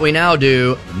 How about we now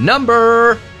do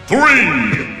number 3?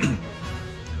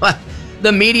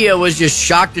 The media was just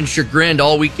shocked and chagrined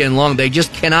all weekend long. They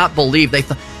just cannot believe they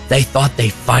thought they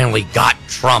finally got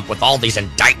Trump with all these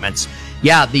indictments.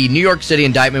 Yeah, the New York City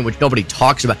indictment, which nobody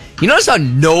talks about. You notice how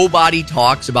nobody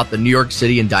talks about the New York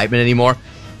City indictment anymore?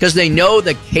 Because they know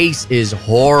the case is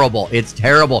horrible. It's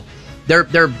terrible.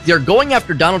 They're going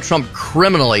after Donald Trump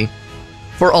criminally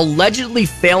for allegedly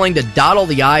failing to dot all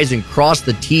the I's and cross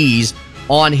the T's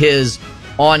on his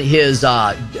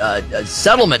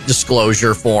settlement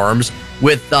disclosure forms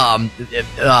with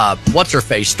what's her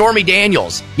face, Stormy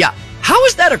Daniels. Yeah, how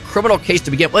is that a criminal case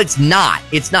to begin? Well, it's not.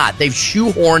 It's not. They've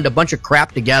shoehorned a bunch of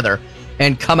crap together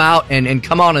and come out and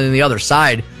come out on the other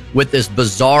side with this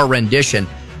bizarre rendition.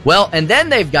 Well, and then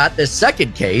they've got this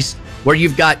second case where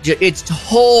you've got it's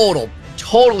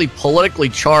totally politically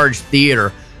charged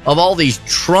theater of all these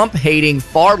Trump-hating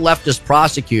far leftist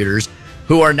prosecutors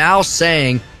who are now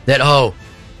saying that,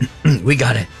 we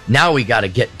gotta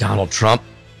get Donald Trump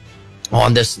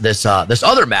on this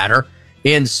other matter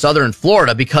in southern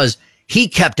Florida because he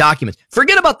kept documents.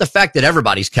 Forget about the fact that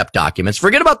everybody's kept documents.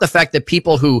 Forget about the fact that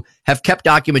people who have kept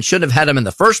documents shouldn't have had them in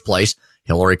the first place.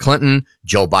 Hillary Clinton,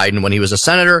 Joe Biden when he was a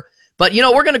senator. But,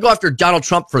 we're going to go after Donald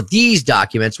Trump for these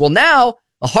documents. Well, now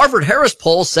a Harvard-Harris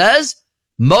poll says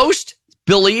most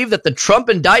believe that the Trump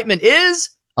indictment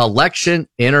is election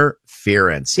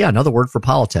interference. Yeah, another word for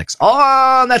politics.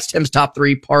 That's Tim's Top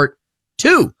 3, Part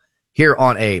 2, here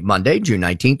on a Monday, June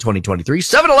 19th, 2023,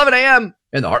 7:11 a.m.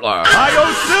 in the Heartland.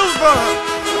 Hi-yo,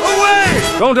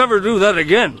 Silver! Away! Don't ever do that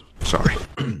again. Sorry.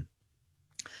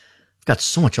 I've got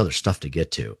so much other stuff to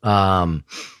get to.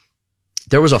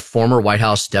 There was a former White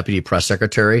House deputy press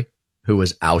secretary who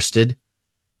was ousted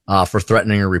for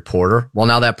threatening a reporter. Well,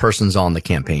 now that person's on the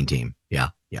campaign team. Yeah.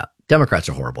 Democrats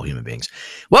are horrible human beings.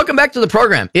 Welcome back to the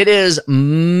program. It is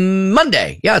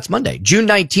Monday. Yeah, it's Monday, June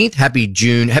 19th. Happy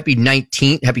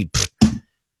 19th.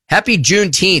 Happy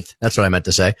Juneteenth. That's what I meant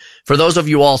to say. For those of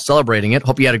you all celebrating it,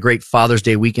 hope you had a great Father's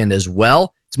Day weekend as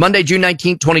well. It's Monday, June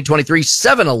 19th, 2023,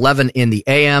 7:11 in the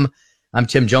AM. I'm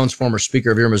Tim Jones, former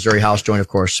Speaker of your Missouri House, joined, of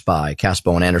course, by Cass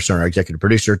Bowen Anderson, our executive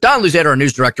producer, Don Louzader, our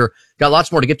news director. Got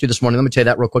lots more to get to this morning. Let me tell you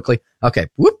that real quickly. Okay,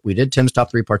 we did Tim's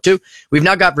Top 3, Part 2. We've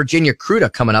now got Virginia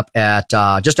Kruta coming up at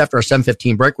just after our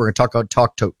 7:15 break. We're going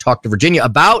to talk to Virginia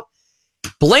about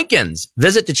Blinken's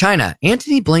visit to China.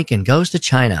 Antony Blinken goes to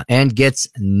China and gets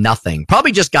nothing.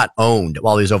 Probably just got owned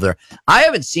while he was over there. I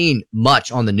haven't seen much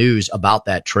on the news about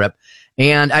that trip.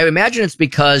 And I imagine it's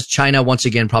because China, once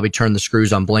again, probably turned the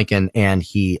screws on Blinken and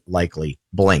he likely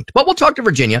blinked. But we'll talk to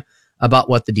Virginia about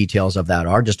what the details of that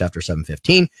are just after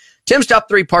 7:15. Tim's Top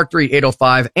 3, Part 3,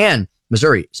 8:05, and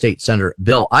Missouri State Senator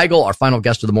Bill Eigel, our final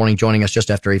guest of the morning, joining us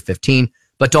just after 8:15.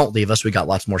 But don't leave us. We got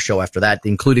lots more show after that,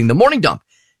 including the Morning Dump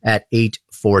at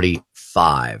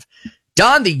 8:45.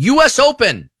 Don, the U.S.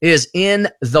 Open is in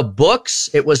the books.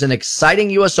 It was an exciting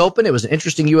U.S. Open. It was an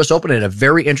interesting U.S. Open and a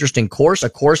very interesting course, a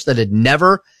course that had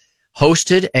never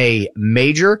hosted a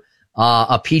major,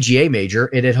 a PGA major.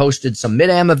 It had hosted some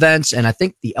Mid-Am events, and I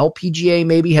think the LPGA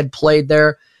maybe had played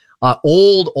there.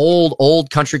 Old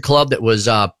country club that was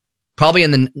probably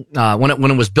in the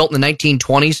when it was built in the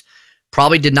 1920s.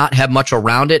 Probably did not have much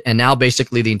around it, and now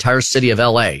basically the entire city of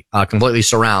LA completely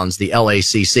surrounds the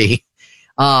LACC.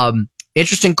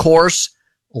 Interesting course,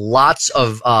 lots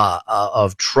of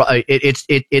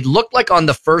it looked like on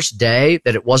the first day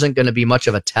that it wasn't going to be much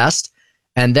of a test,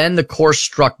 and then the course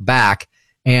struck back,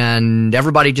 and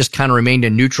everybody just kind of remained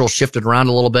in neutral, shifted around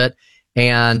a little bit,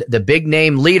 and the big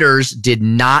name leaders did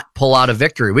not pull out a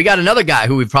victory. We got another guy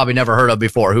who we've probably never heard of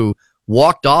before who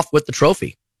walked off with the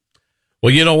trophy.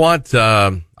 Well, you know what?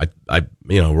 Rory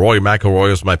McIlroy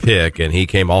was my pick, and he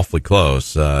came awfully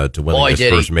close to winning his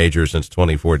first major since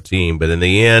 2014. But in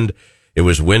the end, it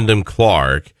was Wyndham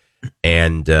Clark.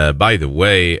 And by the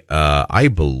way, I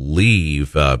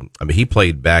believe he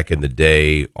played back in the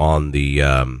day on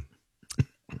the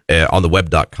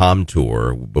Web.com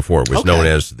tour before it was known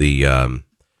as the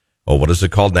what is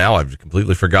it called now? I've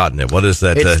completely forgotten it. What is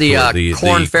that? It's the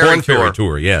Corn Ferry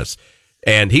Tour. Yes.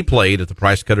 And he played at the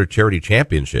Price Cutter Charity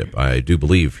Championship, I do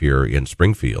believe, here in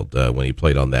Springfield when he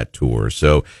played on that tour.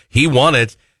 So he won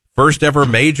it, first ever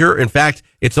major. In fact,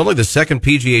 it's only the second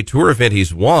PGA Tour event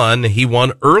he's won. He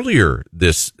won earlier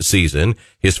this season,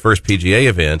 his first PGA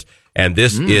event, and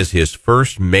this is his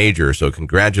first major. So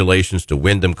congratulations to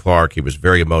Wyndham Clark. He was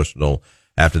very emotional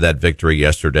after that victory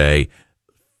yesterday,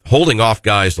 holding off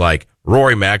guys like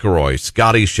Rory McIlroy,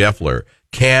 Scotty Scheffler,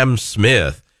 Cam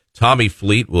Smith, Tommy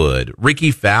Fleetwood,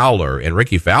 Ricky Fowler. And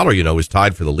Ricky Fowler, was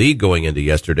tied for the lead going into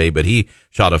yesterday, but he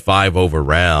shot a 5-over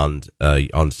round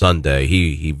on Sunday.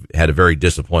 He had a very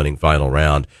disappointing final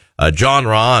round. John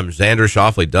Rahm, Xander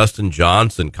Schauffele, Dustin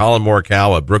Johnson, Colin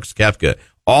Morikawa, Brooks Koepka,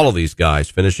 all of these guys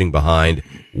finishing behind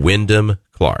Wyndham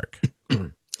Clark.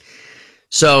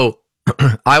 So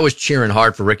I was cheering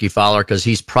hard for Ricky Fowler because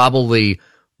he's probably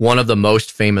one of the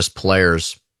most famous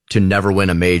players to never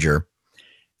win a major.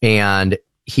 And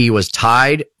he was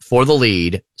tied for the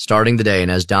lead starting the day. And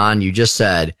as Don, you just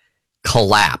said,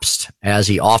 collapsed, as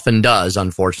he often does,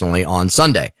 unfortunately, on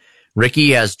Sunday.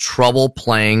 Ricky has trouble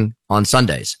playing on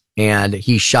Sundays, and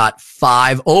he shot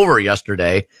 5 over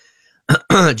yesterday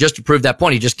just to prove that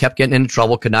point. He just kept getting into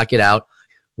trouble, could not get out.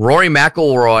 Rory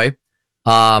McIlroy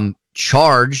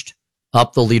charged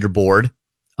up the leaderboard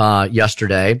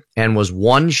yesterday and was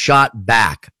one shot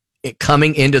back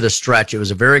coming into the stretch. It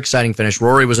was a very exciting finish.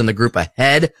 Rory was in the group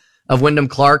ahead of Wyndham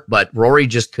Clark, but Rory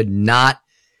just could not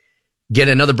get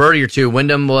another birdie or two.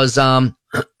 Wyndham was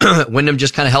Wyndham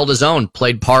just kind of held his own,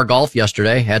 played par golf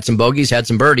yesterday, had some bogeys, had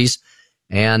some birdies,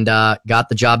 and got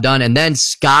the job done. And then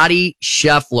Scotty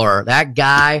Scheffler, that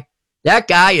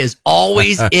guy is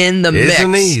always in the mix.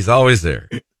 Isn't he? He's always there.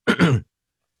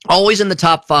 Always in the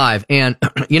top 5. And,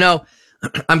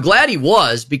 I'm glad he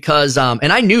was because,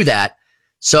 and I knew that.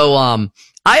 So,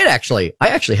 I actually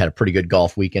had a pretty good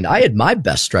golf weekend. I had my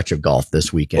best stretch of golf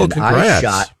this weekend. Well, I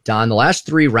shot, Don, the last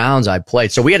 3 rounds I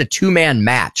played. So we had a 2-man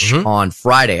match on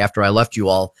Friday after I left you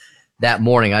all that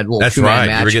morning. I had a little 2-man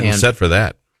match. You were getting set for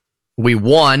that. We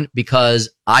won because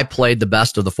I played the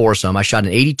best of the foursome. I shot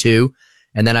an 82,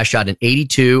 and then I shot an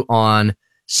 82 on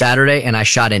Saturday, and I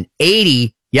shot an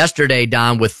 80 yesterday,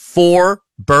 Don, with 4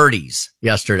 birdies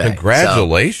yesterday.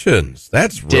 Congratulations.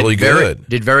 That's really good.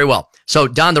 Did very well. So,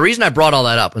 Don, the reason I brought all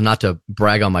that up was not to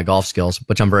brag on my golf skills,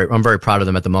 which I'm very proud of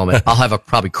them at the moment. I'll have a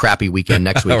probably crappy weekend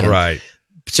next weekend. Right.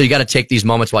 So you got to take these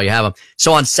moments while you have them.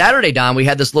 So on Saturday, Don, we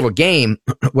had this little game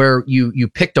where you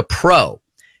picked a pro,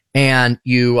 and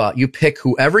you pick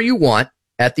whoever you want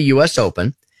at the U.S.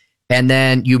 Open, and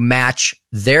then you match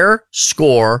their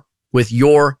score with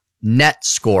your net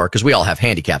score, because we all have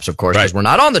handicaps, of course, because we're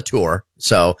not on the tour.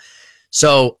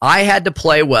 So I had to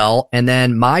play well, and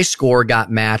then my score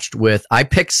got matched with, I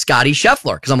picked Scotty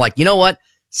Scheffler, because I'm like, you know what?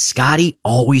 Scotty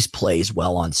always plays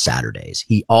well on Saturdays.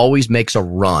 He always makes a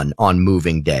run on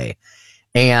moving day.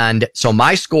 And so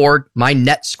my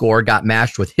net score got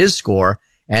matched with his score,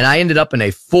 and I ended up in a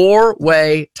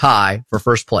 4-way tie for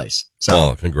first place.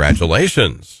 So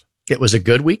congratulations. It was a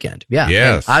good weekend. Yeah.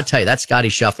 Yes. And I'll tell you, that Scotty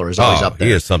Scheffler is always up there.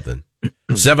 He is something.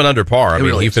 7 under par.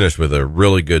 He finished with a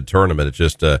really good tournament.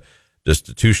 It's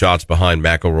just 2 shots behind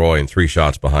McIlroy and 3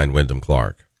 shots behind Wyndham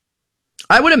Clark.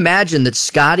 I would imagine that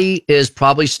Scotty is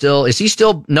probably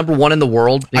still number 1 in the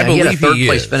world? I believe he had a third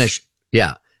place is. finish.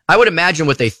 Yeah. I would imagine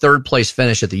with a third place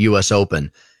finish at the U.S.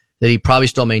 Open that he probably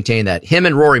still maintained that. Him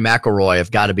and Rory McIlroy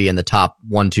have got to be in the top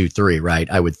 1, 2, 3, right?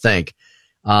 I would think.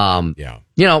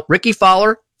 Ricky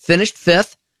Fowler finished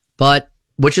 5th,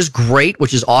 which is great,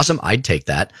 which is awesome. I'd take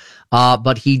that.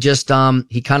 But he just,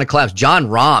 he kind of collapsed. John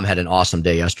Rahm had an awesome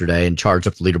day yesterday and charged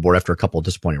up the leaderboard after a couple of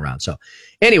disappointing rounds. So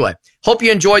anyway, hope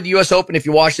you enjoyed the U.S. Open. If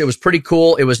you watched it was pretty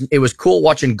cool. It was cool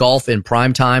watching golf in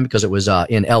prime time because it was,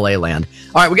 in LA land.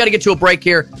 All right. We got to get to a break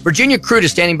here. Virginia Crude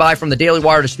is standing by from the Daily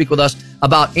Wire to speak with us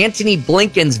about Antony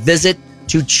Blinken's visit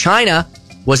to China.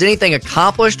 Was anything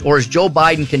accomplished, or is Joe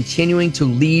Biden continuing to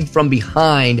lead from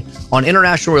behind on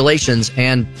international relations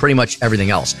and pretty much everything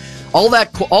else? All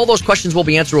those questions will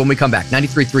be answered when we come back.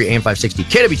 93.3 AM 560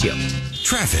 KWTO.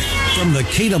 Traffic from the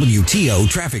KWTO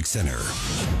Traffic Center.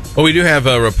 Well, we do have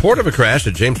a report of a crash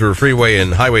at James River Freeway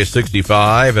and Highway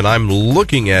 65, and I'm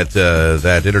looking at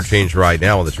that interchange right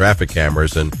now on the traffic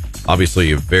cameras, and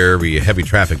obviously a very heavy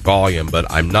traffic volume, but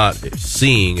I'm not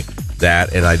seeing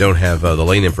that, and I don't have the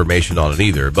lane information on it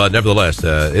either. But nevertheless,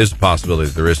 there is a possibility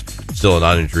that there is still a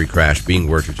non-injury crash being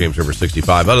worked at James River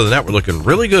 65. Other than that, we're looking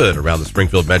really good around the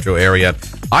Springfield metro area.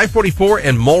 I-44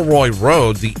 and Mulroy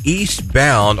Road, the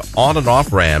eastbound on and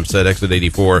off ramps at exit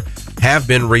 84 have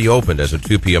been reopened as of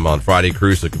 2 p.m. on Friday.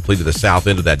 Crews have completed the south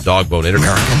end of that Dogbone interchange.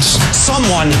 Americans,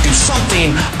 someone do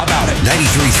something about it.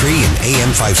 93.3 and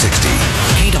AM 560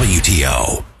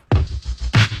 KWTO.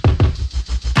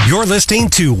 You're listening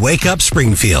to Wake Up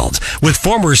Springfield with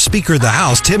former Speaker of the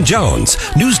House Tim Jones,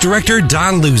 News Director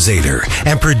Don Louzader,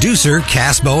 and producer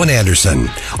Cass Bowen Anderson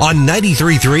on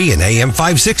 93.3 and AM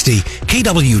 560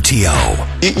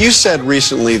 KWTO. You said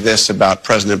recently this about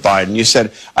President Biden. You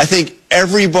said, I think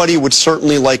everybody would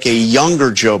certainly like a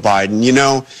younger Joe Biden. You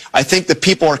know, I think that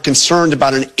people are concerned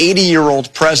about an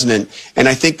 80-year-old president, and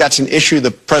I think that's an issue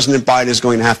that President Biden is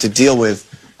going to have to deal with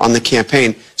on the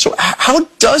campaign. So how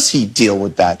does he deal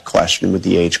with that question, with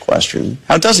the age question?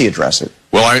 How does he address it?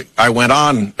 Well, I went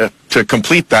on to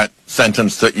complete that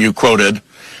sentence that you quoted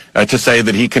to say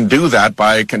that he can do that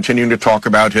by continuing to talk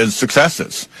about his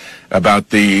successes,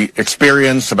 about the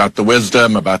experience, about the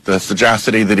wisdom, about the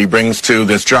sagacity that he brings to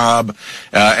this job,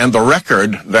 and the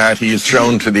record that he's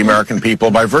shown to the American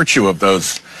people by virtue of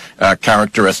those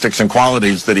characteristics and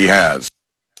qualities that he has.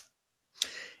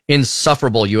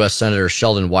 Insufferable U.S. Senator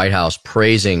Sheldon Whitehouse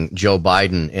praising Joe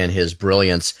Biden and his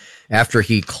brilliance after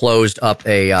he closed up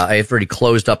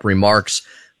remarks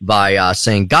by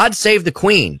saying, God save the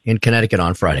Queen in Connecticut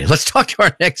on Friday. Let's talk to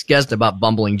our next guest about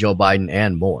bumbling Joe Biden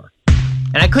and more.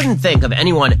 And I couldn't think of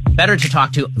anyone better to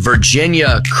talk to.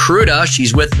 Virginia Cruda,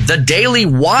 she's with The Daily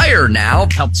Wire now.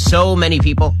 Helped so many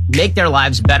people make their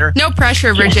lives better. No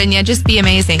pressure, Virginia. Just be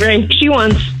amazing. Right. She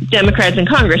wants Democrats in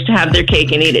Congress to have their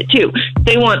cake and eat it too.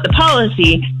 They want the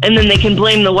policy, and then they can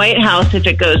blame the White House if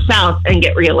it goes south and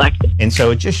get reelected. And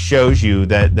so it just shows you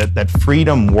that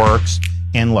freedom works.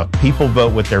 And look, people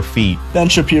vote with their feet. Ben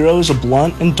Shapiro is a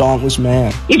blunt and dauntless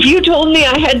man. If you told me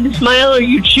I had to smile or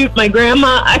you'd shoot my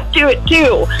grandma, I'd do it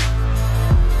too.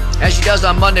 As she does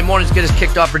on Monday mornings, get us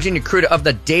kicked off. Virginia Cruda of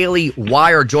The Daily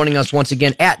Wire joining us once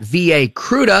again at VA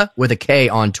Cruda with a K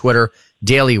on Twitter,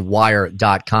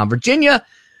 dailywire.com. Virginia,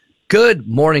 good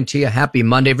morning to you. Happy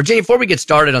Monday. Virginia, before we get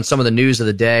started on some of the news of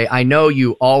the day, I know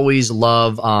you always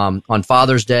love on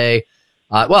Father's Day,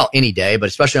 any day, but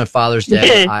especially on Father's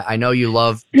Day, I know you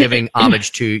love giving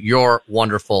homage to your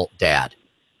wonderful dad.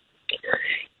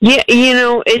 Yeah,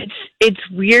 it's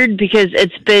weird because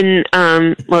it's been,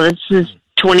 this is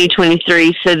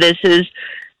 2023, so this is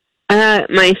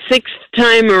my 6th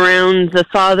time around the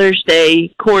Father's Day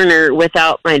corner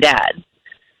without my dad.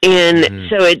 And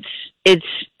so it's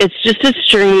just a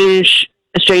strange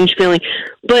feeling.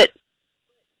 But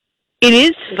it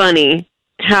is funny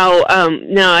how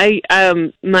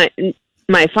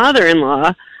my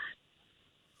father-in-law,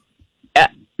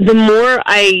 the more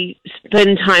I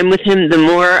spend time with him, the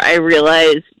more I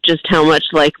realize just how much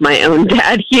like my own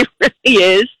dad he really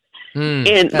is.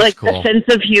 And the sense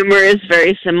of humor is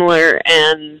very similar,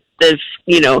 and the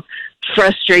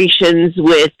frustrations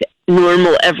with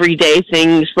normal everyday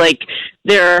things, like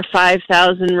there are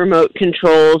 5,000 remote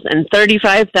controls and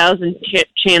 35,000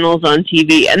 channels on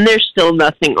TV, and there's still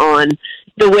nothing on.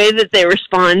 The way that they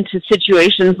respond to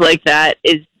situations like that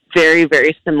is very,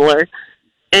 very similar.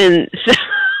 And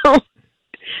so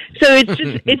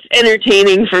it's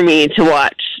entertaining for me to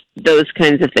watch those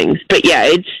kinds of things. But yeah,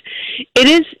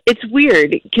 it's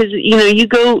weird because, you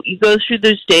go through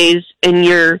those days and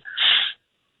you're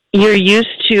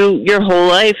used to your whole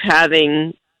life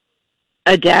having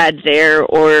a dad there,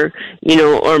 or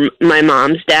my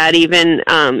mom's dad even,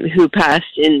 who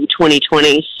passed in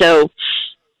 2020. So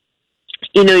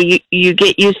you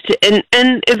get used to,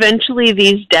 and eventually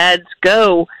these dads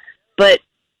go, but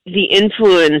the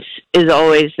influence is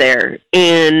always there.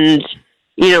 And,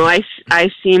 I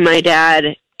see my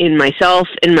dad in myself,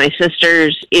 in my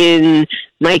sisters, in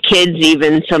my kids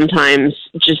even sometimes,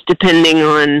 just depending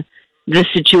on the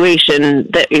situation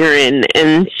that you're in.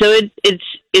 And so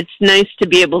it's nice to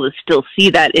be able to still see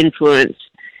that influence,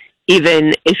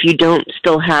 even if you don't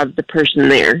still have the person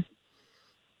there.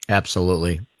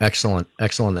 Absolutely. Excellent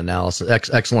analysis.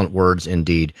 Excellent words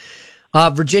indeed.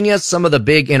 Virginia, some of the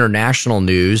big international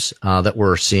news that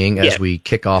we're seeing as we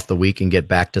kick off the week and get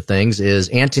back to things is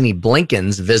Antony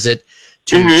Blinken's visit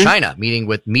to China, meeting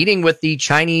with the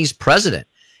Chinese president.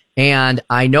 And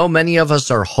I know many of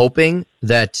us are hoping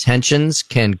that tensions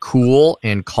can cool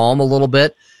and calm a little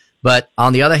bit. But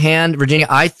on the other hand, Virginia,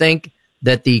 I think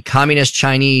that the communist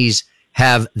Chinese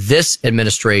have this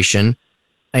administration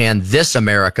and this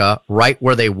America right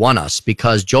where they want us,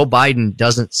 because Joe Biden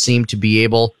doesn't seem to be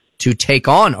able to take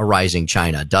on a rising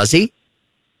China, does he?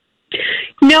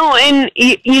 No, and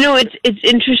it's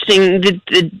interesting,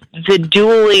 the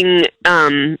dueling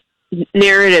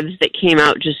narratives that came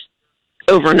out just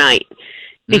overnight,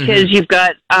 because you've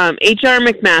got H.R.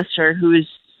 McMaster, who's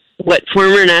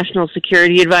former national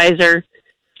security advisor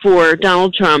for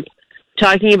Donald Trump,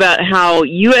 talking about how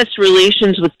U.S.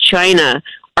 relations with China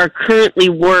are currently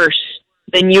worse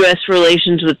than U.S.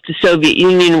 relations with the Soviet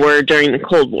Union were during the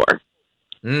Cold War.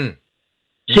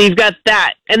 So you've got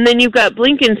that. And then you've got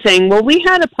Blinken saying, well, we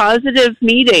had a positive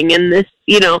meeting and this,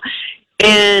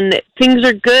 and things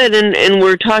are good. And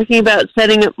we're talking about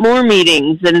setting up more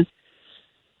meetings. And,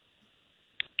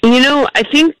 I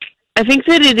think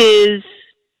that it is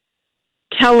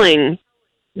telling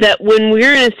that when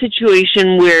we're in a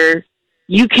situation where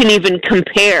you can even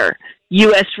compare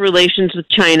U.S. relations with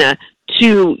China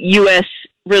to U.S.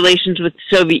 relations with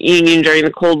the Soviet Union during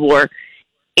the Cold War,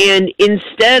 and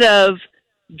instead of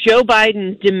Joe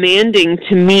Biden demanding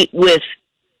to meet with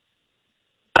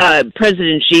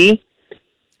President Xi,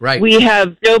 we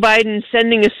have Joe Biden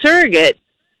sending a surrogate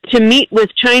to meet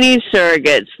with Chinese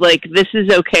surrogates, like this is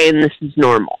okay and this is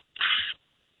normal.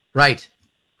 Right,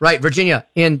 Virginia.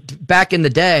 And back in the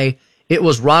day, it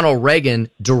was Ronald Reagan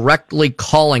directly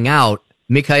calling out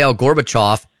Mikhail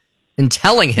Gorbachev and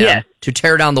telling him to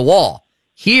tear down the wall.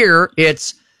 Here,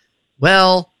 it's,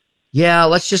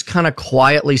 let's just kind of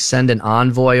quietly send an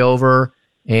envoy over,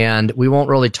 and we won't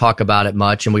really talk about it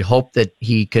much, and we hope that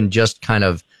he can just kind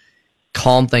of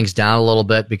calm things down a little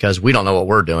bit, because we don't know what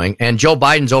we're doing. And Joe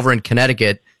Biden's over in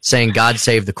Connecticut saying, God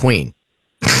save the Queen.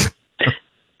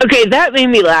 Okay, that made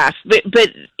me laugh, but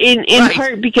in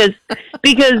part because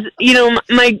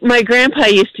my grandpa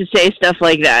used to say stuff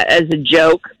like that as a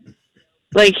joke.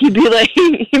 Like he'd be like,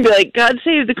 God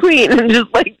save the Queen, and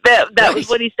just like that was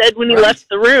what he said when he left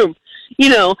the room,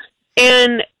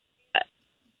 and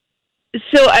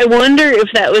so I wonder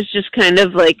if that was just kind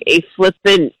of like a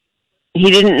flippant, he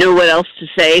didn't know what else to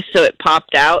say, so it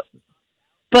popped out.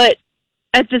 But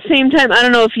at the same time, I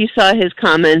don't know if you saw his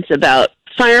comments about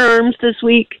firearms this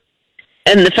week,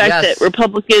 and the fact that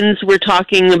Republicans were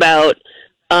talking about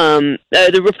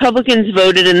the Republicans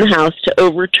voted in the House to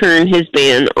overturn his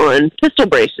ban on pistol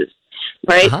braces,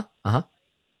 right?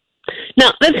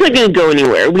 Now, that's not going to go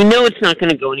anywhere. We know it's not going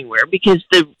to go anywhere because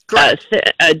the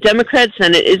Democrat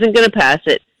Senate isn't going to pass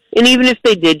it. And even if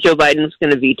they did, Joe Biden's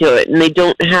going to veto it, and they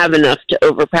don't have enough to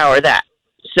overpower that.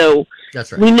 So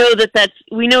we know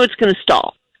we know it's going to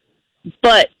stall.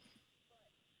 But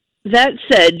that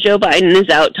said, Joe Biden is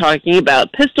out talking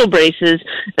about pistol braces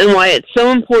and why it's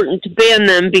so important to ban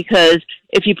them, because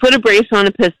if you put a brace on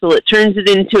a pistol, it turns it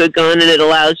into a gun and it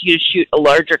allows you to shoot a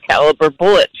larger caliber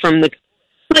bullet from the...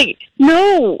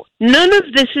 no, none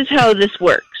of this is how this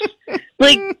works.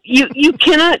 You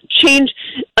cannot change,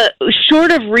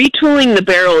 short of retooling the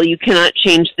barrel, you cannot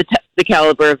change the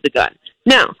caliber of the gun.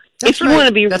 Now, if you want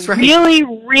to be really,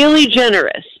 really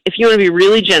generous,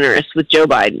 with Joe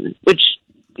Biden, which,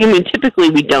 typically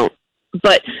we don't,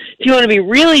 but if you want to be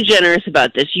really generous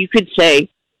about this, you could say,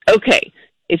 okay,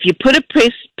 if you put a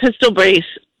pistol brace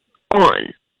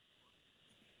on,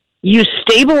 you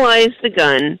stabilize the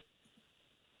gun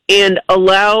and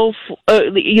allow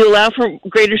for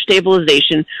greater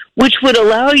stabilization, which would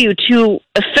allow you to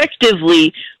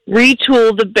effectively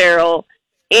retool the barrel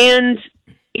and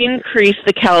increase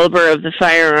the caliber of the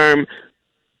firearm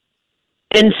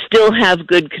and still have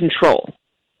good control.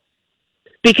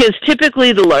 Because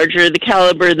typically the larger the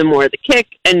caliber, the more the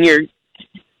kick, and you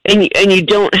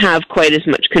don't have quite as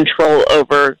much control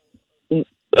over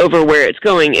where it's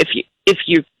going if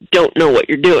you don't know what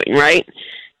you're doing, right?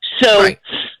 So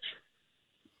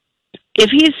if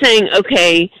he's saying,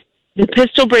 okay, the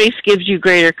pistol brace gives you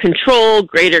greater control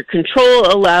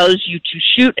allows you to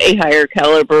shoot a higher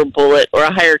caliber bullet or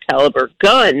a higher caliber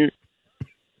gun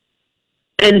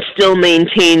and still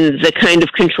maintain the kind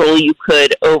of control you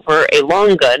could over a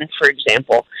long gun, for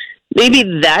example.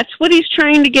 Maybe that's what he's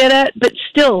trying to get at, but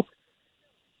still,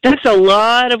 that's a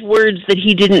lot of words that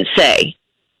he didn't say.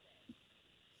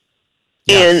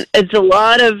 Yes. And it's a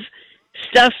lot of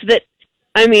stuff that,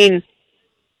 I mean...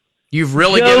 You've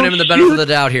really given him the benefit of the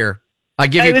doubt here. I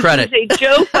give you credit. I was going to say,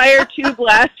 Joe fired 2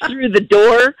 blasts through the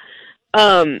door.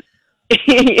 What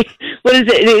is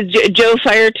it? Joe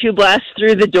fired 2 blasts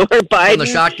through the door. Biden From the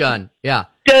shotgun, yeah.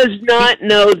 does not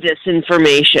know this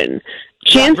information.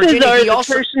 Chances Virginia, are the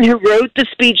person who wrote the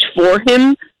speech for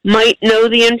him might know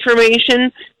the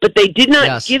information, but they did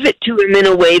not give it to him in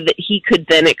a way that he could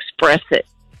then express it.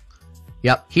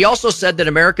 Yep. He also said that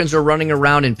Americans are running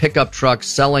around in pickup trucks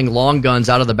selling long guns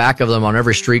out of the back of them on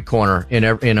every street corner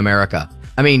in America.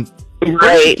 I mean,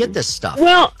 where did you get this stuff?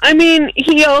 Well, I mean,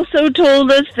 he also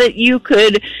told us that you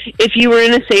could, if you were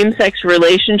in a same-sex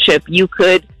relationship, you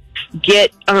could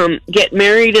get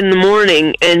married in the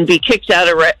morning and be kicked out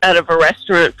of a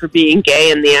restaurant for being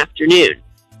gay in the afternoon.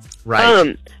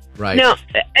 Right. Right. Now,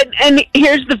 and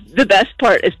here's the best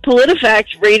part: is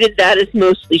PolitiFact rated that as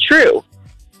mostly true.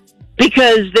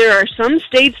 Because there are some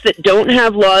states that don't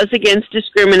have laws against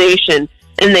discrimination,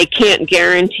 and they can't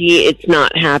guarantee it's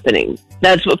not happening.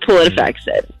 That's what PolitiFact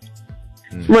said.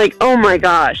 I'm like, oh my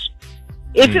gosh.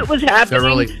 If it was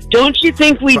happening, don't you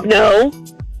think we'd know?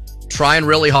 Trying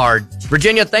really hard.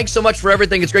 Virginia, thanks so much for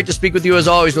everything. It's great to speak with you as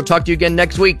always. We'll talk to you again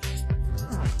next week.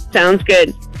 Sounds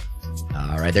good.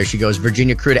 All right, there she goes.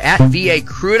 Virginia Kruta at VA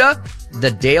Kruta. The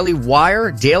Daily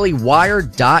Wire,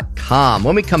 dailywire.com.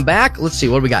 When we come back, let's see,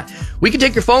 what do we got? We can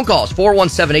take your phone calls,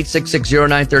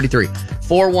 417-866-0933,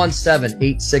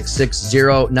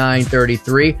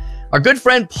 417-866-0933. Our good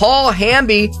friend Paul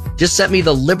Hamby just sent me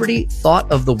the Liberty Thought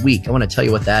of the Week. I want to tell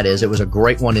you what that is. It was a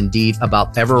great one indeed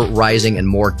about ever rising and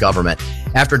more government.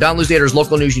 After Don Louzader's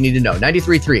local news you need to know,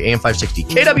 93.3 AM 560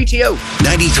 KWTO.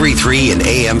 93.3 and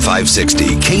AM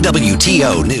 560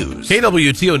 KWTO News.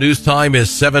 KWTO News time is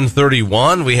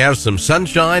 7:31. We have some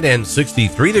sunshine and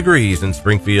 63 degrees in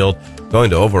Springfield. Going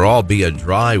to overall be a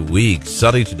dry week.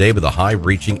 Sunny today with a high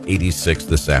reaching 86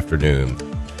 this afternoon.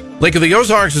 Lake of the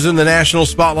Ozarks is in the national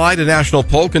spotlight. A national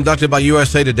poll conducted by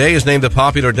USA Today has named the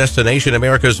popular destination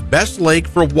America's best lake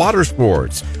for water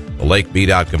sports. The lake beat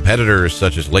out competitors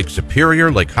such as Lake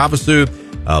Superior, Lake Havasu,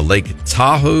 Lake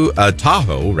Tahoe,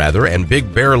 and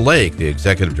Big Bear Lake. The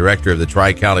executive director of the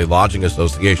Tri-County Lodging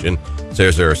Association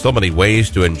says there are so many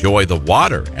ways to enjoy the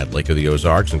water at Lake of the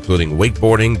Ozarks, including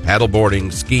wakeboarding,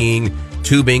 paddleboarding, skiing,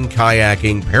 tubing,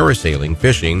 kayaking, parasailing,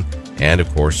 fishing, and,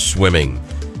 of course, swimming.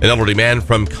 An elderly man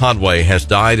from Conway has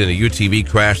died in a UTV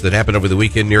crash that happened over the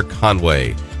weekend near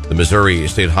Conway. The Missouri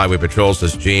State Highway Patrol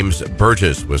says James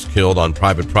Burgess was killed on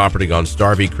private property on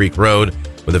Starvey Creek Road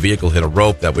when the vehicle hit a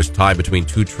rope that was tied between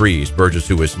 2 trees. Burgess,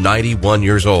 who was 91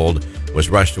 years old, was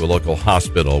rushed to a local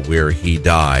hospital where he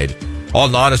died. All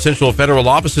non-essential federal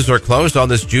offices are closed on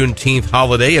this Juneteenth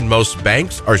holiday, and most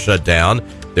banks are shut down.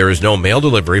 There is no mail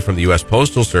delivery from the U.S.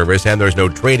 Postal Service, and there's no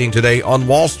trading today on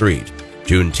Wall Street.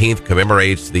 Juneteenth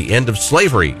commemorates the end of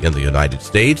slavery in the United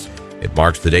States. It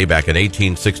marks the day back in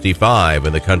 1865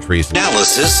 when the country's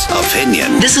Analysis,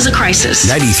 opinion. This is a crisis.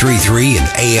 93.3 and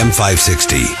AM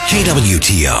 560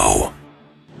 KWTO.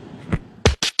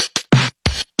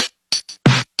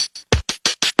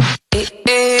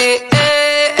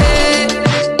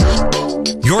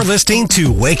 You're listening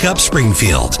to Wake Up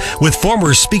Springfield with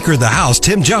former Speaker of the House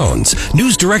Tim Jones,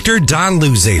 News Director Don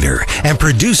Louzader, and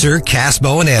producer Cass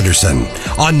Bowen Anderson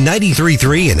on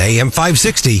 93.3 and AM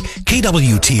 560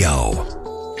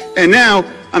 KWTO. And now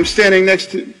I'm standing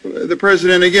next to the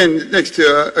president again, next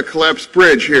to a collapsed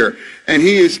bridge here. And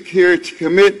he is here to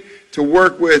commit to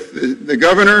work with the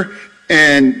governor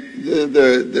and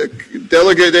the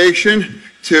delegation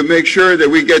to make sure that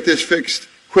we get this fixed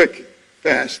quick.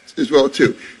 Fast as well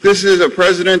too. This is a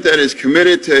president that is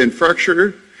committed to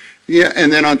infrastructure,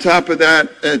 and then on top of that,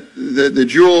 the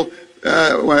dual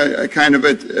kind of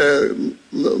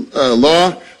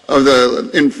law of the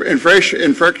inflation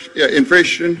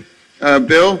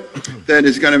bill that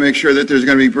is going to make sure that there's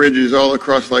going to be bridges all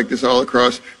across like this, all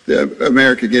across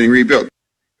America getting rebuilt.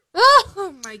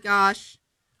 Oh my gosh!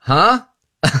 Huh?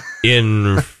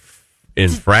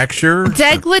 Infraction?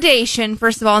 Degradation,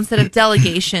 first of all, instead of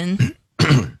delegation.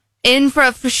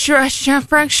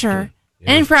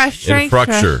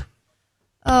 Infrastructure.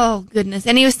 Oh goodness!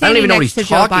 And he was standing next to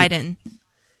Joe Biden.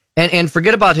 And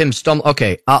forget about him.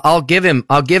 Okay, I'll give him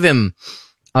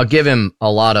I'll give him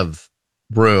a lot of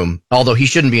room, although he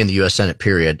shouldn't be in the U.S. Senate,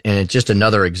 period. And it's just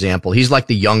another example. He's like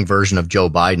the young version of Joe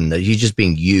Biden, that he's just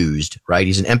being used, right?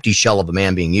 He's an empty shell of a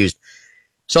man being used.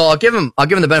 So I'll give him the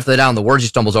benefit of the doubt on the words he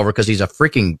stumbles over because he's a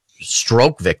freaking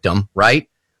stroke victim, right?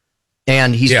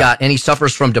 And he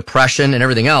suffers from depression and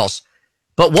everything else.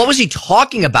 But what was he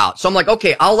talking about? So I'm like,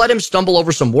 okay, I'll let him stumble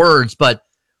over some words, but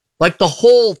like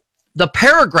the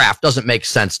paragraph doesn't make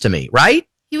sense to me, right?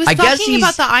 He was talking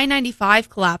about the I-95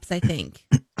 collapse, I think.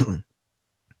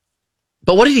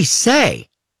 But what did he say?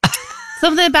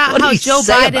 Something about how Joe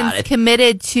Biden's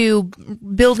committed to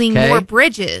building more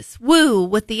bridges. Woo,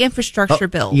 with the infrastructure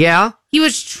bill. Yeah. He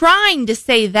was trying to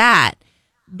say that,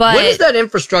 but... When is that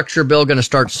infrastructure bill going to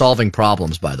start solving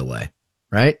problems, by the way?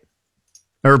 Right?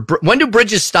 Or when do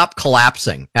bridges stop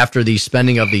collapsing after the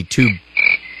spending of the $2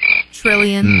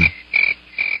 trillion?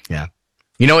 Yeah.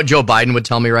 You know what Joe Biden would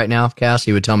tell me right now, Cass?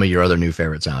 He would tell me your other new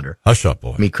favorite sounder. Hush up,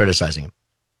 boy. Me criticizing him.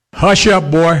 Hush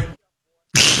up, boy.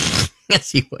 Yes,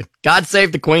 he would. God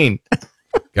save the Queen.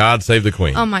 God save the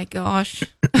Queen. Oh, my gosh.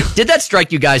 Did that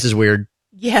strike you guys as weird?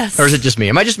 Yes. Or is it just me?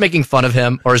 Am I just making fun of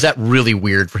him? Or is that really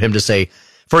weird for him to say,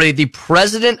 for the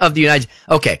president of the United States?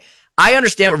 Okay, I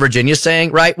understand what Virginia's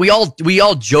saying, right? We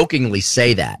all jokingly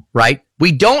say that, right?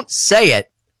 We don't say it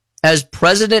as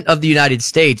president of the United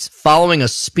States following a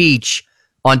speech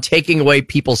on taking away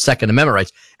people's Second Amendment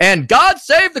rights. And God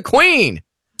save the Queen.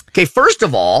 Okay, first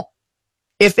of all,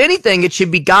 if anything, it should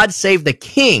be God save the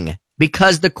King,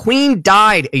 because the Queen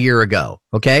died a year ago.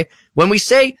 Okay. When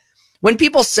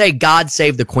people say God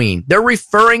save the Queen, they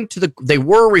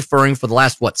were referring for the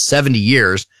last, 70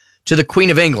 years to the Queen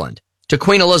of England, to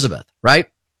Queen Elizabeth, right?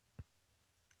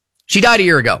 She died a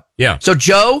year ago. Yeah. So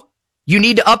Joe, you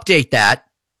need to update that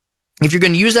if you're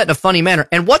going to use that in a funny manner.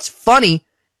 And what's funny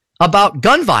about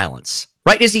gun violence,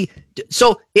 right?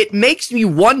 So it makes me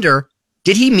wonder,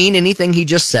 did he mean anything he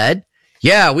just said?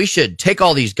 Yeah, we should take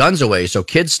all these guns away so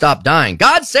kids stop dying.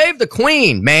 God save the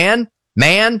Queen, man.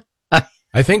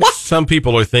 I think some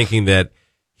people are thinking that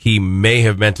he may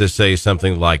have meant to say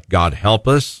something like, God help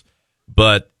us,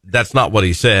 but that's not what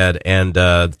he said. And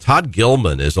Todd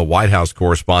Gilman is a White House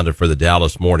correspondent for the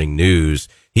Dallas Morning News.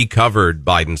 He covered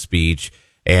Biden's speech,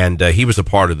 and he was a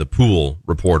part of the pool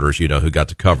reporters, who got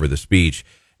to cover the speech.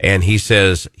 And he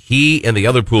says he and the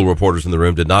other pool reporters in the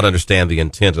room did not understand the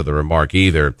intent of the remark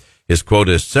either. His quote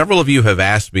is, several of you have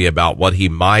asked me about what he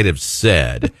might have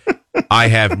said. I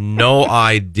have no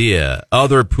idea.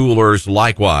 Other poolers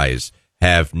likewise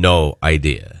have no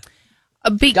idea.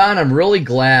 Don, I'm really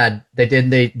glad they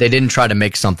didn't try to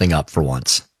make something up for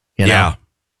once. Yeah.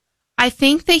 I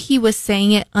think that he was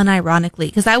saying it unironically,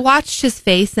 because I watched his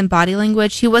face and body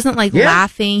language. He wasn't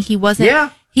laughing. He wasn't. Yeah.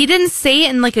 He didn't say it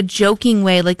in like a joking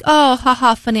way, like, oh,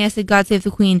 haha, funny. I said, God save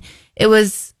the Queen. It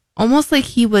was almost like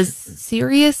he was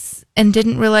serious and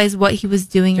didn't realize what he was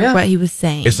doing or what he was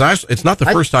saying. It's not the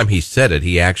first time he said it.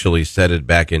 He actually said it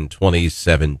back in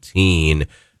 2017,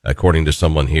 according to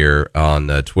someone here on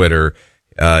Twitter.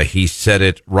 He said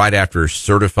it right after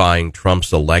certifying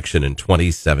Trump's election in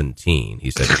 2017.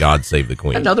 He said, God save the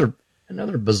Queen.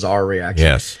 Another bizarre reaction.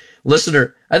 Yes.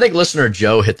 I think listener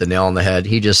Joe hit the nail on the head.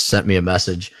 He just sent me a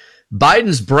message.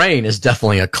 Biden's brain is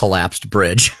definitely a collapsed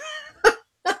bridge.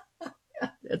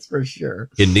 That's for sure.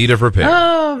 In need of repair.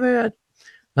 Oh,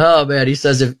 man. He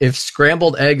says if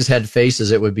scrambled eggs had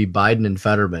faces, it would be Biden and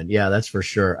Fetterman. Yeah, that's for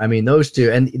sure. I mean, those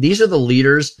two. And these are the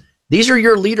leaders. These are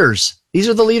your leaders. These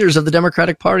are the leaders of the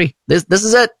Democratic Party. This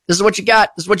is it. This is what you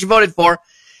got. This is what you voted for.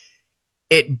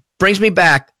 It brings me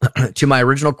back to my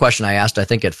original question I asked, I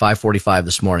think, at 5:45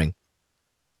 this morning.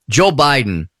 Joe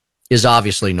Biden is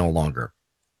obviously no longer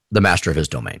the master of his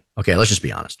domain. Okay, let's just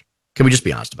be honest. Can we just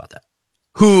be honest about that?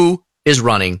 Who is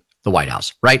running the White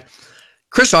House, right?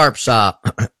 Chris Harps, I'll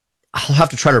have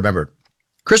to try to remember.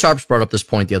 Chris Harps brought up this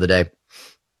point the other day.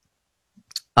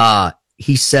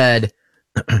 He said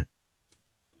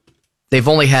they've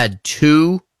only had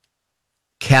 2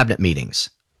 cabinet meetings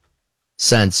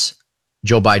since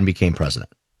Joe Biden became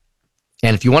president.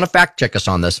 And if you want to fact check us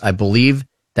on this, I believe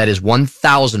that is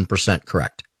 1,000%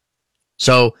 correct.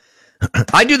 So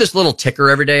I do this little ticker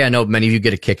every day. I know many of you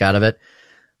get a kick out of it.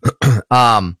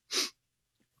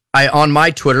 On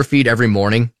my Twitter feed every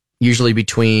morning, usually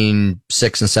between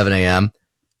 6 and 7 a.m.,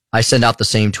 I send out the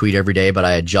same tweet every day, but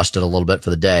I adjust it a little bit for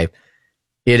the day.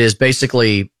 It is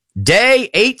basically day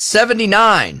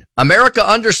 879, America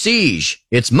under siege.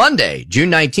 It's Monday, June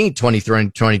 19th,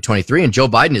 2023, and Joe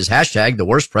Biden is hashtag the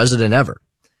worst president ever.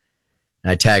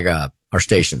 And I tag our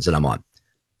stations that I'm on.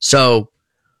 So,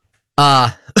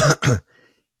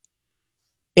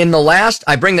 in the last,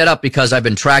 I bring that up because I've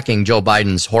been tracking Joe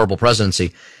Biden's horrible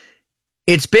presidency.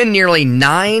 It's been nearly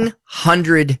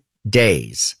 900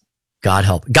 days. God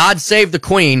help. God save the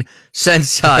Queen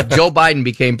since Joe Biden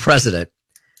became president.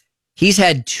 He's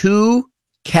had 2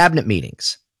 cabinet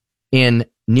meetings in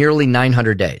nearly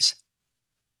 900 days.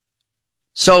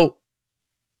 So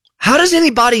how does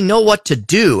anybody know what to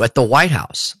do at the White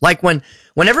House? Like when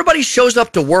everybody shows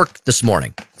up to work this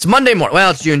morning, it's Monday morning.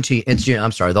 Well, it's Juneteenth.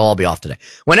 I'm sorry. They'll all be off today.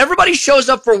 When everybody shows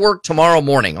up for work tomorrow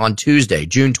morning on Tuesday,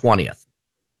 June 20th,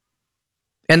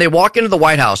 and they walk into the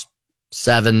White House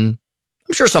 7,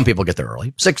 I'm sure some people get there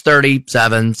early, 6:30,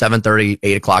 7, 7:30,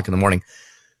 8 o'clock in the morning.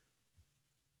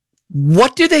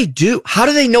 What do they do? How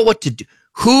do they know what to do?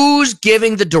 Who's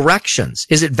giving the directions?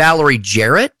 Is it Valerie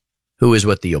Jarrett, who is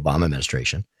with the Obama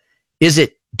administration? Is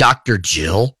it Dr.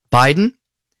 Jill Biden?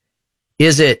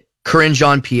 Is it Corinne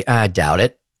Jean-Pierre? I doubt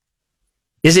it.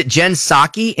 Is it Jen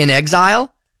Psaki in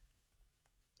exile?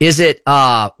 Is it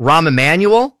Rahm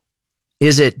Emanuel?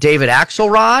 Is it David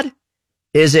Axelrod?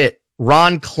 Is it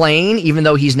Ron Klain, even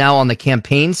though he's now on the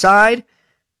campaign side?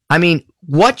 I mean,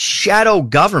 what shadow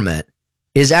government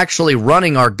is actually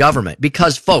running our government?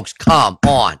 Because, folks, come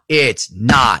on. It's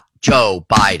not Joe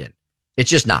Biden.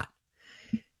 It's just not.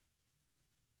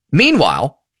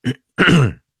 Meanwhile,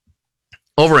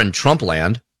 over in Trump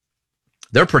land,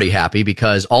 they're pretty happy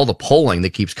because all the polling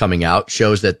that keeps coming out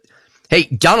shows that, hey,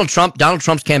 Donald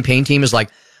Trump's campaign team is like,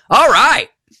 all right,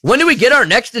 when do we get our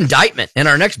next indictment and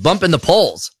our next bump in the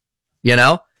polls? You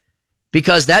know,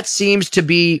 because that seems to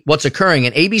be what's occurring.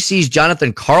 And ABC's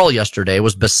Jonathan Karl yesterday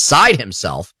was beside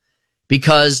himself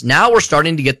because now we're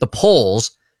starting to get the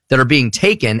polls that are being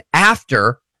taken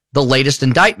after the latest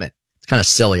indictment. It's kind of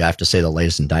silly, I have to say, the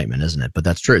latest indictment, isn't it? But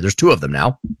that's true. There's 2 of them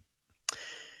now.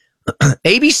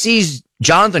 ABC's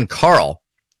Jonathan Karl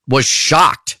was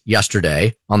shocked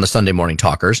yesterday on the Sunday Morning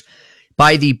Talkers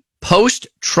by a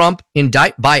post-Trump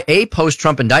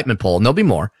indictment poll, and there'll be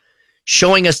more,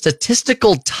 showing a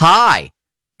statistical tie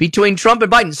between Trump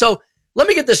and Biden. So let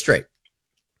me get this straight.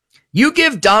 You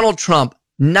give Donald Trump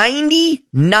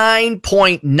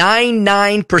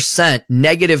 99.99%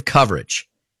 negative coverage.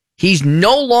 He's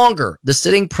no longer the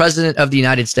sitting president of the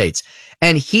United States.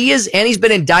 And he's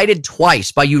been indicted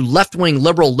twice by you left-wing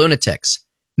liberal lunatics.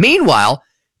 Meanwhile,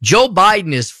 Joe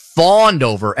Biden is fawned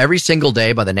over every single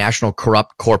day by the national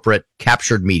corrupt corporate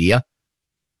captured media.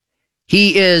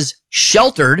 He is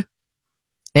sheltered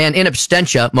and in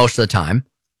absentia most of the time,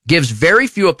 gives very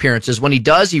few appearances. When he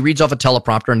does, he reads off a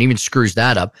teleprompter and even screws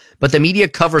that up. But the media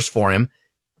covers for him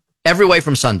every way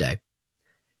from Sunday.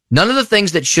 None of the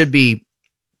things that should be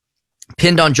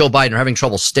pinned on Joe Biden are having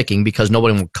trouble sticking because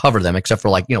nobody will cover them except for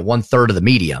 1/3 of the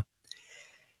media.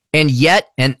 And yet,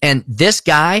 and this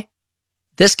guy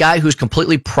who's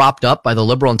completely propped up by the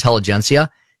liberal intelligentsia,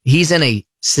 he's in a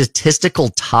statistical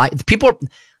tie.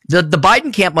 The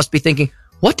Biden camp must be thinking,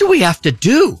 what do we have to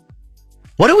do?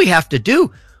 What do we have to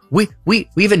do? We've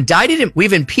indicted him.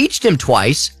 We've impeached him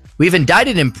twice. We've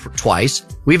indicted him twice.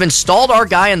 We've installed our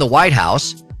guy in the White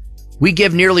House. We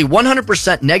give nearly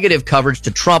 100% negative coverage to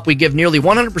Trump. We give nearly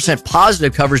 100%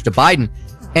 positive coverage to Biden.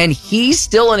 And he's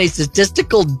still in a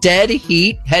statistical dead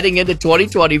heat heading into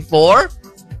 2024.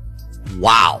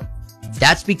 Wow.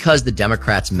 That's because the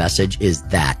Democrats' message is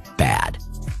that bad.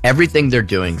 Everything they're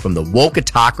doing, from the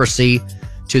wokeatocracy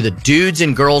to the dudes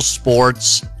and girls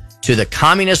sports, to the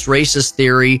communist racist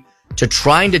theory, to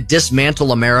trying to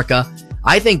dismantle America.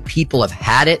 I think people have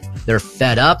had it. They're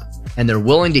fed up, and they're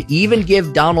willing to even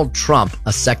give Donald Trump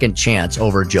a second chance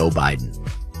over Joe Biden.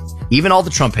 Even all the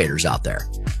Trump haters out there.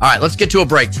 All right, let's get to a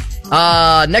break.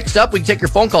 Next up, we can take your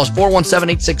phone calls,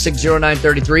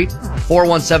 417-866-0933,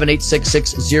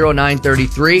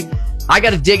 417-866-0933. I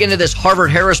got to dig into this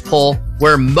Harvard-Harris poll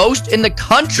where most in the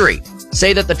country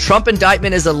say that the Trump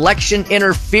indictment is election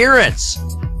interference.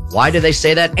 Why do they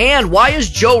say that? And why is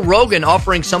Joe Rogan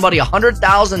offering somebody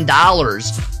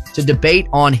 $100,000 to debate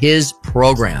on his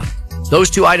program? Those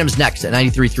 2 items next at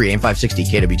 93.3 AM 560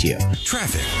 KWTO.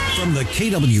 Traffic from the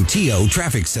KWTO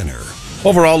Traffic Center.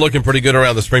 Overall, looking pretty good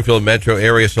around the Springfield metro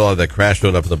area. Still have that crash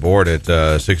showing up on the board at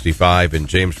 65 and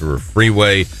James River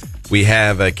Freeway. We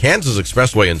have Kansas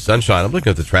Expressway in Sunshine. I'm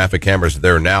looking at the traffic cameras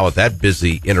there now at that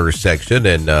busy intersection,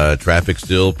 and traffic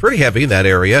still pretty heavy in that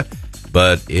area.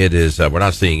 But it is, we're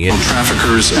not seeing any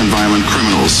traffickers and violent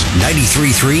criminals.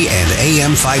 93.3 and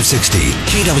AM 560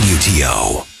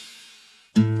 KWTO.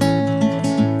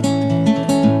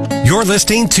 You're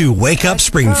listening to Wake Up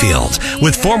Springfield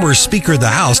with former Speaker of the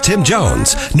House Tim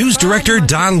Jones, News Director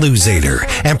Don Louzader,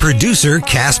 and producer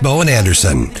Cass Bowen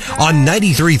Anderson on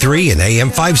 93.3 and AM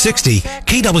 560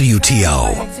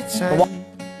 KWTO.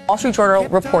 Wall Street Journal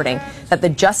reporting that the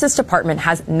Justice Department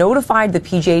has notified the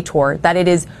PGA Tour that it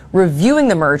is reviewing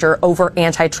the merger over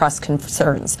antitrust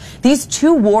concerns. These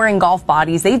two warring golf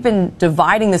bodies, they've been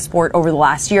dividing the sport over the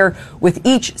last year, with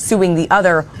each suing the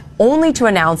other, only to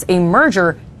announce a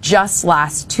merger just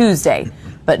last Tuesday.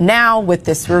 But now, with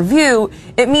this review,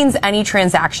 it means any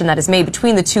transaction that is made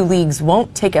between the two leagues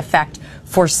won't take effect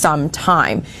for some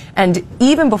time. And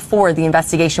even before the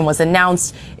investigation was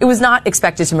announced, it was not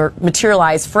expected to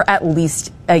materialize for at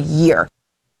least a year.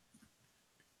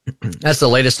 That's the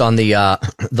latest on the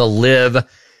LIV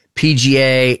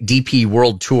PGA DP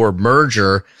World Tour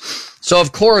merger. So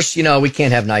of course, we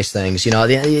can't have nice things.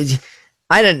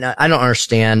 I don't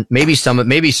understand. Maybe some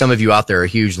of you out there are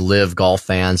huge LIV golf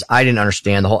fans. I didn't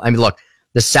understand the whole. I mean, look,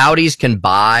 the Saudis can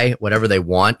buy whatever they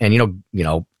want, and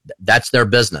that's their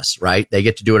business, right? They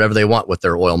get to do whatever they want with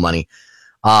their oil money,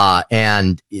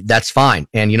 and that's fine.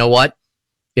 And you know what?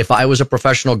 If I was a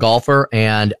professional golfer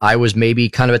and I was maybe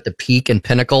kind of at the peak and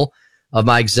pinnacle of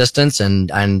my existence,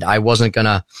 and I wasn't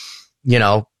gonna,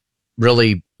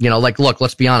 really, look,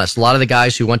 let's be honest. A lot of the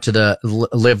guys who went to the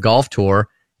LIV Golf Tour,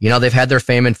 they've had their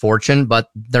fame and fortune, but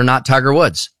they're not Tiger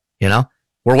Woods. We're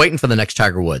waiting for the next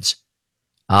Tiger Woods.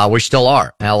 We still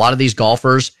are. And a lot of these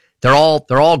golfers, they're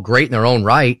all great in their own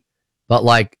right, but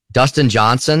like Dustin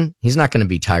Johnson, he's not going to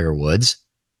be Tiger Woods.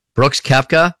 Brooks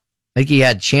Koepka, I think he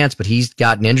had a chance, but he's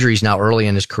gotten injuries now early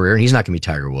in his career, and he's not going to be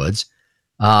Tiger Woods.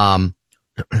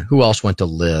 Who else went to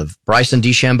LIV? Bryson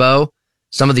DeChambeau,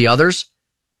 some of the others.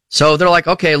 So they're like,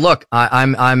 okay, look,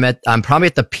 I'm probably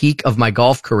at the peak of my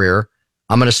golf career.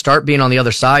 I'm going to start being on the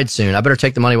other side soon. I better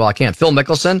take the money while I can. Phil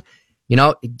Mickelson,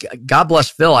 God bless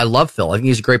Phil. I love Phil. I think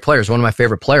he's a great player. He's one of my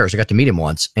favorite players. I got to meet him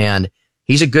once, and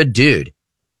he's a good dude.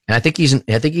 And I think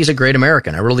he's a great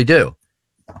American. I really do.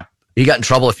 He got in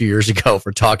trouble a few years ago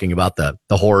for talking about the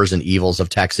horrors and evils of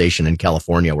taxation in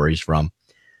California, where he's from.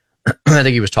 I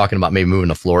think he was talking about maybe moving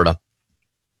to Florida.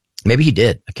 Maybe he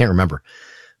did. I can't remember.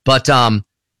 But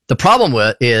the problem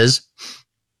with is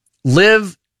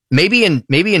LIV, maybe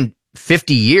in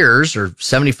 50 years or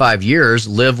 75 years,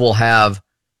 LIV will have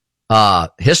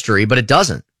history, but it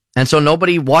doesn't. And so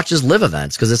nobody watches LIV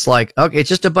events because it's like, okay, it's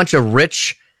just a bunch of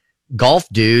rich golf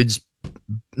dudes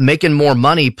making more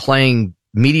money playing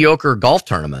mediocre golf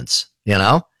tournaments,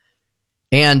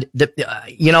 And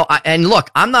and look,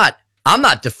 I'm not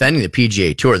defending the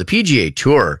PGA Tour. The PGA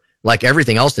Tour, like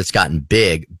everything else that's gotten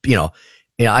big,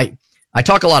 I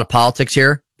talk a lot of politics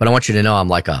here, but I want you to know I'm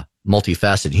like a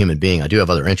multifaceted human being. I do have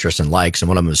other interests and likes, and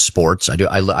one of them is sports.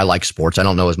 I like sports. I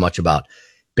don't know as much about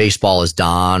baseball as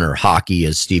Don or hockey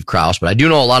as Steve Krause, but I do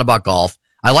know a lot about golf.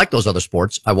 I like those other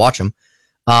sports. I watch them.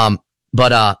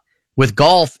 But with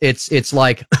golf, it's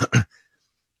like,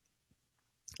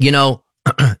 the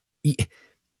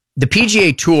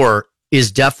PGA Tour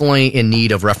is definitely in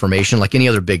need of reformation, like any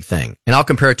other big thing. And I'll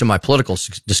compare it to my political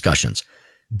discussions.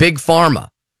 Big pharma,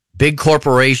 big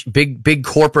corporation, big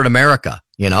corporate America,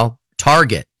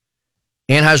 Target,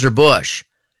 Anheuser-Busch,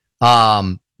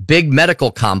 big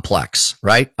medical complex,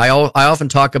 right? I often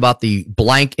talk about the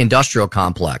blank industrial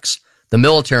complex, the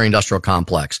military industrial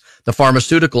complex, the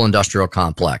pharmaceutical industrial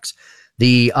complex,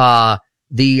 the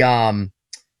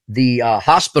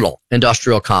hospital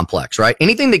industrial complex, right?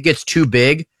 Anything that gets too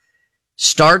big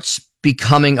starts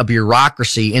becoming a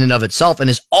bureaucracy in and of itself, and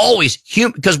is always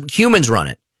because humans run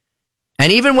it.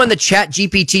 And even when the Chat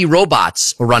GPT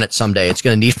robots will run it someday, it's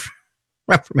going to need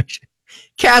reformation.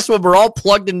 Cass, when we're all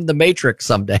plugged into the matrix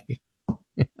someday.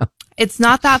 It's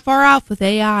not that far off with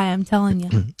AI, I'm telling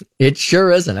you. It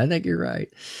sure isn't. I think you're right.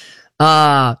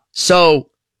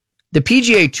 So the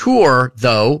PGA Tour,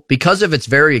 though, because of its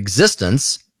very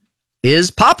existence, is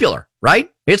popular,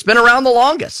 right? It's been around the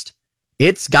longest.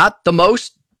 It's got the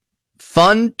most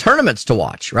fun tournaments to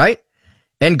watch, right?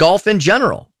 And golf in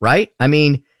general, right? I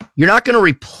mean, you're not going to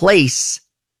replace,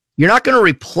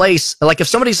 like if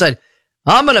somebody said,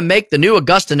 I'm going to make the new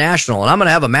Augusta National and I'm going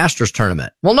to have a Masters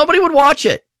tournament. Well, nobody would watch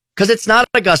it because it's not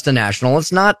Augusta National.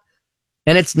 It's not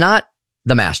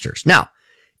the Masters. Now,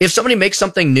 if somebody makes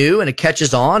something new and it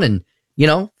catches on and,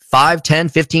 5, 10,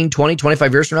 15, 20,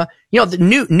 25 years from now, the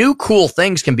new cool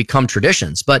things can become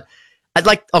traditions. But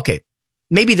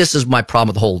maybe this is my problem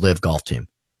with the whole LIV golf thing.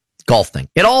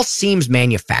 It all seems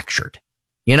manufactured,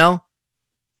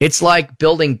 It's like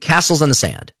building castles in the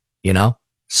sand,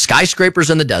 skyscrapers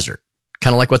in the desert,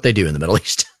 kind of like what they do in the Middle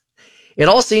East. It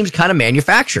all seems kind of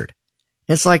manufactured.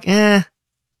 It's like, I'm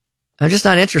just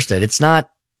not interested. It's not,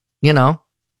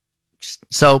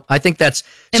 So I think that's...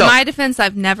 In my defense,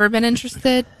 I've never been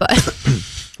interested,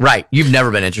 but... Right. You've never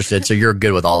been interested, so you're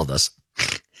good with all of this.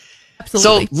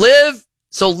 Absolutely. So LIV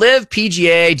So Live,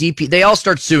 PGA, DP, they all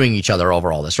start suing each other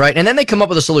over all this, right? And then they come up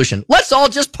with a solution. Let's all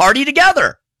just party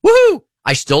together. Woohoo!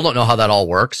 I still don't know how that all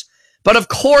works. But of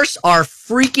course, our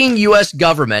freaking U.S.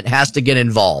 government has to get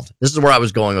involved. This is where I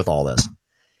was going with all this.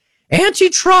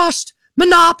 Antitrust,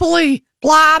 monopoly,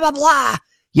 blah, blah, blah.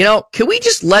 You know, can we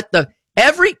just let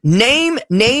name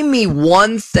me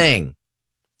one thing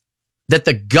that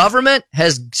the government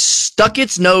has stuck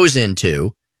its nose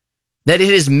into that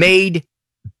it has made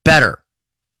better?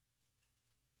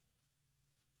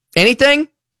 Anything?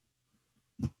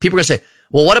 People are going to say,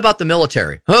 well, what about the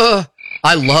military?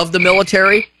 I love the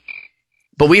military,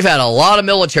 but we've had a lot of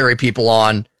military people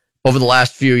on over the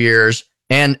last few years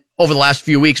and over the last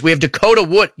few weeks. We have Dakota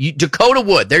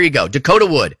Wood. There you go. Dakota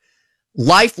Wood.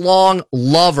 Lifelong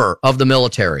lover of the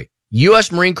military.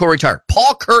 U.S. Marine Corps retired.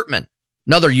 Paul Kurtman,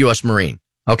 another U.S. Marine.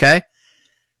 Okay?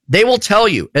 They will tell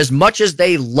you, as much as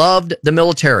they loved the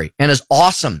military and as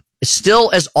awesome, still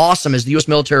as awesome as the U.S.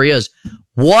 military is,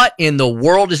 what in the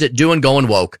world is it doing going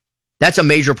woke? That's a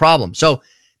major problem. So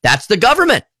that's the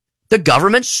government. The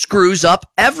government screws up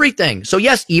everything. So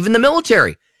yes, even the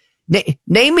military.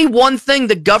 Name me one thing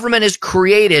the government has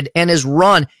created and has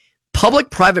run.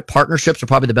 Public-private partnerships are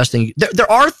probably the best thing.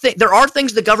 There are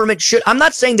things the government should. I'm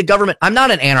not saying the government. I'm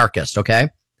not an anarchist, okay?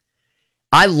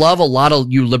 I love a lot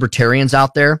of you libertarians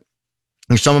out there.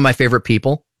 You're some of my favorite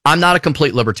people. I'm not a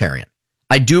complete libertarian.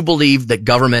 I do believe that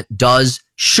government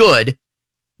should,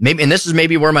 maybe, and this is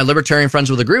maybe where my libertarian friends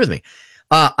would agree with me.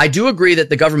 I do agree that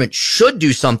the government should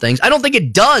do some things. I don't think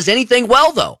it does anything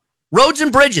well, though. Roads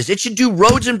and bridges. It should do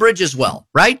roads and bridges well,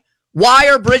 right? Why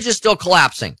are bridges still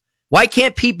collapsing? Why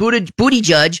can't Pete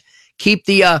Buttigieg keep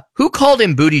the, who called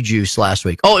him booty juice last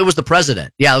week? Oh, it was the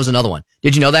president. Yeah, that was another one.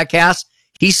 Did you know that, Cass?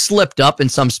 He slipped up in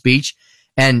some speech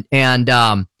and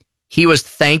he was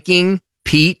thanking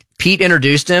Pete. Pete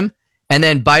introduced him. And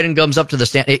then Biden comes up to the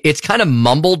stand. It's kind of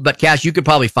mumbled, but Cash, you could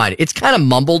probably find it. It's kind of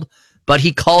mumbled, but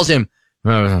he calls him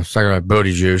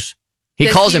booty juice. He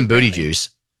calls him booty juice.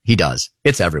 He does.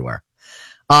 It's everywhere.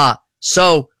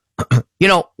 So,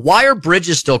 why are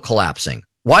bridges still collapsing?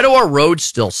 Why do our roads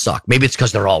still suck? Maybe it's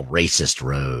because they're all racist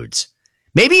roads.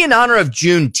 Maybe in honor of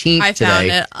Juneteenth today. I found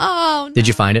it. Oh, no. Did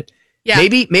you find it? Yeah.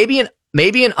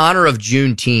 Maybe in honor of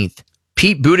Juneteenth,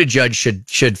 Pete Buttigieg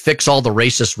should fix all the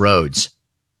racist roads.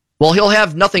 Well, he'll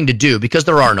have nothing to do because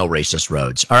there are no racist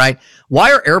roads. All right.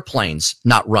 Why are airplanes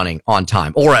not running on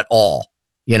time or at all?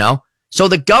 So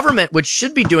the government, which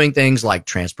should be doing things like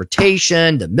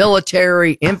transportation, the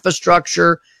military,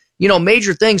 infrastructure,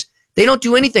 major things, they don't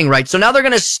do anything right. So now they're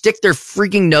going to stick their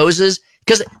freaking noses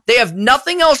because they have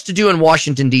nothing else to do in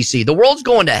Washington, D.C. The world's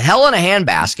going to hell in a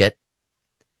handbasket.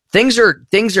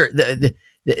 The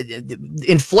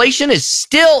inflation is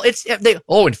still,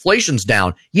 inflation's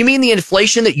down. You mean the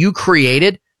inflation that you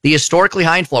created, the historically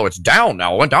high inflation? It's down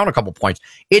now. It went down a couple points.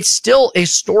 It's still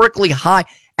historically high.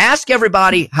 Ask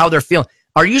everybody how they're feeling.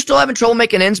 Are you still having trouble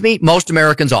making ends meet? Most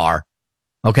Americans are.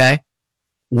 Okay.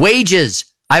 Wages.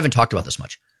 I haven't talked about this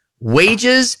much.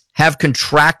 Wages have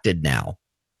contracted now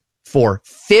for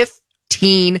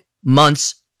 15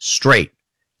 months straight.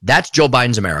 That's Joe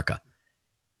Biden's America.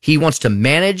 He wants to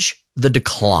manage the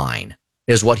decline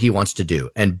is what he wants to do.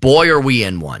 And boy, are we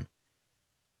in one.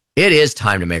 It is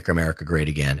time to make America great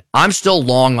again. I'm still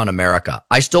long on America.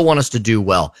 I still want us to do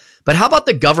well. But how about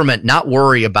the government not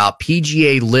worry about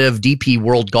PGA Live DP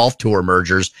World Golf Tour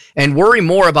mergers and worry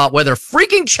more about whether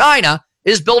freaking China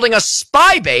is building a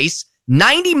spy base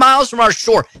 90 miles from our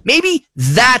shore? Maybe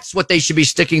that's what they should be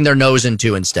sticking their nose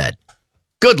into instead.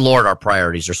 Good Lord, our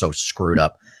priorities are so screwed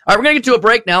up. All right, we're going to get to a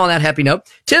break now on that happy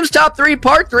note. Tim's Top 3,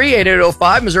 Part 3,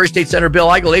 8805, Missouri State Senator Bill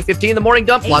Eigel, 8:15, The Morning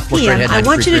Dump. Lots more straight ahead. I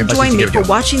want you to join me for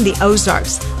watching the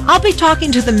Ozarks. I'll be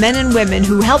talking to the men and women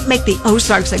who help make the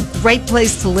Ozarks a great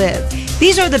place to live.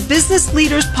 These are the business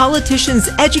leaders, politicians,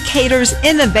 educators,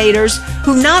 innovators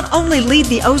who not only lead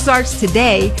the Ozarks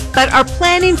today, but are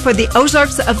planning for the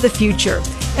Ozarks of the future.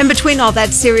 In between all that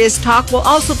serious talk, we'll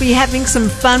also be having some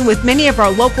fun with many of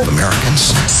our local Americans.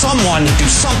 Someone do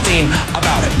something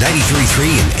about it.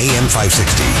 93.3 and AM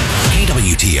 560.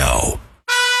 KWTO.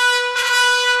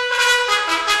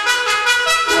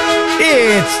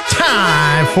 It's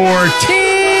time for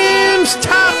Tim's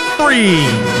Top 3.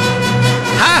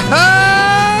 Ha-ha!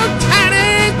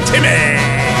 Tiny Timmy!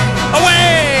 Away!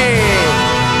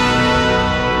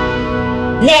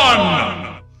 1.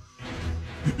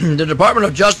 The Department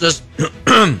of Justice,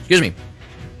 excuse me,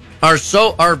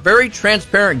 our very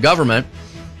transparent government,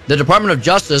 the Department of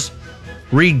Justice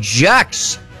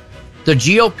rejects the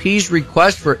GOP's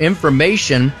request for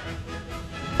information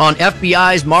on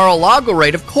FBI's Mar-a-Lago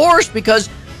raid. Of course, because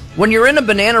when you're in a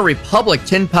banana republic,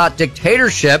 tin pot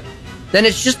dictatorship, then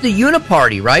it's just the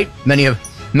uniparty, right? Many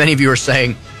of you are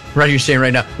saying,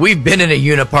 right now, we've been in a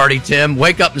uniparty, Tim.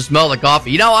 Wake up and smell the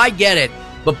coffee. I get it.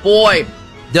 But boy,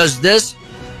 does this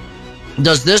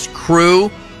crew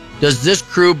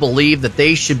believe that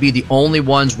they should be the only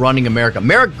ones running America?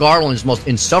 Merrick Garland is the most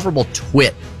insufferable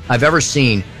twit I've ever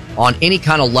seen on any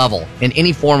kind of level in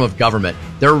any form of government.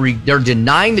 They're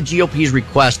denying the GOP's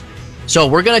request. So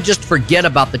we're going to just forget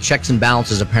about the checks and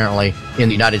balances, apparently, in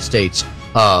the United States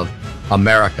of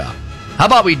America. How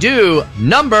about we do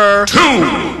number 2?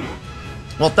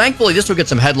 Well, thankfully, this will get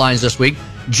some headlines this week.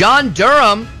 John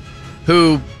Durham,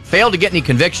 who failed to get any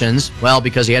convictions, well,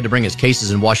 because he had to bring his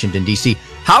cases in Washington, D.C.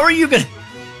 How are you going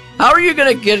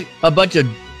to get a bunch of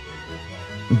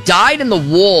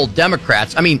dyed-in-the-wool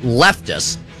Democrats,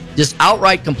 leftists, just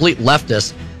outright complete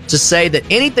leftists, to say that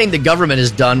anything the government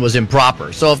has done was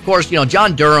improper? So, of course,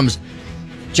 John Durham's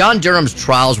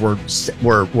trials were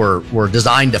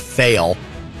designed to fail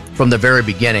from the very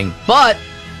beginning, but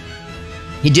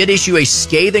he did issue a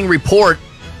scathing report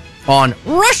on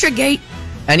Russiagate,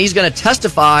 and he's going to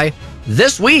testify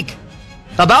this week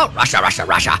about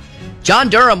Russia. John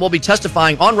Durham will be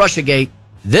testifying on Russiagate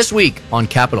this week on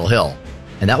Capitol Hill,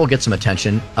 and that will get some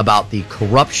attention about the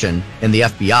corruption in the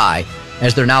FBI,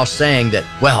 as they're now saying that,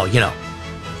 well,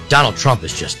 Donald Trump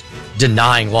is just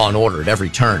denying law and order at every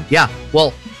turn. Yeah,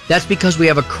 well, that's because we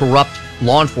have a corrupt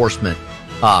law enforcement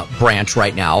branch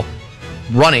right now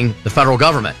running the federal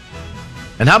government.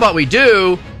 And how about we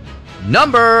do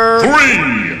number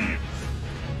 3?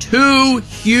 2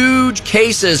 huge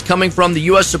cases coming from the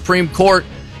U.S. Supreme Court.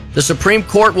 The Supreme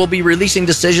Court will be releasing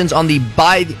decisions on the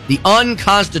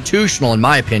unconstitutional, in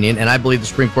my opinion, and I believe the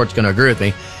Supreme Court's going to agree with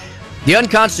me, the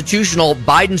unconstitutional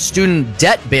Biden student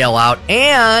debt bailout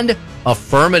and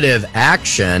affirmative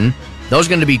action. Those are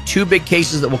going to be 2 big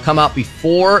cases that will come out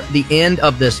before the end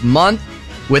of this month,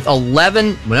 with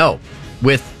 11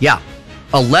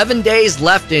 days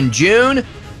left in June.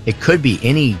 It could be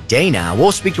any day now.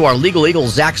 We'll speak to our legal eagle,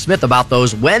 Zach Smith, about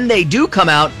those when they do come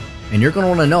out, and you're going to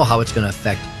want to know how it's going to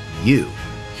affect you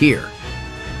here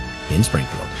in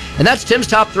Springfield. And that's Tim's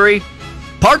Top 3,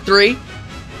 Part 3,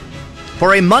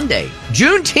 for a Monday,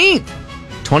 Juneteenth,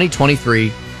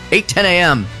 2023, 8:10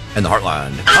 a.m. in the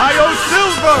Heartland. Io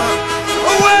Silva!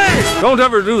 Away! Don't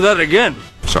ever do that again.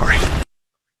 Sorry.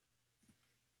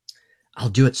 I'll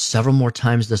do it several more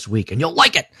times this week, and you'll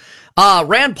like it.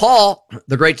 Rand Paul,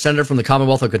 the great senator from the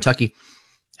Commonwealth of Kentucky,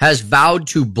 has vowed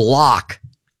to block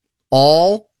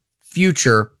all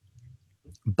future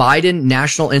Biden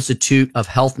National Institute of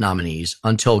Health nominees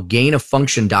until gain of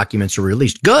function documents are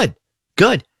released. Good.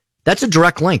 That's a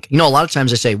direct link. A lot of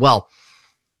times they say, well,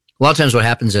 a lot of times what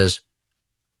happens is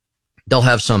they'll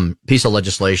have some piece of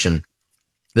legislation.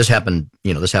 This happened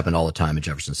all the time in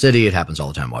Jefferson City. It happens all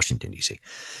the time in Washington, D.C.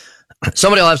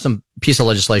 Somebody will have some piece of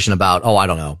legislation about, I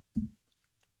don't know.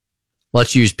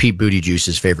 Let's use Pete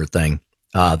Buttigieg's favorite thing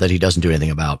that he doesn't do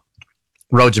anything about.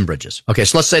 Roads and bridges. Okay,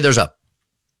 so let's say there's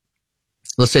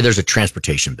a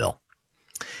transportation bill.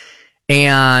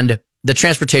 And the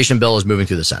transportation bill is moving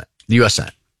through the Senate, the U.S.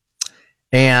 Senate.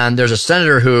 And there's a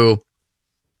senator who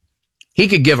he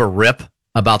could give a rip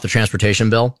about the transportation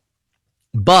bill,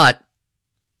 but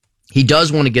he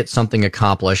does want to get something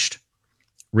accomplished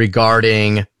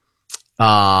regarding,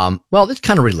 it's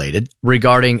kind of related,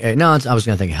 regarding, I was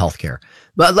going to think of healthcare.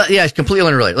 But yeah, it's completely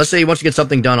unrelated. Let's say he wants to get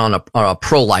something done on a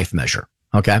pro-life measure,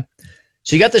 okay?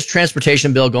 So you got this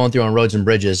transportation bill going through on roads and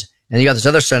bridges, and you got this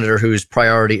other senator whose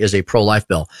priority is a pro-life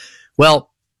bill.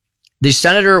 Well, the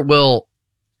senator will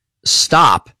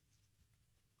stop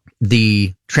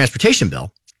the transportation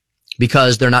bill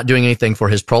because they're not doing anything for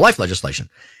his pro-life legislation.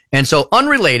 And so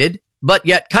unrelated, but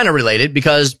yet kind of related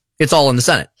because it's all in the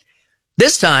Senate.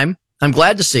 This time, I'm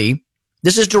glad to see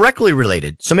this is directly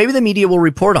related. So maybe the media will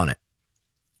report on it.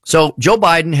 So Joe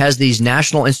Biden has these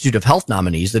National Institute of Health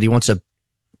nominees that he wants to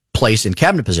place in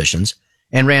cabinet positions.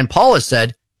 And Rand Paul has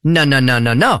said,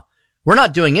 no. We're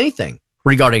not doing anything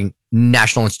regarding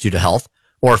National Institute of Health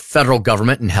or federal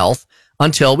government and health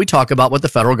until we talk about what the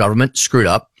federal government screwed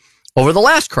up over the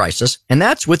last crisis, and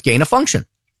that's with gain of function.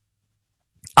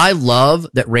 I love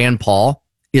that Rand Paul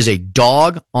is a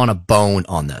dog on a bone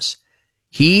on this.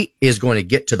 He is going to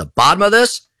get to the bottom of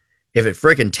this if it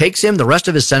frickin' takes him the rest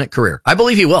of his Senate career. I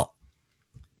believe he will,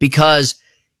 because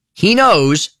he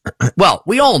knows, well,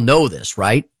 we all know this,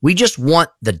 right? We just want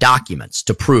the documents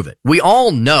to prove it. We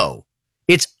all know.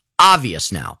 It's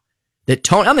obvious now that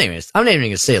Tony, I'm not even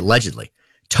going to say allegedly,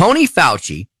 Tony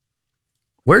Fauci,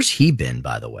 where's he been,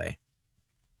 by the way?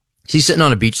 Is he sitting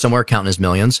on a beach somewhere counting his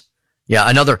millions? Yeah,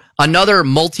 another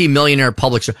multi-millionaire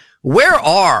public servant. Where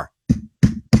are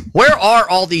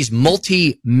all these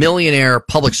multi-millionaire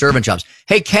public servant jobs?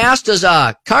 Hey, Cass, does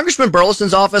Congressman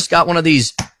Burleson's office got one of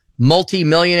these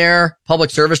multi-millionaire public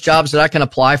service jobs that I can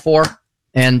apply for?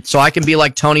 And so I can be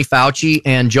like Tony Fauci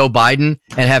and Joe Biden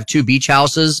and have 2 beach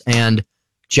houses and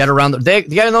jet around. You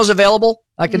got those available?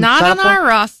 I can Not sign on up for? our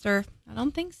roster. I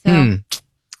don't think so.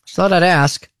 Just thought I'd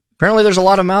ask. Apparently there's a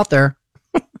lot of them out there.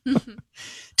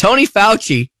 Tony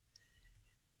Fauci,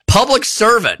 public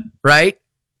servant, right,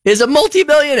 is a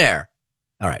multi-billionaire.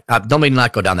 All right. Don't mean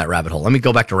not go down that rabbit hole. Let me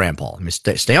go back to Rand Paul. Let me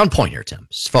stay on point here, Tim.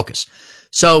 Just focus.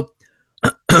 So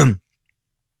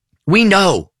we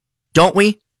know, don't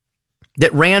we,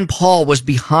 that Rand Paul was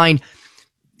behind.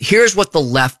 Here's what the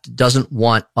left doesn't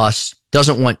want. I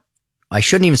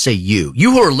shouldn't even say you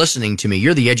who are listening to me.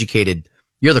 You're the educated,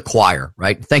 you're the choir,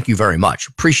 right? Thank you very much.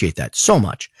 Appreciate that so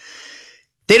much.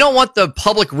 They don't want the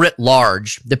public writ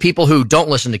large, the people who don't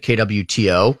listen to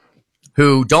KWTO,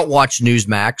 who don't watch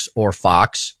Newsmax or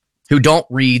Fox, who don't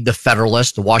read the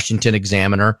Federalist, the Washington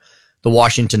Examiner, the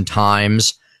Washington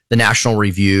Times, the National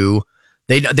Review.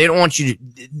 They don't want you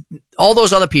to, all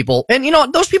those other people. And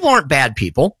those people aren't bad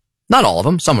people. Not all of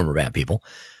them. Some of them are bad people.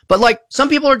 But like some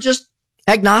people are just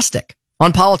agnostic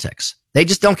on politics. They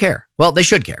just don't care. Well, they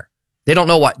should care. They don't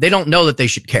know why. They don't know that they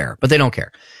should care, but they don't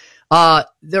care.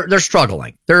 They're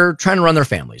struggling. They're trying to run their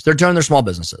families. They're doing their small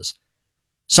businesses.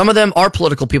 Some of them are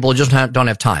political people who just don't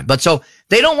have time. But so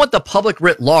they don't want the public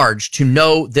writ large to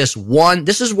know this one.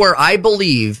 This is where I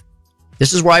believe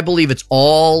it's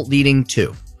all leading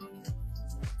to.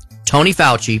 Tony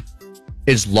Fauci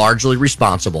is largely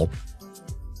responsible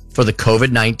for the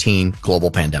COVID-19 global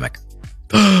pandemic.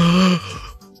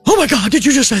 Oh my God, did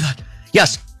you just say that?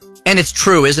 Yes. And it's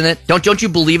true, isn't it? Don't you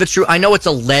believe it's true? I know it's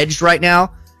alleged right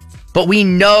now, but we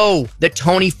know that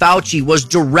Tony Fauci was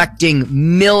directing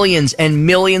millions and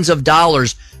millions of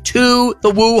dollars to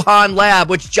the Wuhan lab,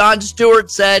 which Jon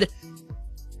Stewart said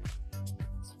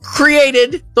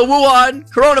created the Wuhan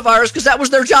coronavirus because that was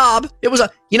their job. It was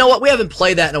you know what? We haven't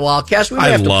played that in a while, Cass. We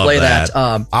may have to play that.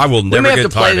 I will never we may have get to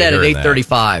play tired that of at hearing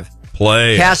 8:35.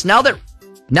 Play. Cass, now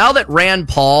that Rand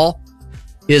Paul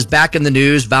is back in the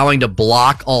news, vowing to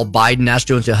block all Biden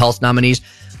astro health nominees,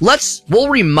 we'll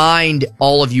remind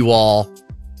all of you all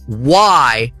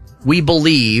why we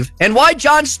believe and why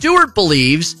Jon Stewart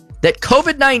believes that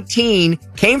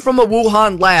COVID-19 came from a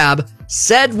Wuhan lab,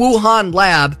 said Wuhan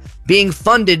lab being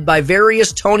funded by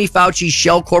various Tony Fauci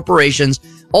shell corporations,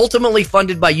 ultimately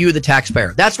funded by you, the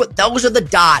taxpayer. Those are the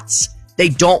dots they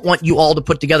don't want you all to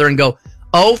put together and go,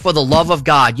 oh, for the love of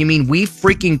God, you mean we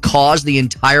freaking caused the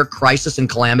entire crisis and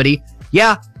calamity?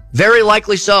 Yeah, very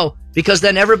likely so, because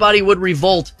then everybody would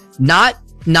revolt, not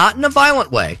in a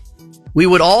violent way. We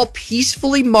would all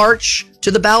peacefully march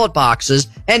to the ballot boxes,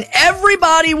 and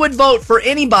everybody would vote for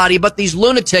anybody but these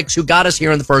lunatics who got us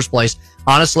here in the first place.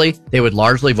 Honestly, they would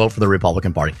largely vote for the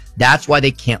Republican Party. That's why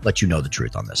they can't let you know the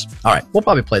truth on this. All right, we'll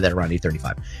probably play that around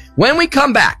 8:35. When we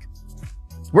come back,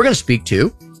 we're going to speak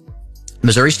to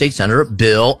Missouri State Senator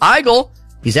Bill Eigel.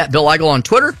 He's at Bill Eigel on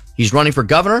Twitter. He's running for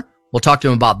governor. We'll talk to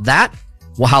him about that,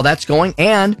 how that's going,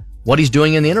 and what he's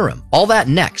doing in the interim. All that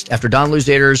next after Don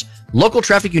Louzader's local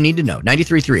traffic you need to know.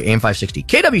 93.3 AM 560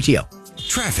 KWTO.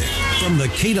 Traffic from the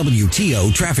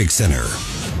KWTO Traffic Center.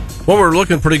 Well, we're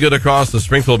looking pretty good across the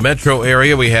Springfield metro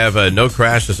area. We have no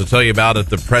crashes to tell you about at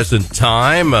the present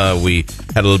time. We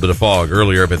had a little bit of fog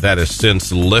earlier, but that has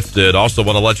since lifted. Also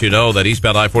want to let you know that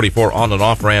eastbound I-44 on and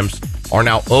off ramps are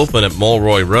now open at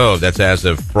Mulroy Road. That's as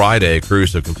of Friday.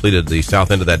 Crews have completed the south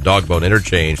end of that Dogbone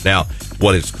interchange. Now,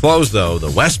 what is closed, though,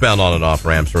 the westbound on and off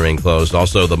ramps remain closed.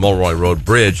 Also, the Mulroy Road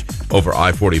Bridge over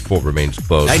I-44 remains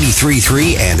closed.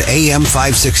 93.3 and AM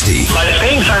 560. By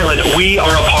staying silent, we are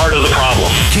a part of the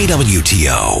problem.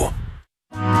 KWTO.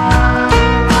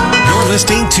 You're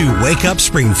listening to Wake Up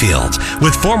Springfield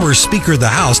with former Speaker of the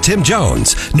House Tim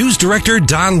Jones, News Director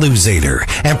Don Louzader,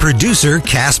 and producer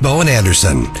Cass Bowen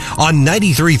Anderson on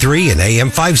 93.3 and AM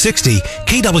 560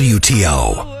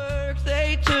 KWTO.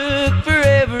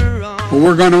 Well,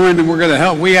 we're going to win and we're going to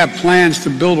help. We have plans to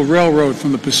build a railroad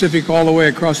from the Pacific all the way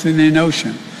across the Indian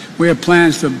Ocean. We have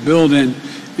plans to build in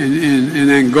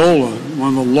Angola,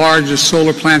 one of the largest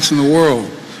solar plants in the world.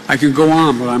 I can go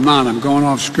on, but I'm not. I'm going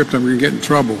off script. I'm going to get in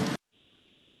trouble.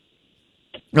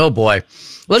 Oh, boy.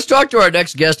 Let's talk to our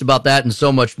next guest about that and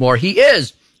so much more. He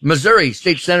is Missouri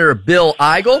State Senator Bill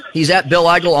Eigel. He's at Bill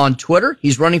Eigel on Twitter.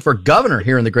 He's running for governor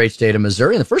here in the great state of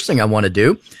Missouri. And the first thing I want to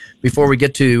do before we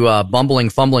get to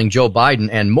fumbling Joe Biden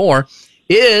and more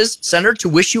is, Senator, to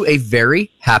wish you a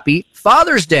very happy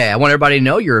Father's Day. I want everybody to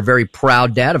know you're a very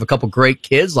proud dad of a couple great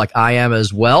kids like I am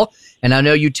as well. And I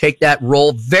know you take that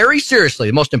role very seriously,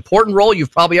 the most important role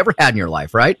you've probably ever had in your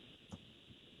life, right?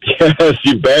 Yes,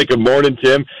 you bet. Good morning,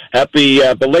 Tim. Happy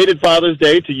belated Father's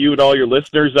Day to you and all your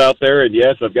listeners out there. And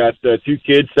yes, I've got 2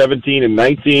 kids, 17 and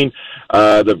 19,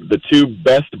 the 2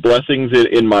 best blessings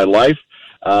in my life.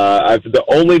 The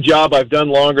only job I've done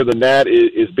longer than that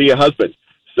is be a husband.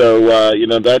 So,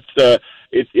 that's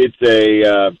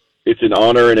it's an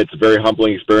honor and it's a very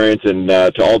humbling experience. And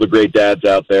to all the great dads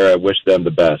out there, I wish them the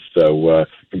best. So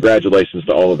congratulations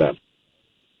to all of them.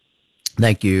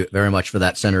 Thank you very much for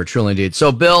that, Senator. Truly indeed.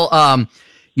 So, Bill,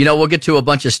 we'll get to a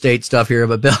bunch of state stuff here,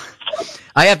 but Bill,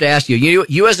 I have to ask you,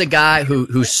 you as a guy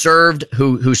who served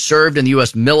in the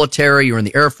U.S. military, you were in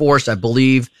the Air Force, I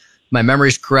believe, my memory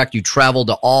is correct. You traveled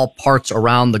to all parts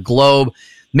around the globe.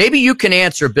 Maybe you can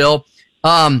answer, Bill.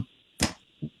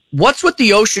 What's with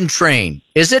the ocean train?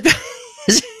 Is this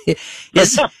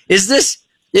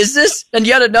and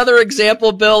yet another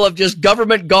example, Bill, of just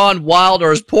government gone wild,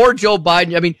 or is poor Joe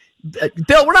Biden? I mean,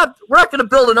 Bill, we're not going to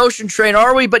build an ocean train,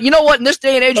 are we? But you know what? In this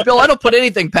day and age, Bill, I don't put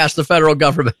anything past the federal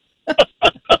government.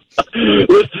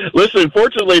 Listen,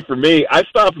 fortunately for me, I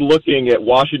stopped looking at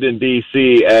Washington,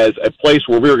 D.C. as a place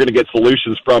where we were going to get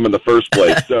solutions from in the first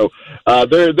place. So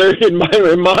they're in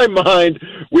my mind,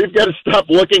 we've got to stop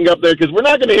looking up there because we're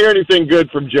not going to hear anything good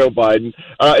from Joe Biden.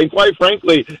 And quite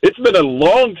frankly, it's been a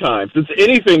long time since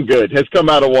anything good has come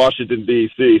out of Washington,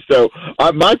 D.C. So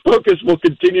my focus will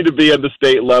continue to be on the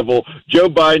state level. Joe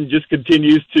Biden just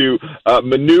continues to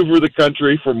maneuver the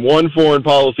country from one foreign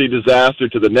policy disaster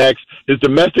to the next. His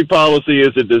domestic policy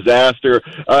is a disaster.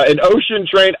 An ocean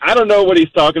train, I don't know what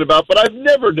he's talking about, but I've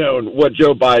never known what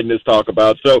Joe Biden is talking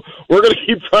about. So we're going to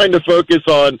keep trying to focus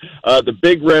on the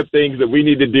big red things that we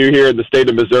need to do here in the state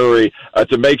of Missouri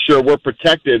to make sure we're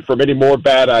protected from any more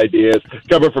bad ideas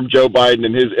coming from Joe Biden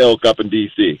and his ilk up in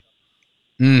D.C.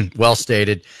 Well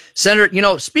stated.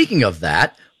 Senator, speaking of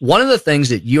that, one of the things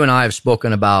that you and I have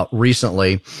spoken about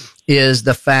recently is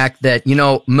the fact that,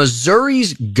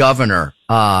 Missouri's governor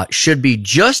should be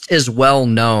just as well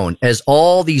known as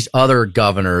all these other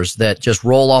governors that just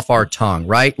roll off our tongue,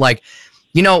 right? Like,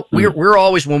 we're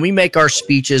always, when we make our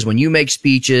speeches, when you make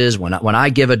speeches, when I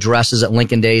give addresses at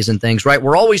Lincoln Days and things, right?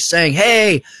 We're always saying,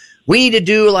 hey, we need to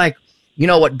do like,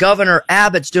 what Governor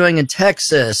Abbott's doing in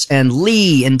Texas and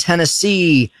Lee in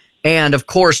Tennessee and, of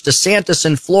course, DeSantis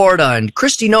in Florida and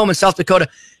Kristi Noem in South Dakota.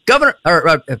 Governor,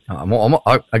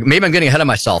 maybe I'm getting ahead of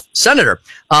myself. Senator,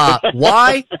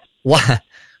 why,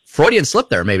 Freudian slip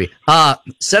there, maybe.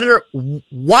 Senator,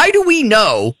 why do we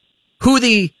know who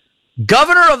the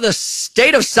governor of the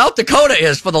state of South Dakota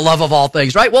is, for the love of all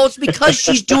things, right? Well, it's because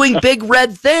she's doing big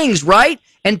red things, right?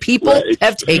 And people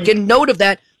have taken note of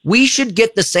that. We should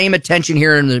get the same attention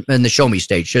here in the Show Me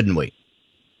state, shouldn't we?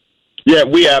 Yeah,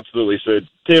 we absolutely should.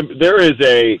 Tim, there is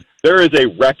a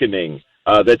reckoning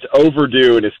that's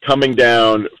overdue and is coming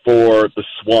down for the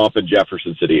swamp in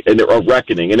Jefferson City, and a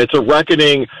reckoning, and it's a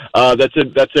reckoning that's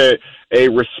a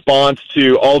response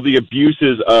to all the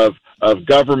abuses of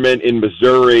government in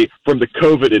Missouri from the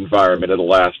COVID environment in the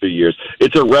last few years.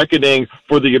 It's a reckoning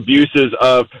for the abuses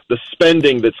of the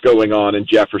spending that's going on in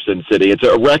Jefferson City. It's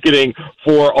a reckoning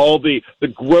for all the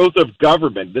growth of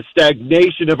government, the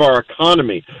stagnation of our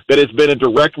economy that has been a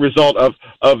direct result of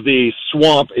the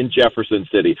swamp in Jefferson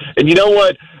City. And you know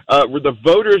what? The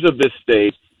voters of this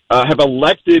state have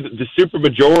elected the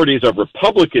supermajorities of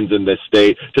Republicans in this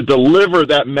state to deliver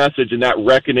that message and that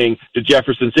reckoning to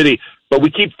Jefferson City, but we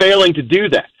keep failing to do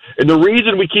that. And the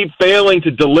reason we keep failing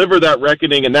to deliver that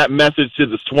reckoning and that message to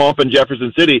the swamp in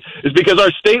Jefferson City is because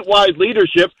our statewide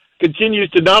leadership continues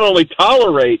to not only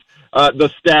tolerate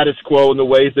the status quo and the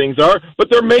way things are, but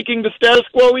they're making the status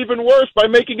quo even worse by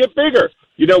making it bigger.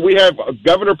 We have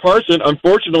Governor Parson,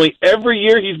 unfortunately, every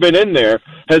year he's been in there,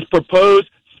 has proposed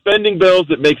spending bills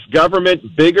that makes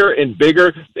government bigger and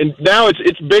bigger, and now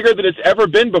it's bigger than it's ever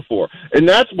been before. And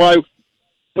that's why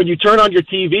when you turn on your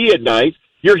TV at night,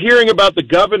 you're hearing about the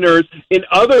governors in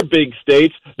other big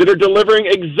states that are delivering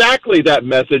exactly that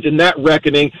message and that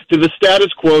reckoning to the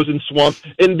status quos and swamps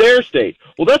in their state.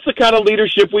 Well, that's the kind of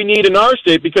leadership we need in our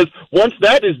state, because once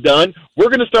that is done, we're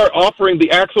going to start offering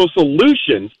the actual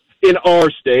solutions in our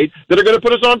state that are going to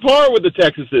put us on par with the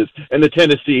Texases and the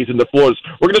Tennessees and the Floridas.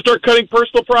 We're going to start cutting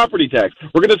personal property tax.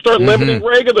 We're going to start limiting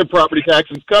regular property tax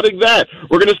and cutting that.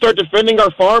 We're going to start defending our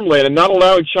farmland and not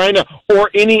allowing China or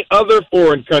any other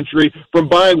foreign country from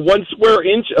buying 1 square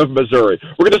inch of Missouri.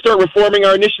 We're going to start reforming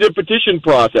our initiative petition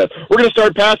process. We're going to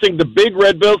start passing the big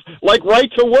red bills like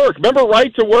right to work. Remember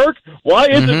right to work? Why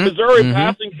isn't Missouri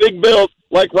passing big bills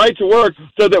like right to work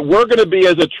so that we're going to be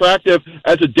as attractive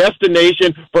as a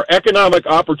destination for economic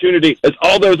opportunity as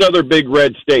all those other big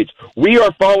red states. We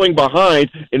are falling behind,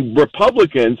 and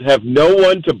Republicans have no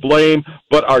one to blame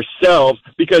but ourselves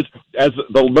because, as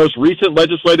the most recent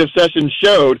legislative session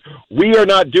showed, we are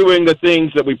not doing the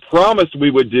things that we promised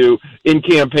we would do in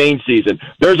campaign season.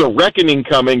 There's a reckoning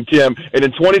coming, Tim, and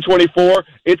in 2024,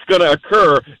 it's going to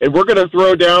occur, and we're going to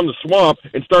throw down the swamp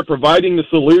and start providing the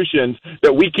solutions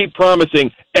that we keep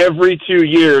promising every 2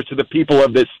 years to the people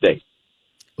of this state.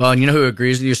 Well, and you know who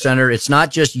agrees with you, Senator? It's not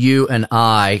just you and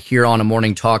I here on a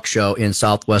morning talk show in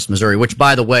Southwest Missouri, which,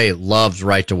 by the way, loves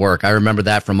right to work. I remember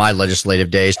that from my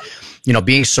legislative days. You know,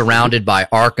 being surrounded by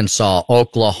Arkansas,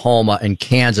 Oklahoma, and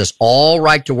Kansas, all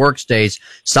right to work states.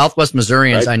 Southwest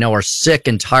Missourians, right, I know, are sick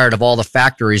and tired of all the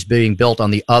factories being built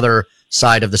on the other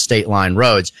side of the state line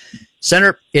roads.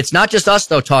 Senator, it's not just us,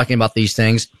 though, talking about these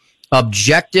things.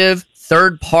 Objective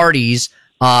third parties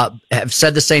have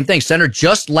said the same thing. Senator,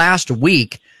 just last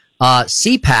week,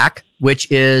 CPAC, which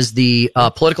is the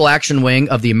political action wing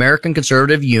of the American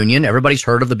Conservative Union. Everybody's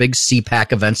heard of the big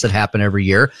CPAC events that happen every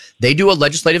year. They do a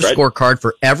legislative scorecard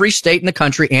for every state in the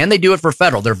country, and they do it for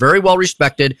federal. They're very well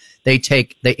respected.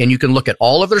 And you can look at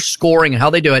all of their scoring and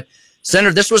how they do it.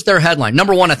 Senator, this was their headline.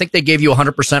 Number one, I think they gave you a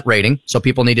 100% rating, so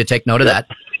people need to take note of that.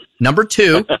 Number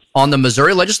two, on the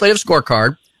Missouri legislative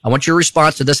scorecard, I want your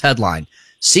response to this headline.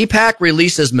 CPAC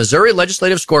releases Missouri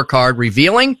legislative scorecard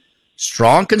revealing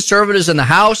strong conservatives in the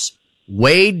House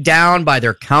weighed down by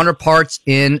their counterparts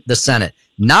in the Senate.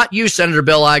 Not you, Senator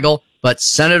Bill Eigel, but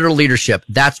Senator leadership.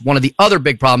 That's one of the other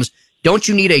big problems. Don't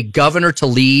you need a governor to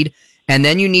lead? And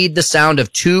then you need the sound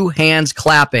of two hands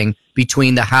clapping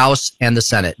between the House and the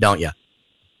Senate, don't you?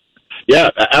 Yeah,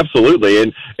 absolutely.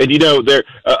 And you know,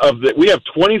 we have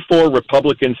 24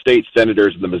 Republican state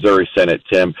senators in the Missouri Senate,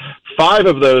 Tim. 5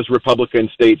 of those Republican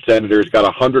state senators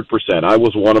got 100%. I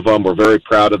was one of them. We're very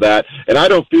proud of that. And I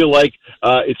don't feel like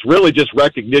it's really just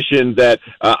recognition that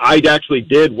I actually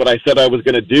did what I said I was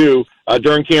going to do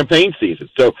during campaign season.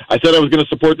 So I said I was going to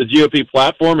support the GOP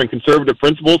platform and conservative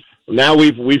principles. Now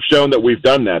we've shown that we've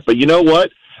done that. But you know what?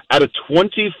 Out of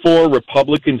 24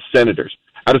 Republican senators,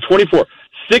 out of 24,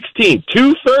 16,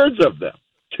 two-thirds of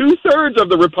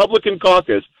the Republican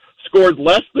caucus scored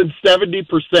less than 70%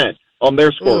 on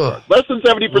their scorecard. Less than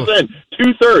 70%,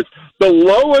 two-thirds. The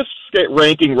lowest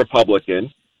ranking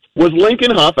Republican was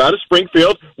Lincoln Huff out of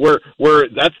Springfield, where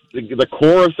that's the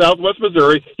core of Southwest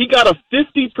Missouri. He got a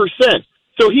 50%.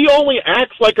 So he only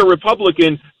acts like a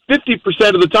Republican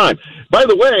 50% of the time. By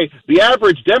the way, the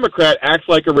average Democrat acts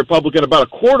like a Republican about a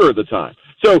quarter of the time.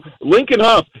 So Lincoln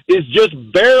Huff is just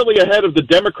barely ahead of the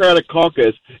Democratic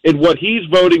caucus in what he's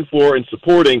voting for and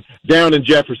supporting down in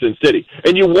Jefferson City.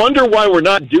 And you wonder why we're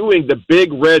not doing the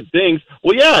big red things.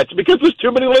 Well, yeah, it's because there's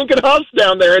too many Lincoln Huffs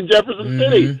down there in Jefferson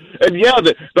City. And yeah,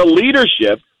 the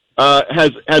leadership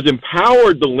has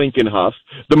empowered the Lincoln Huffs,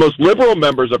 the most liberal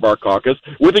members of our caucus,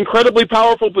 with incredibly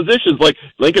powerful positions. Like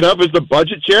Lincoln Huff is the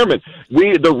budget chairman.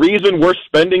 The reason we're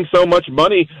spending so much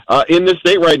money in this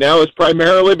state right now is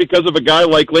primarily because of a guy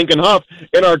like Lincoln Huff,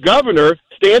 and our governor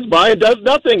stands by and does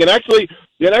nothing, and actually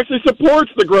supports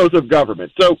the growth of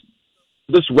government. So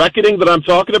this reckoning that I'm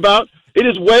talking about, it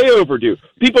is way overdue.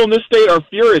 People in this state are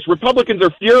furious. Republicans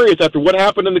are furious after what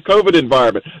happened in the COVID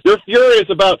environment. They're furious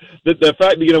about the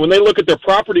fact that, when they look at their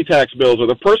property tax bills or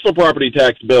their personal property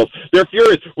tax bills, they're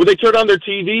furious. When they turn on their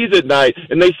TVs at night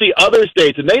and they see other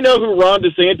states, and they know who Ron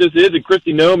DeSantis is and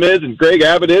Kristi Noem is and Greg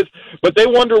Abbott is, but they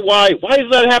wonder why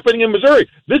is that happening in Missouri?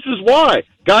 This is why.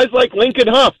 Guys like Lincoln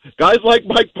Huff, guys like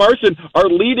Mike Parson are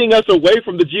leading us away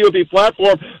from the GOP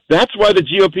platform. That's why the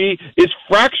GOP is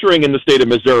fracturing in the state of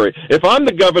Missouri. If I'm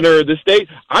the governor of the state,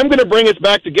 I'm going to bring us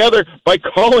back together by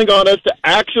calling on us to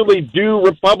actually do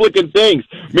Republican things,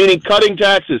 meaning cutting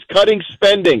taxes, cutting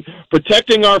spending,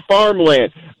 protecting our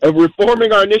farmland,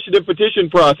 reforming our initiative petition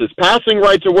process, passing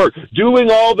right to work, doing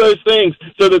all those things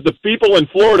so that the people in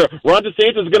Florida, Ron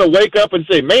DeSantis is going to wake up and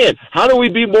say, man, how do we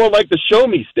be more like the show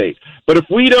me state? But if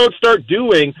we don't start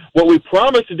doing what we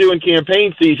promised to do in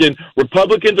campaign season,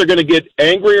 Republicans are going to get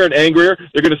angrier and angrier.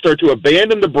 They're going to start to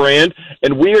abandon the brand,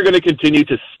 and we are going to continue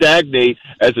to stagnate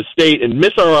as a state and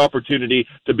miss our opportunity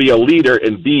to be a leader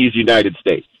in these United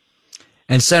States.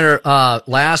 And Senator,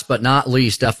 last but not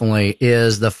least, definitely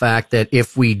is the fact that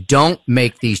if we don't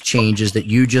make these changes that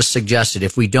you just suggested,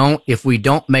 if we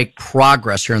don't make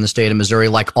progress here in the state of Missouri,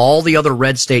 like all the other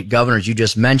red state governors you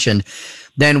just mentioned,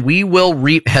 then we will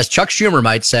reap, as Chuck Schumer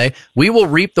might say, we will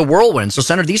reap the whirlwind. So,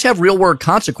 Senator, these have real world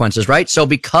consequences, right? So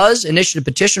because initiative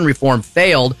petition reform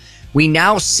failed, we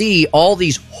now see all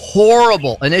these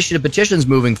horrible initiative petitions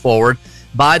moving forward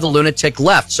by the lunatic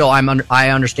left. So I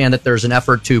understand that there's an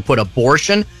effort to put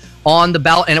abortion on the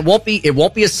ballot, and it won't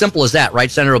be as simple as that, right,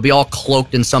 Senator? It'll be all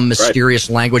cloaked in some mysterious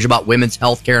language about women's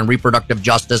health care and reproductive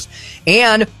justice.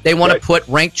 And they want to put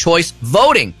ranked choice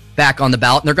voting back on the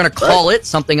ballot, and they're going to call it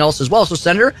something else as well. So,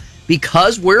 Senator,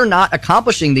 because we're not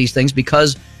accomplishing these things,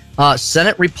 because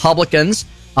Senate Republicans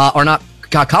are not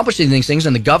accomplishing these things,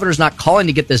 and the governor's not calling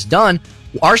to get this done,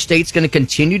 our state's going to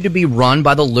continue to be run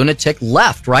by the lunatic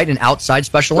left, right, and outside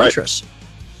special interests.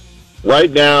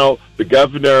 Right now, the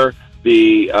governor,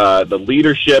 the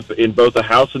leadership in both the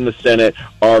House and the Senate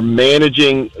are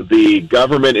managing the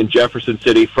government in Jefferson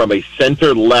City from a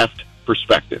center-left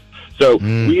perspective. So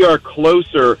we are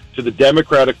closer to the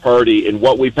Democratic Party in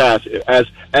what we pass, as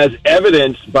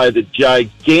evidenced by the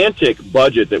gigantic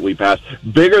budget that we passed,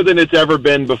 bigger than it's ever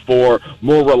been before,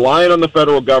 more reliant on the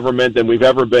federal government than we've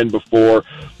ever been before.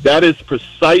 That is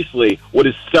precisely what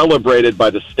is celebrated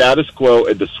by the status quo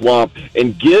at the swamp,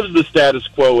 and gives the status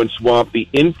quo and swamp the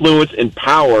influence and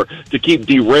power to keep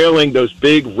derailing those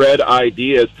big red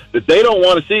ideas that they don't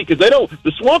want to see, because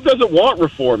the swamp doesn't want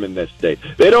reform in this state.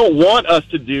 They don't want us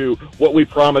to do what we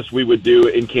promised we would do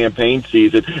in campaign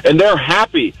season, and they're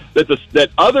happy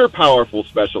that other powerful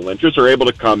special interests are able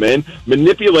to come in,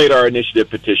 manipulate our initiative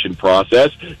petition process,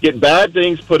 get bad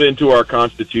things put into our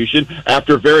Constitution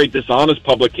after very dishonest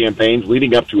public campaigns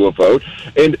leading up to a vote.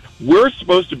 And we're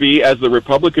supposed to be, as the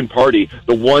Republican Party,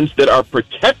 the ones that are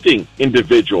protecting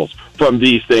individuals from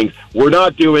these things. We're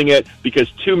not doing it because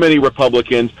too many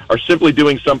Republicans are simply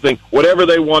doing something, whatever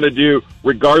they want to do,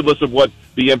 regardless of what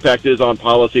the impact is on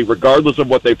policy, regardless of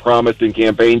what they promised in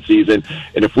campaign season.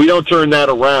 And if we don't turn that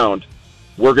around,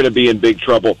 we're going to be in big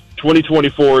trouble.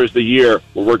 2024 is the year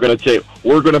where we're going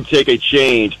to take a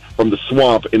change from the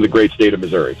swamp in the great state of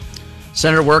Missouri.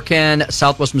 Senator, where can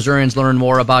Southwest Missourians learn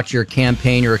more about your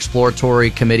campaign, your exploratory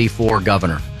committee for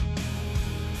governor?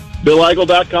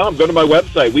 BillEagle.com. Go to my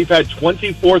website. We've had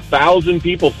 24,000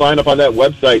 people sign up on that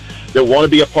website that want to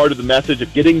be a part of the message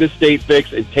of getting the state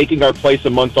fixed and taking our place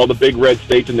amongst all the big red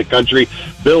states in the country.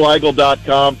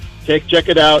 BillEagle.com. Check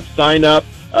it out. Sign up.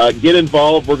 Get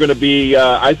involved. We're going to be,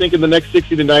 I think, in the next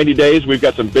 60 to 90 days, we've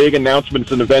got some big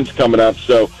announcements and events coming up.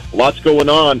 So lots going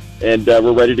on, and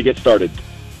we're ready to get started.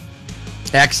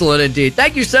 Excellent indeed.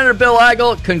 Thank you, Senator Bill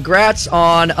Eigel. Congrats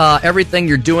on everything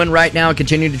you're doing right now and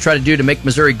continue to try to do to make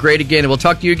Missouri great again. And we'll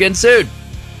talk to you again soon.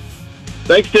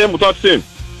 Thanks, Tim. We'll talk soon.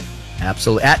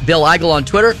 Absolutely. At Bill Eigel on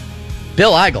Twitter,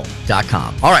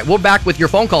 BillEagle.com. All right, we're back with your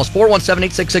phone calls,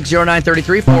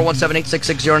 417-866-0933,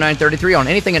 417-866-0933, on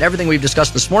anything and everything we've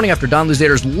discussed this morning after Don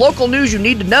Louzader's local news you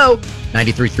need to know.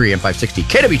 93.3 and 560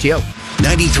 KWTO.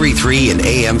 93.3 and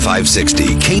AM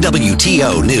 560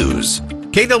 KWTO News.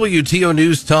 KWTO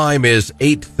News time is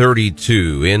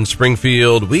 8:32 in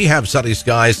Springfield. We have sunny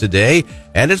skies today,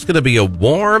 and it's going to be a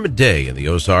warm day in the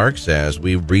Ozarks as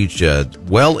we reach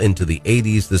well into the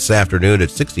 80s this afternoon.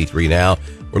 It's 63 now.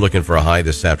 We're looking for a high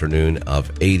this afternoon of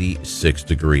 86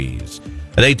 degrees.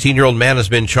 An 18-year-old man has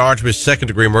been charged with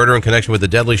second-degree murder in connection with the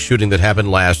deadly shooting that happened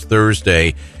last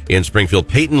Thursday in Springfield.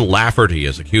 Peyton Lafferty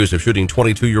is accused of shooting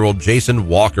 22-year-old Jason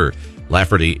Walker.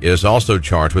 Lafferty is also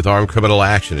charged with armed criminal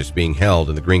action. Is being held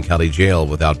in the Greene County Jail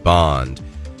without bond.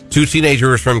 Two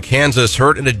teenagers from Kansas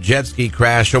hurt in a jet ski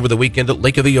crash over the weekend at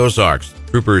Lake of the Ozarks.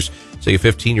 Troopers say a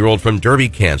 15-year-old from Derby,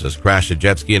 Kansas, crashed a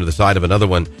jet ski into the side of another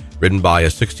one ridden by a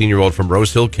 16-year-old from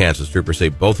Rose Hill, Kansas. Troopers say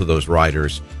both of those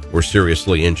riders were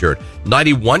seriously injured.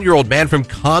 91-year-old man from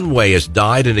Conway has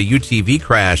died in a UTV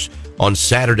crash on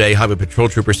Saturday. Highway Patrol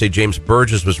troopers say James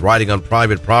Burgess was riding on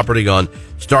private property on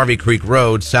Starvey Creek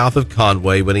Road south of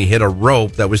Conway when he hit a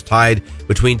rope that was tied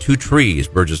between two trees.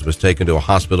 Burgess was taken to a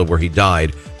hospital where he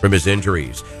died from his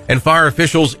injuries. And fire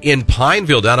officials in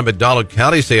Pineville down in McDonald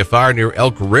County say a fire near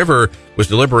Elk River was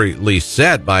deliberately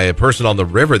set by a person on the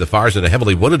river. The fire's in a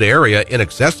heavily wooded area,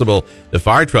 inaccessible to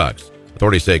fire trucks.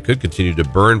 Authorities say it could continue to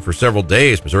burn for several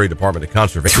days. Missouri Department of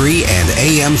Conservation. 3 and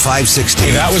AM 560.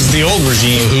 Hey, that was the old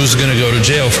regime. Who's going to go to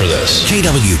jail for this?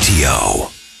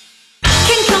 KWTO.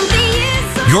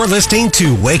 You're listening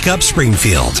to Wake Up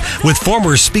Springfield with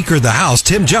former Speaker of the House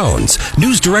Tim Jones,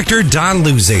 News Director Don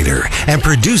Louzader, and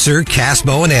producer Cass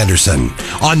Bowen Anderson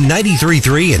on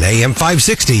 93.3 and AM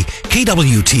 560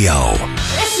 KWTO.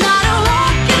 It's not a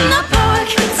walk in the park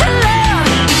to love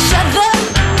each other,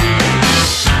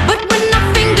 but when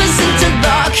our fingers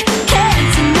interlock,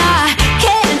 can't deny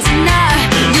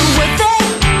you're worth it.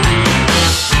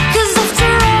 'Cause after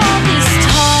all this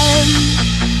time,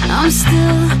 I'm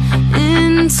still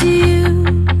into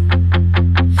you.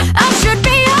 I should be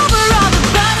over all the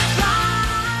butterflies,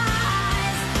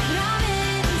 but I'm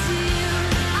into you.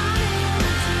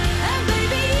 And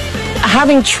baby,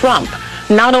 having Trump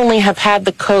not only have had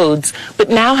the codes, but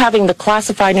now having the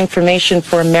classified information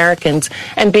for Americans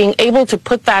and being able to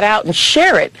put that out and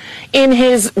share it in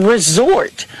his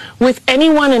resort with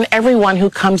anyone and everyone who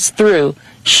comes through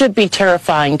should be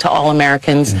terrifying to all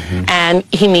Americans, and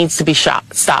he needs to be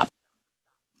stopped.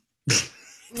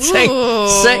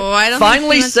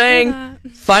 Finally saying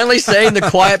the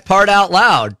quiet part out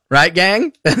loud, right,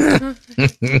 gang?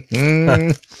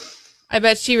 I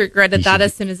bet she regretted that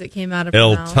as soon as it came out of her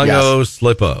El mouth. Tungo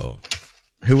Slippo.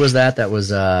 Who was that? That was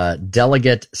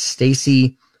Delegate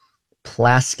Stacy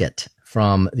Plaskett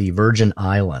from the Virgin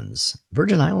Islands.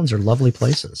 Virgin Islands are lovely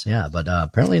places, yeah, but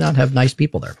apparently not have nice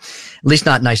people there. At least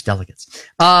not nice delegates.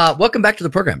 Welcome back to the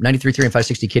program, 93.3 and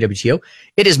 560 KWTO.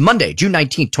 It is Monday, June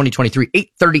 19th, 2023,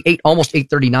 8:38, almost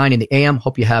 8:39 in the AM.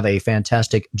 Hope you have a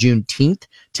fantastic Juneteenth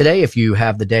today if you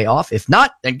have the day off. If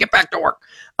not, then get back to work.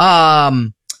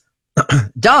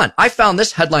 Don, I found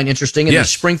this headline interesting in the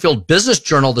Springfield Business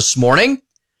Journal this morning.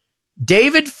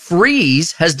 David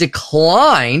Freese has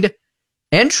declined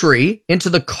entry into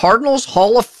the Cardinals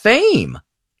Hall of Fame.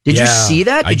 Did you see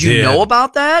that? Did you know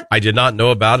about that? I did not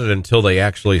know about it until they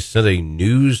actually sent a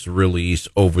news release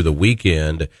over the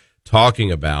weekend talking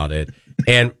about it.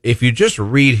 And if you just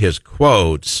read his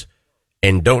quotes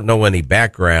and don't know any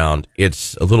background,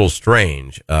 it's a little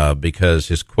strange because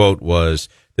his quote was,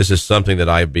 "This is something that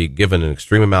I've been given an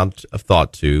extreme amount of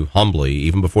thought to, humbly,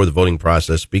 even before the voting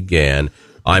process began.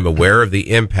 I'm aware of the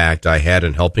impact I had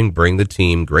in helping bring the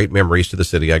team great memories to the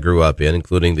city I grew up in,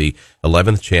 including the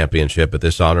 11th championship, but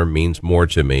this honor means more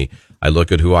to me. I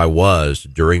look at who I was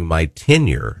during my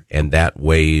tenure, and that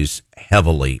weighs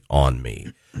heavily on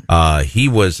me." He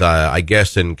was, I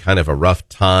guess, in kind of a rough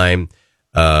time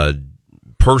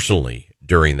personally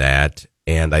during that.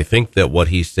 And I think that what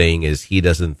he's saying is he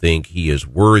doesn't think he is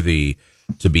worthy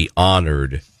to be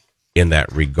honored in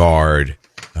that regard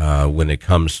when it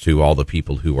comes to all the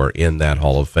people who are in that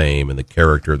Hall of Fame and the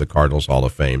character of the Cardinals Hall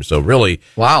of Fame. So really,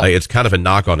 it's kind of a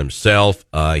knock on himself.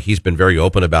 He's been very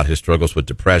open about his struggles with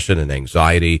depression and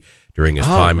anxiety during his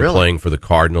time in playing for the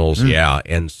Cardinals. Yeah.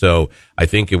 And so I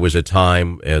think it was a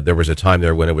time, there was a time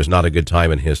there when it was not a good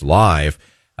time in his life.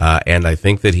 And I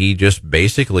think that he just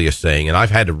basically is saying, and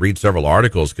I've had to read several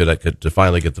articles to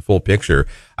finally get the full picture.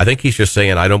 I think he's just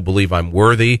saying, I don't believe I'm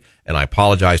worthy, and I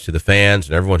apologize to the fans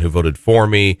and everyone who voted for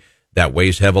me. That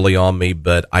weighs heavily on me,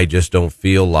 but I just don't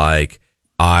feel like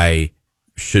I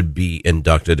should be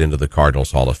inducted into the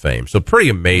Cardinals Hall of Fame. So pretty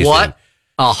amazing. What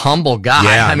a humble guy.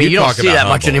 Yeah, I mean, you don't see that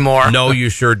much anymore. No, you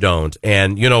sure don't.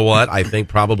 And you know what? I think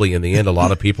probably in the end, a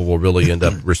lot of people will really end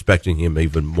up respecting him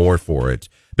even more for it.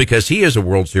 Because he is a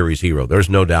World Series hero. There's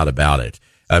no doubt about it.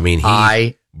 I mean,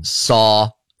 I saw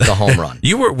the home run.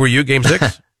 Were you Game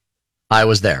 6? I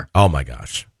was there. Oh my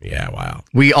gosh. Yeah. Wow.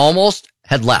 We almost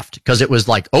had left because it was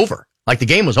like over. Like the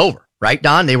game was over, right,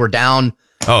 Don? They were down.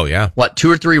 Oh yeah. What, 2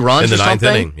 or 3 runs in the or ninth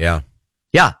something? inning? Yeah.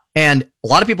 Yeah. And a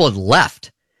lot of people had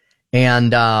left.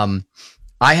 And, I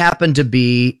happened to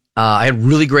be, I had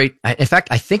really great, in fact,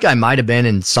 I think I might have been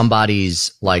in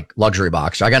somebody's like luxury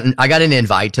box. I got an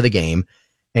invite to the game.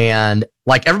 And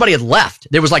like everybody had left.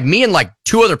 There was like me and like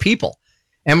 2 other people.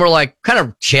 And we're like kind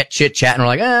of chit chatting. We're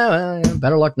like, well,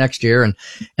 better luck next year. And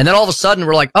then all of a sudden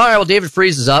we're like, all right, well, David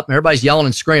Freese is up and everybody's yelling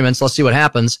and screaming. So let's see what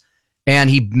happens. And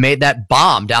he made that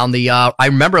bomb down the, I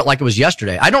remember it like it was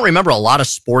yesterday. I don't remember a lot of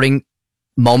sporting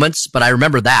moments, but I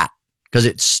remember that because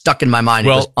it stuck in my mind.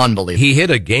 Well, it was unbelievable. He hit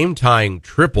a game tying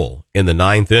triple in the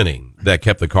 9th inning that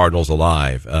kept the Cardinals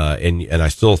alive. And I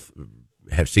still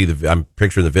I'm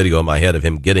picturing the video in my head of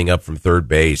him getting up from third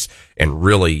base and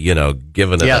really,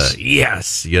 giving it a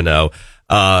yes,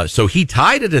 so he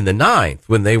tied it in the 9th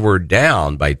when they were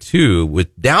down by 2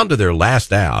 down to their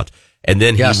last out. And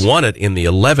then he won it in the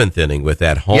 11th inning with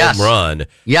that home run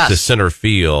to center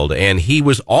field. And he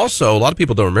was also, a lot of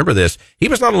people don't remember this, he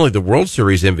was not only the World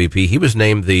Series MVP, he was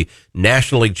named the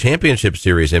National League Championship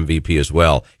Series MVP as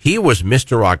well. He was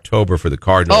Mr. October for the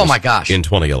Cardinals. Oh my gosh. In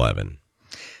 2011.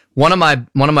 One of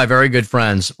my very good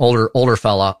friends, older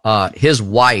fella, his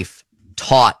wife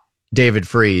taught David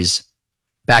Freese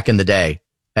back in the day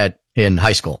in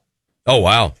high school. Oh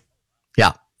wow.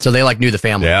 Yeah. So they like knew the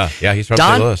family. Yeah, he's from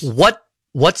Don, St. Louis.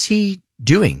 What's he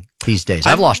doing these days?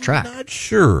 I've lost track. I'm not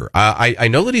sure. I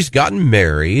know that he's gotten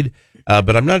married,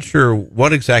 but I'm not sure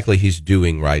what exactly he's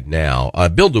doing right now.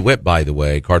 Bill DeWitt, by the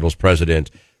way, Cardinals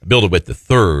president, Bill DeWitt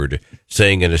III,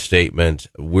 saying in a statement,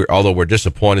 although we're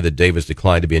disappointed that Davis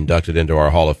declined to be inducted into our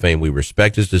Hall of Fame, we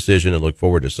respect his decision and look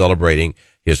forward to celebrating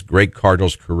his great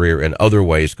Cardinals career in other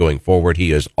ways going forward.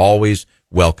 He is always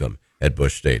welcome at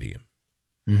Busch Stadium.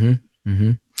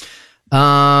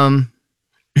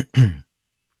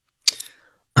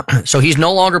 So he's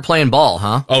no longer playing ball,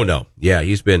 huh? Oh no, yeah,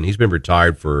 he's been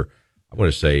retired for, I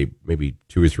want to say, maybe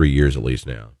 2 or 3 years at least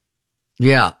now.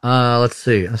 Yeah. Let's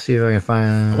see. Let's see if I can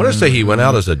find. I want to say he went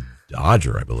out as a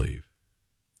Dodger, I believe.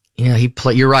 Yeah, he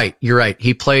played. You're right.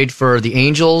 He played for the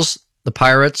Angels, the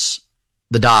Pirates,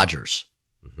 the Dodgers,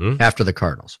 after the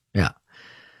Cardinals. Yeah.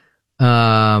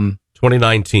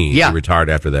 2019. Yeah. He retired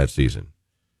after that season.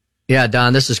 Yeah,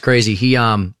 Don, this is crazy.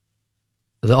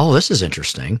 This is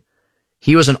interesting.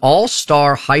 He was an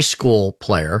all-star high school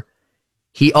player.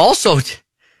 He also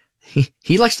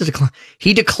he likes to decline.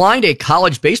 He declined a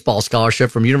college baseball scholarship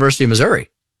from University of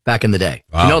Missouri back in the day.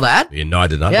 Wow. You know that? No, I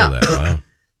did not know that. Wow.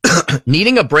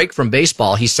 Needing a break from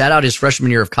baseball, he sat out his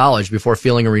freshman year of college before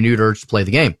feeling a renewed urge to play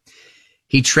the game.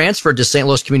 He transferred to St.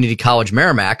 Louis Community College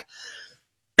Merrimack,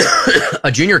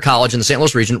 a junior college in the St.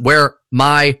 Louis region, where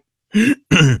my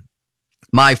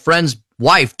friend's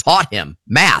wife taught him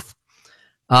math.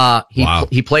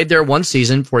 He played there one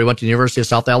season before he went to the University of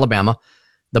South Alabama.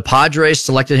 The Padres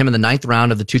selected him in the 9th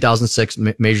round of the 2006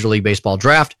 Major League Baseball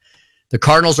draft. The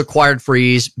Cardinals acquired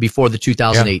Freeze before the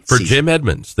 2008 for season. Jim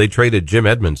Edmonds. They traded Jim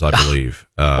Edmonds, I believe,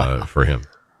 for him.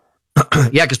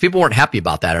 Yeah, because people weren't happy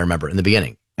about that, I remember, in the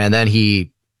beginning. And then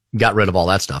he got rid of all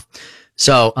that stuff.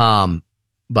 So,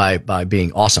 by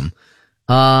being awesome.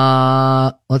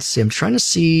 Let's see. I'm trying to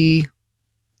see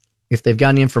if they've got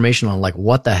any information on like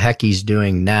what the heck he's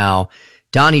doing now.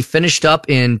 Don, he finished up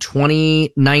in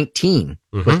 2019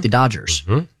 with the Dodgers.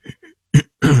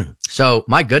 So,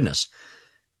 my goodness.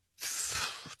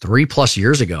 3+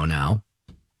 years ago now.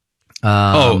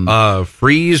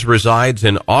 Freeze resides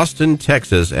in Austin,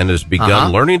 Texas, and has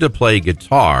begun learning to play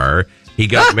guitar. He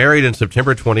got married in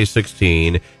September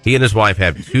 2016. He and his wife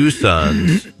have 2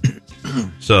 sons.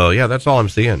 So, yeah, that's all I'm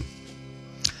seeing.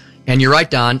 And you're right,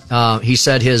 Don. He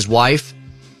said his wife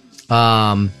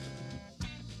was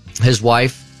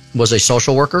a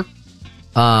social worker.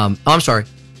 I'm sorry.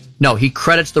 No, he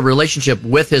credits the relationship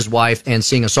with his wife and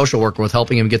seeing a social worker with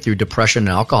helping him get through depression and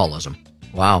alcoholism.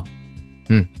 Wow.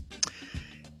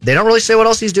 They don't really say what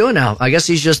else he's doing now. I guess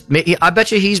he's just, I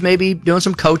bet you he's maybe doing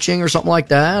some coaching or something like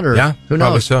that. Or yeah, who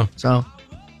knows? Probably so.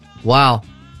 Wow.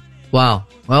 Well,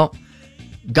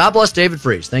 God bless David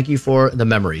Freeze. Thank you for the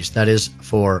memories. That is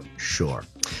for sure.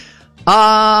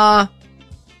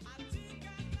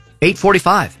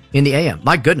 8:45 in the AM.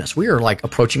 My goodness, we are like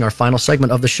approaching our final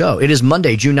segment of the show. It is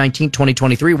Monday, June 19th,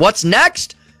 2023. What's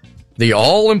next? The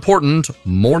all-important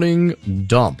Morning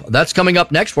Dump. That's coming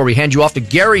up next, where we hand you off to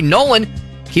Gary Nolan.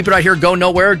 Keep it right here. Go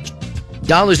nowhere.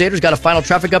 Don Louzader's got a final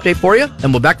traffic update for you,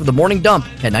 and we're back with the Morning Dump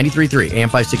at 93.3 AM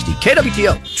 560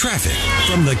 KWTO. Traffic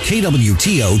from the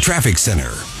KWTO Traffic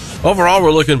Center. Overall,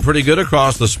 we're looking pretty good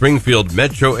across the Springfield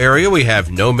metro area. We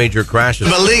have no major crashes.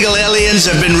 Illegal aliens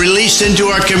have been released into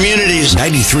our communities.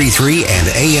 93.3 and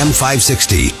AM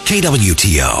 560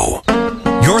 KWTO.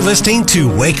 You're listening to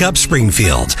Wake Up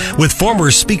Springfield with former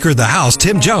Speaker of the House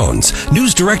Tim Jones,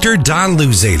 News Director Don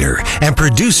Louzader, and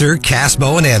producer Cass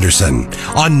Bowen Anderson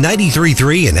on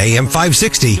 93.3 and AM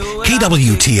 560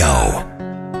 KWTO.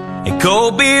 A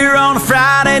cold beer on a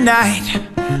Friday night,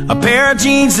 a pair of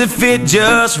jeans that fit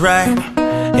just right,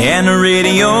 and the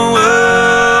radio.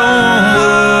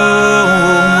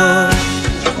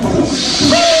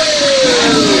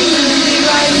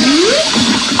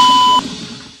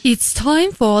 It's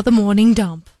time for the Morning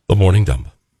Dump. The Morning Dump.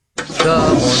 The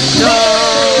Morning Dump.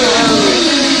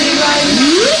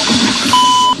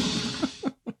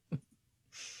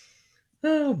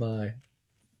 Oh, my.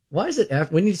 Why is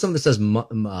it we need something that says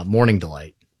morning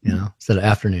delight, instead of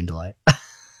afternoon delight.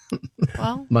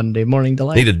 Well, Monday morning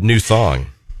delight. Need a new song.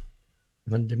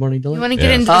 Monday morning delight. You want to get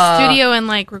into the studio and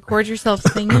like record yourself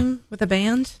singing with a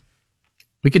band?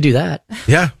 We could do that.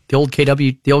 Yeah. The old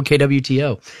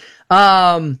KWTO.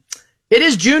 It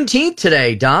is Juneteenth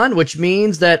today, Don, which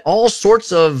means that all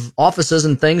sorts of offices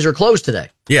and things are closed today.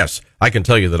 Yes, I can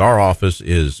tell you that our office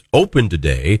is open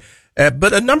today,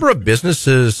 but a number of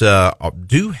businesses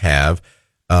do have,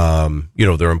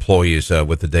 their employees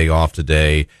with the day off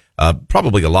today.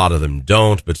 Probably a lot of them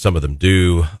don't, but some of them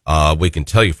do. We can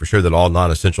tell you for sure that all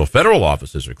non-essential federal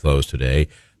offices are closed today.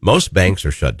 Most banks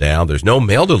are shut down. There's no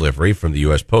mail delivery from the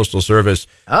U.S. Postal Service,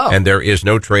 and there is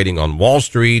no trading on Wall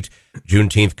Street.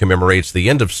 Juneteenth commemorates the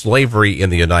end of slavery in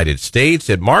the United States.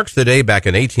 It marks the day back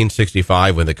in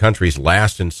 1865 when the country's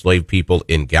last enslaved people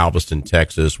in Galveston,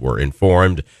 Texas, were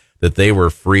informed that they were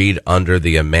freed under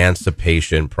the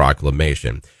Emancipation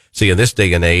Proclamation. See, in this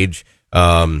day and age,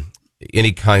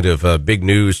 any kind of big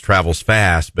news travels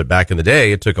fast, but back in the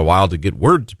day, it took a while to get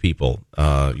word to people,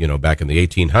 back in the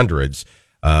 1800s.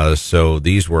 So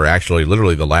these were actually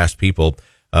literally the last people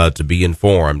to be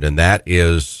informed, and that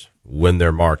is when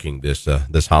they're marking this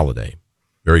this holiday.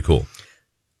 Very cool.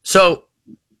 So,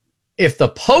 if the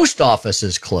post office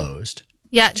is closed,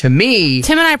 Yeah. to me,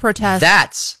 Tim and I protest.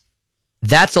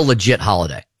 That's a legit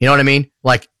holiday. You know what I mean?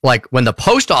 Like when the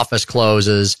post office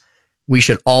closes, we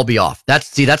should all be off.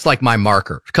 That's like my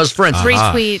marker. Because for instance,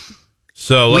 retweet.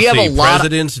 So we let's have see, a lot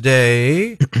President's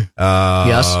Day.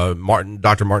 Yes.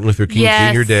 Dr. Martin Luther King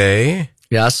Yes. Jr. Day.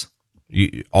 Yes.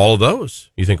 All of those,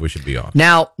 you think we should be off?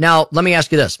 Now, let me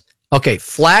ask you this. Okay,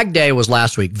 Flag Day was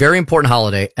last week. Very important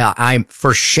holiday. I'm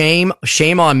for shame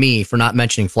on me for not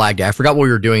mentioning Flag Day. I forgot what we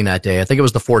were doing that day. I think it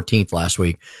was the 14th last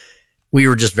week. We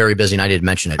were just very busy and I didn't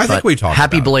mention it. I think we talked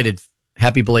happy about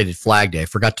belated Flag Day.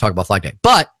 Forgot to talk about Flag Day.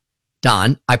 But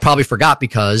Don, I probably forgot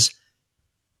because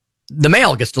the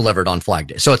mail gets delivered on Flag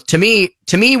Day. So to me,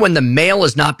 when the mail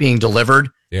is not being delivered,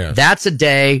 that's a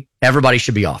day everybody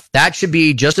should be off. That should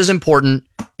be just as important.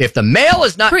 If the mail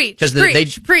is not, because they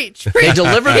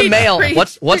deliver the mail.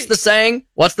 What's the saying?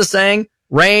 What's the saying?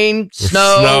 Rain,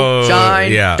 snow,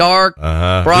 shine, dark,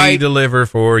 bright. We deliver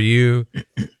for you.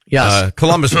 Yes.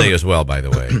 Columbus Day as well, by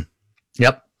the way.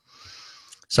 Yep.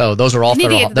 So those are all We need to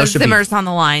federal. get the Those should Zimmers on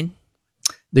the line.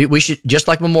 we should, just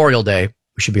like Memorial Day,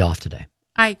 we should be off today.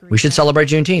 I agree. We should celebrate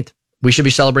Juneteenth. We should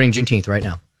be celebrating Juneteenth right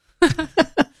now.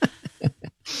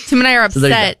 Tim and I are So there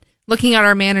you upset looking at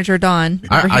our manager, Dawn.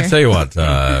 over I here. tell you what,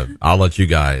 I'll let you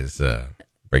guys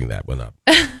bring that one up.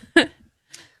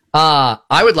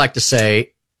 I would like to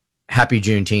say happy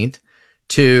Juneteenth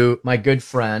to my good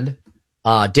friend,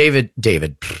 David.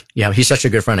 Yeah, he's such a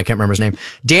good friend. I can't remember his name.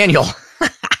 Daniel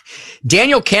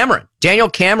Cameron. Daniel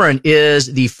Cameron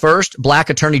is the first black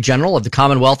attorney general of the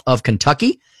Commonwealth of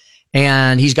Kentucky.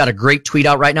 And he's got a great tweet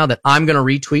out right now that I'm going to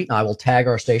retweet. I will tag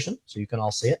our station so you can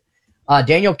all see it.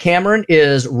 Daniel Cameron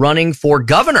is running for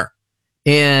governor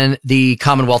in the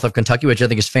Commonwealth of Kentucky, which I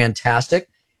think is fantastic.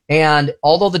 And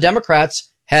although the Democrats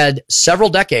had several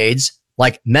decades,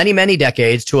 like many, many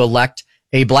decades, to elect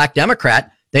a black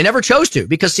Democrat, they never chose to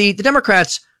because, see, the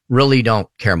Democrats really don't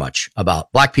care much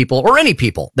about black people or any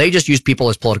people. They just use people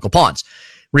as political pawns.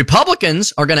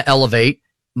 Republicans are going to elevate,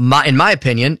 in my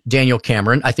opinion, Daniel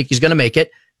Cameron. I think he's going to make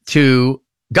it to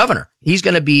governor. He's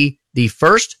going to be the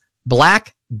first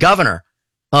black governor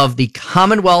of the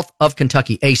Commonwealth of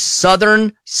Kentucky, a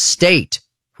southern state,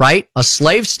 right? A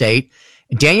slave state.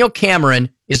 Daniel Cameron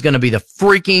is going to be the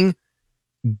freaking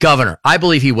governor. I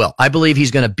believe he will. I believe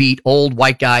he's going to beat old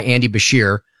white guy Andy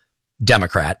Beshear,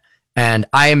 Democrat. And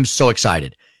I am so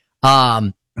excited.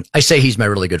 I say he's my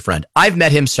really good friend. I've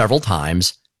met him several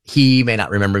times. He may not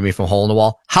remember me from Hole in the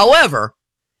Wall. However,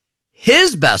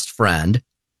 his best friend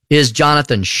is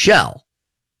Jonathan Schell,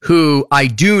 who I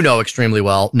do know extremely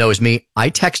well, knows me. I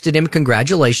texted him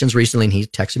congratulations recently, and he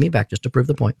texted me back just to prove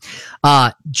the point.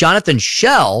 Jonathan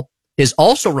Schell is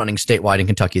also running statewide in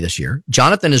Kentucky this year.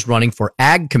 Jonathan is running for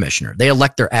ag commissioner. They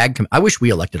elect their I wish we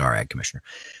elected our ag commissioner.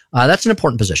 That's an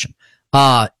important position.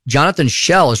 Jonathan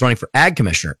Schell is running for ag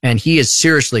commissioner, and he is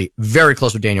seriously very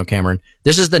close with Daniel Cameron.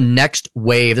 This is the next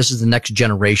wave. This is the next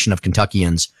generation of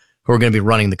Kentuckians who are going to be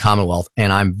running the Commonwealth.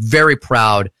 And I'm very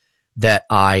proud that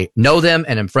I know them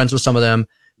and am friends with some of them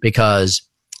because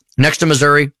next to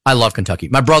Missouri, I love Kentucky.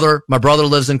 My brother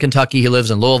lives in Kentucky. He lives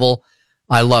in Louisville.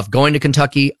 I love going to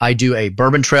Kentucky. I do a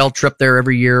Bourbon Trail trip there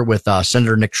every year with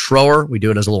Senator Nick Schroer. We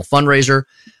do it as a little fundraiser.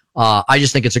 I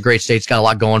just think it's a great state. It's got a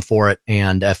lot going for it.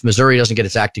 And if Missouri doesn't get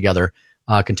its act together,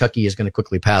 Kentucky is going to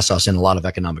quickly pass us in a lot of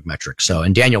economic metrics. So,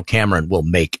 and Daniel Cameron will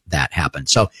make that happen.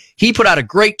 So he put out a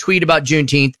great tweet about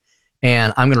Juneteenth,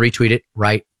 and I'm going to retweet it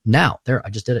right now. There, I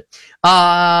just did it.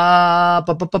 Oh,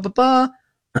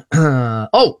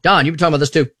 Don, you've been talking about this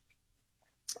too.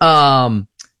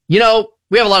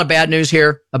 We have a lot of bad news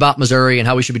here about Missouri and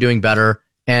how we should be doing better.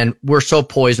 And we're so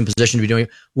poised and positioned to be doing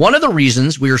it. One of the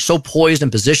reasons we are so poised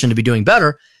and positioned to be doing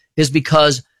better is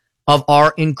because of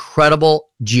our incredible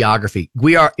geography.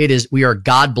 We are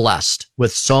God blessed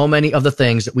with so many of the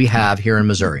things that we have here in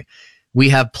Missouri. We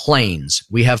have plains,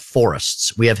 we have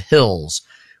forests, we have hills,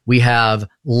 we have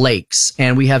lakes,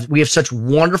 and we have such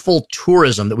wonderful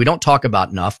tourism that we don't talk about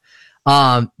enough.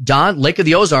 Don, Lake of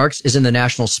the Ozarks is in the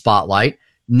national spotlight,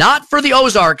 not for the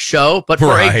Ozark show, but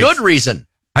for a good reason.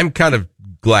 I'm kind of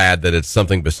glad that it's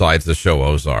something besides the show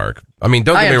Ozark. I mean,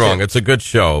 don't get me wrong, it's a good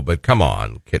show, but come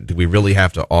on, do we really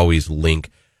have to always link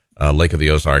Lake of the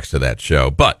Ozarks to that show?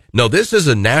 But no, this is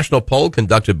a national poll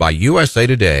conducted by USA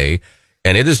Today,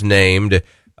 and it is named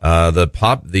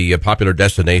the popular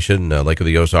destination, Lake of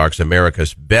the Ozarks,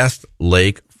 America's best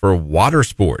lake for water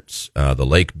sports. The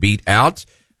lake beat out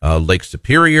Lake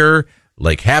Superior,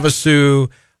 Lake Havasu,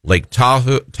 Lake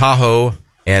Tahoe,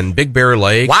 and Big Bear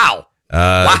Lake. Wow.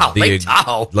 Wow, Lake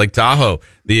Tahoe. Lake Tahoe.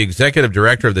 The executive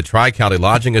director of the Tri-County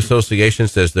Lodging Association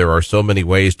says there are so many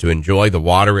ways to enjoy the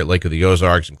water at Lake of the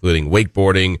Ozarks, including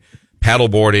wakeboarding,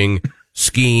 paddleboarding,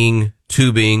 skiing,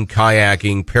 tubing,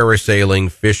 kayaking, parasailing,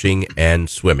 fishing, and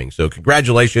swimming. So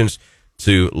congratulations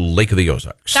to Lake of the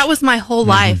Ozarks. That was my whole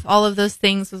life. All of those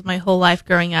things was my whole life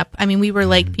growing up. I mean, we were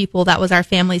lake people. That was our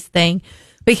family's thing.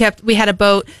 We had a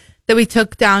boat that we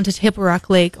took down to Table Rock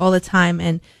Lake all the time,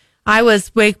 and I was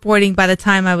wakeboarding by the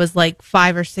time I was like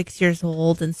 5 or 6 years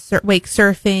old, and wake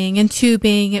surfing and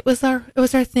tubing. It was our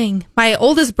thing. My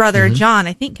oldest brother, John,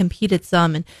 I think competed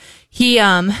some, and he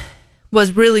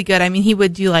was really good. I mean, he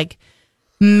would do like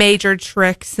major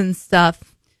tricks and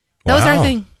stuff. That was our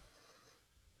thing.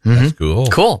 That's cool.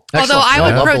 Cool. Although Excellent. I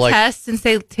would protest and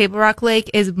say Table Rock Lake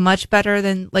is much better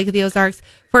than Lake of the Ozarks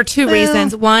for two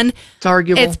reasons. One, it's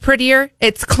arguable. It's prettier.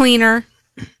 It's cleaner.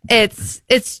 It's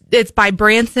by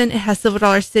Branson. It has Silver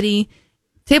Dollar City.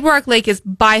 Table Rock Lake is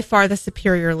by far the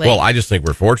superior lake. Well, I just think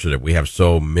we're fortunate. We have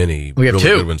so many We have really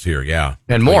two. good ones here. Yeah.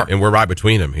 And more. And we're right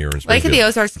between them here in Springfield. Lake of the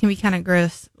Ozarks can be kind of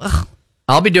gross. Ugh.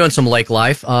 I'll be doing some lake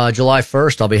life. July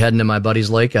 1st, I'll be heading to my buddy's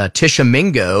lake,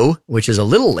 Tishomingo, which is a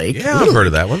little lake. Yeah, I've heard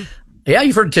of that one. Yeah,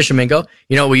 you've heard of Tishomingo.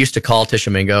 You know what we used to call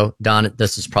Tishomingo? Don,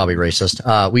 this is probably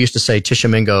racist. We used to say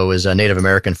Tishomingo is a Native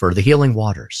American for the healing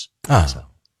waters. So,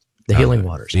 the healing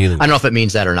waters. I don't know if it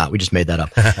means that or not. We just made that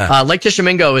up. Lake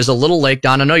Tishomingo is a little lake,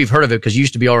 Don. I know you've heard of it because you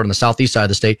used to be over on the southeast side of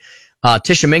the state.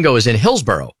 Tishomingo is in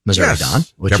Hillsboro, Missouri, Yes, Don,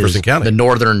 which Jefferson is County. the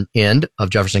northern end of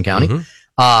Jefferson County.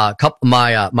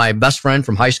 My best friend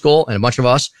from high school and a bunch of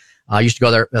us used to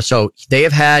go there. So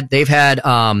they've had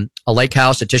a lake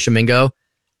house at Tishomingo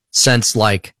since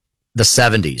like the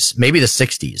 70s, maybe the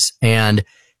 60s. And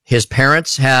his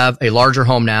parents have a larger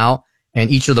home now, and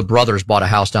each of the brothers bought a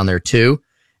house down there too.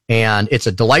 And it's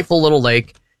a delightful little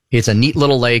lake. It's a neat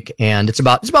little lake, and it's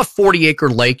about 40-acre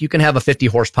lake. You can have a 50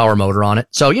 horsepower motor on it.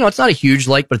 So, it's not a huge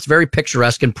lake, but it's very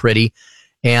picturesque and pretty.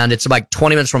 And it's about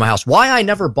 20 minutes from my house. Why I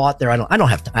never bought there, I don't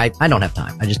have time. I don't have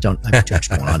time. I just don't. I have too much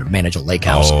going on to manage a lake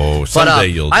house. Oh, someday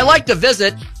you'll. I like to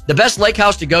visit. The best lake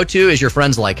house to go to is your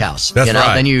friend's lake house. That's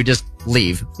right. Then you just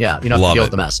leave. Yeah, you don't have to deal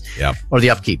with the mess. Yeah. Or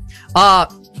the upkeep.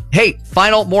 Hey,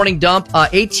 final morning dump.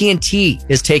 AT&T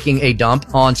is taking a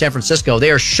dump on San Francisco.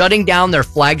 They are shutting down their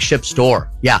flagship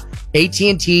store. Yeah,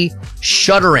 AT&T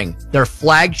shuttering their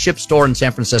flagship store in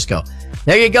San Francisco.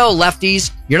 There you go,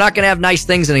 lefties. You're not going to have nice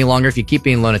things any longer if you keep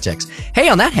being lunatics. Hey,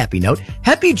 on that happy note,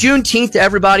 happy Juneteenth to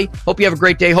everybody. Hope you have a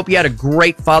great day. Hope you had a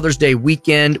great Father's Day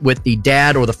weekend with the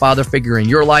dad or the father figure in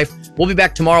your life. We'll be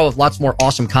back tomorrow with lots more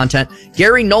awesome content.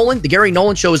 Gary Nolan, the Gary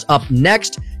Nolan Show is up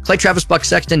next. Clay Travis, Buck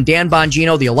Sexton, Dan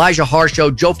Bongino, the Elijah Harr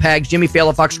Show, Joe Pags, Jimmy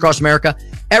Fallon, Fox Across America.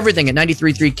 Everything at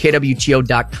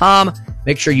 933kwto.com.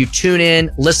 Make sure you tune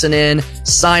in, listen in,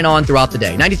 sign on throughout the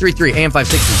day. 93.3 AM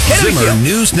 560. Zimmer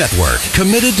News Network,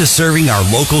 committed to serving our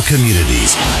local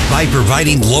communities by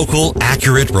providing local,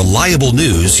 accurate, reliable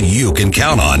news you can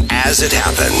count on as it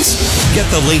happens. Get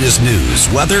the latest news,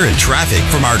 weather, and traffic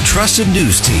from our trusted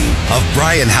news team of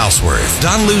Brian Houseworth,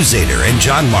 Don Louzader, and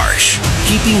John Marsh.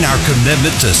 Keeping our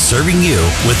commitment to serving you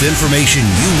with information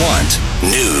you want,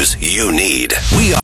 news you need. We are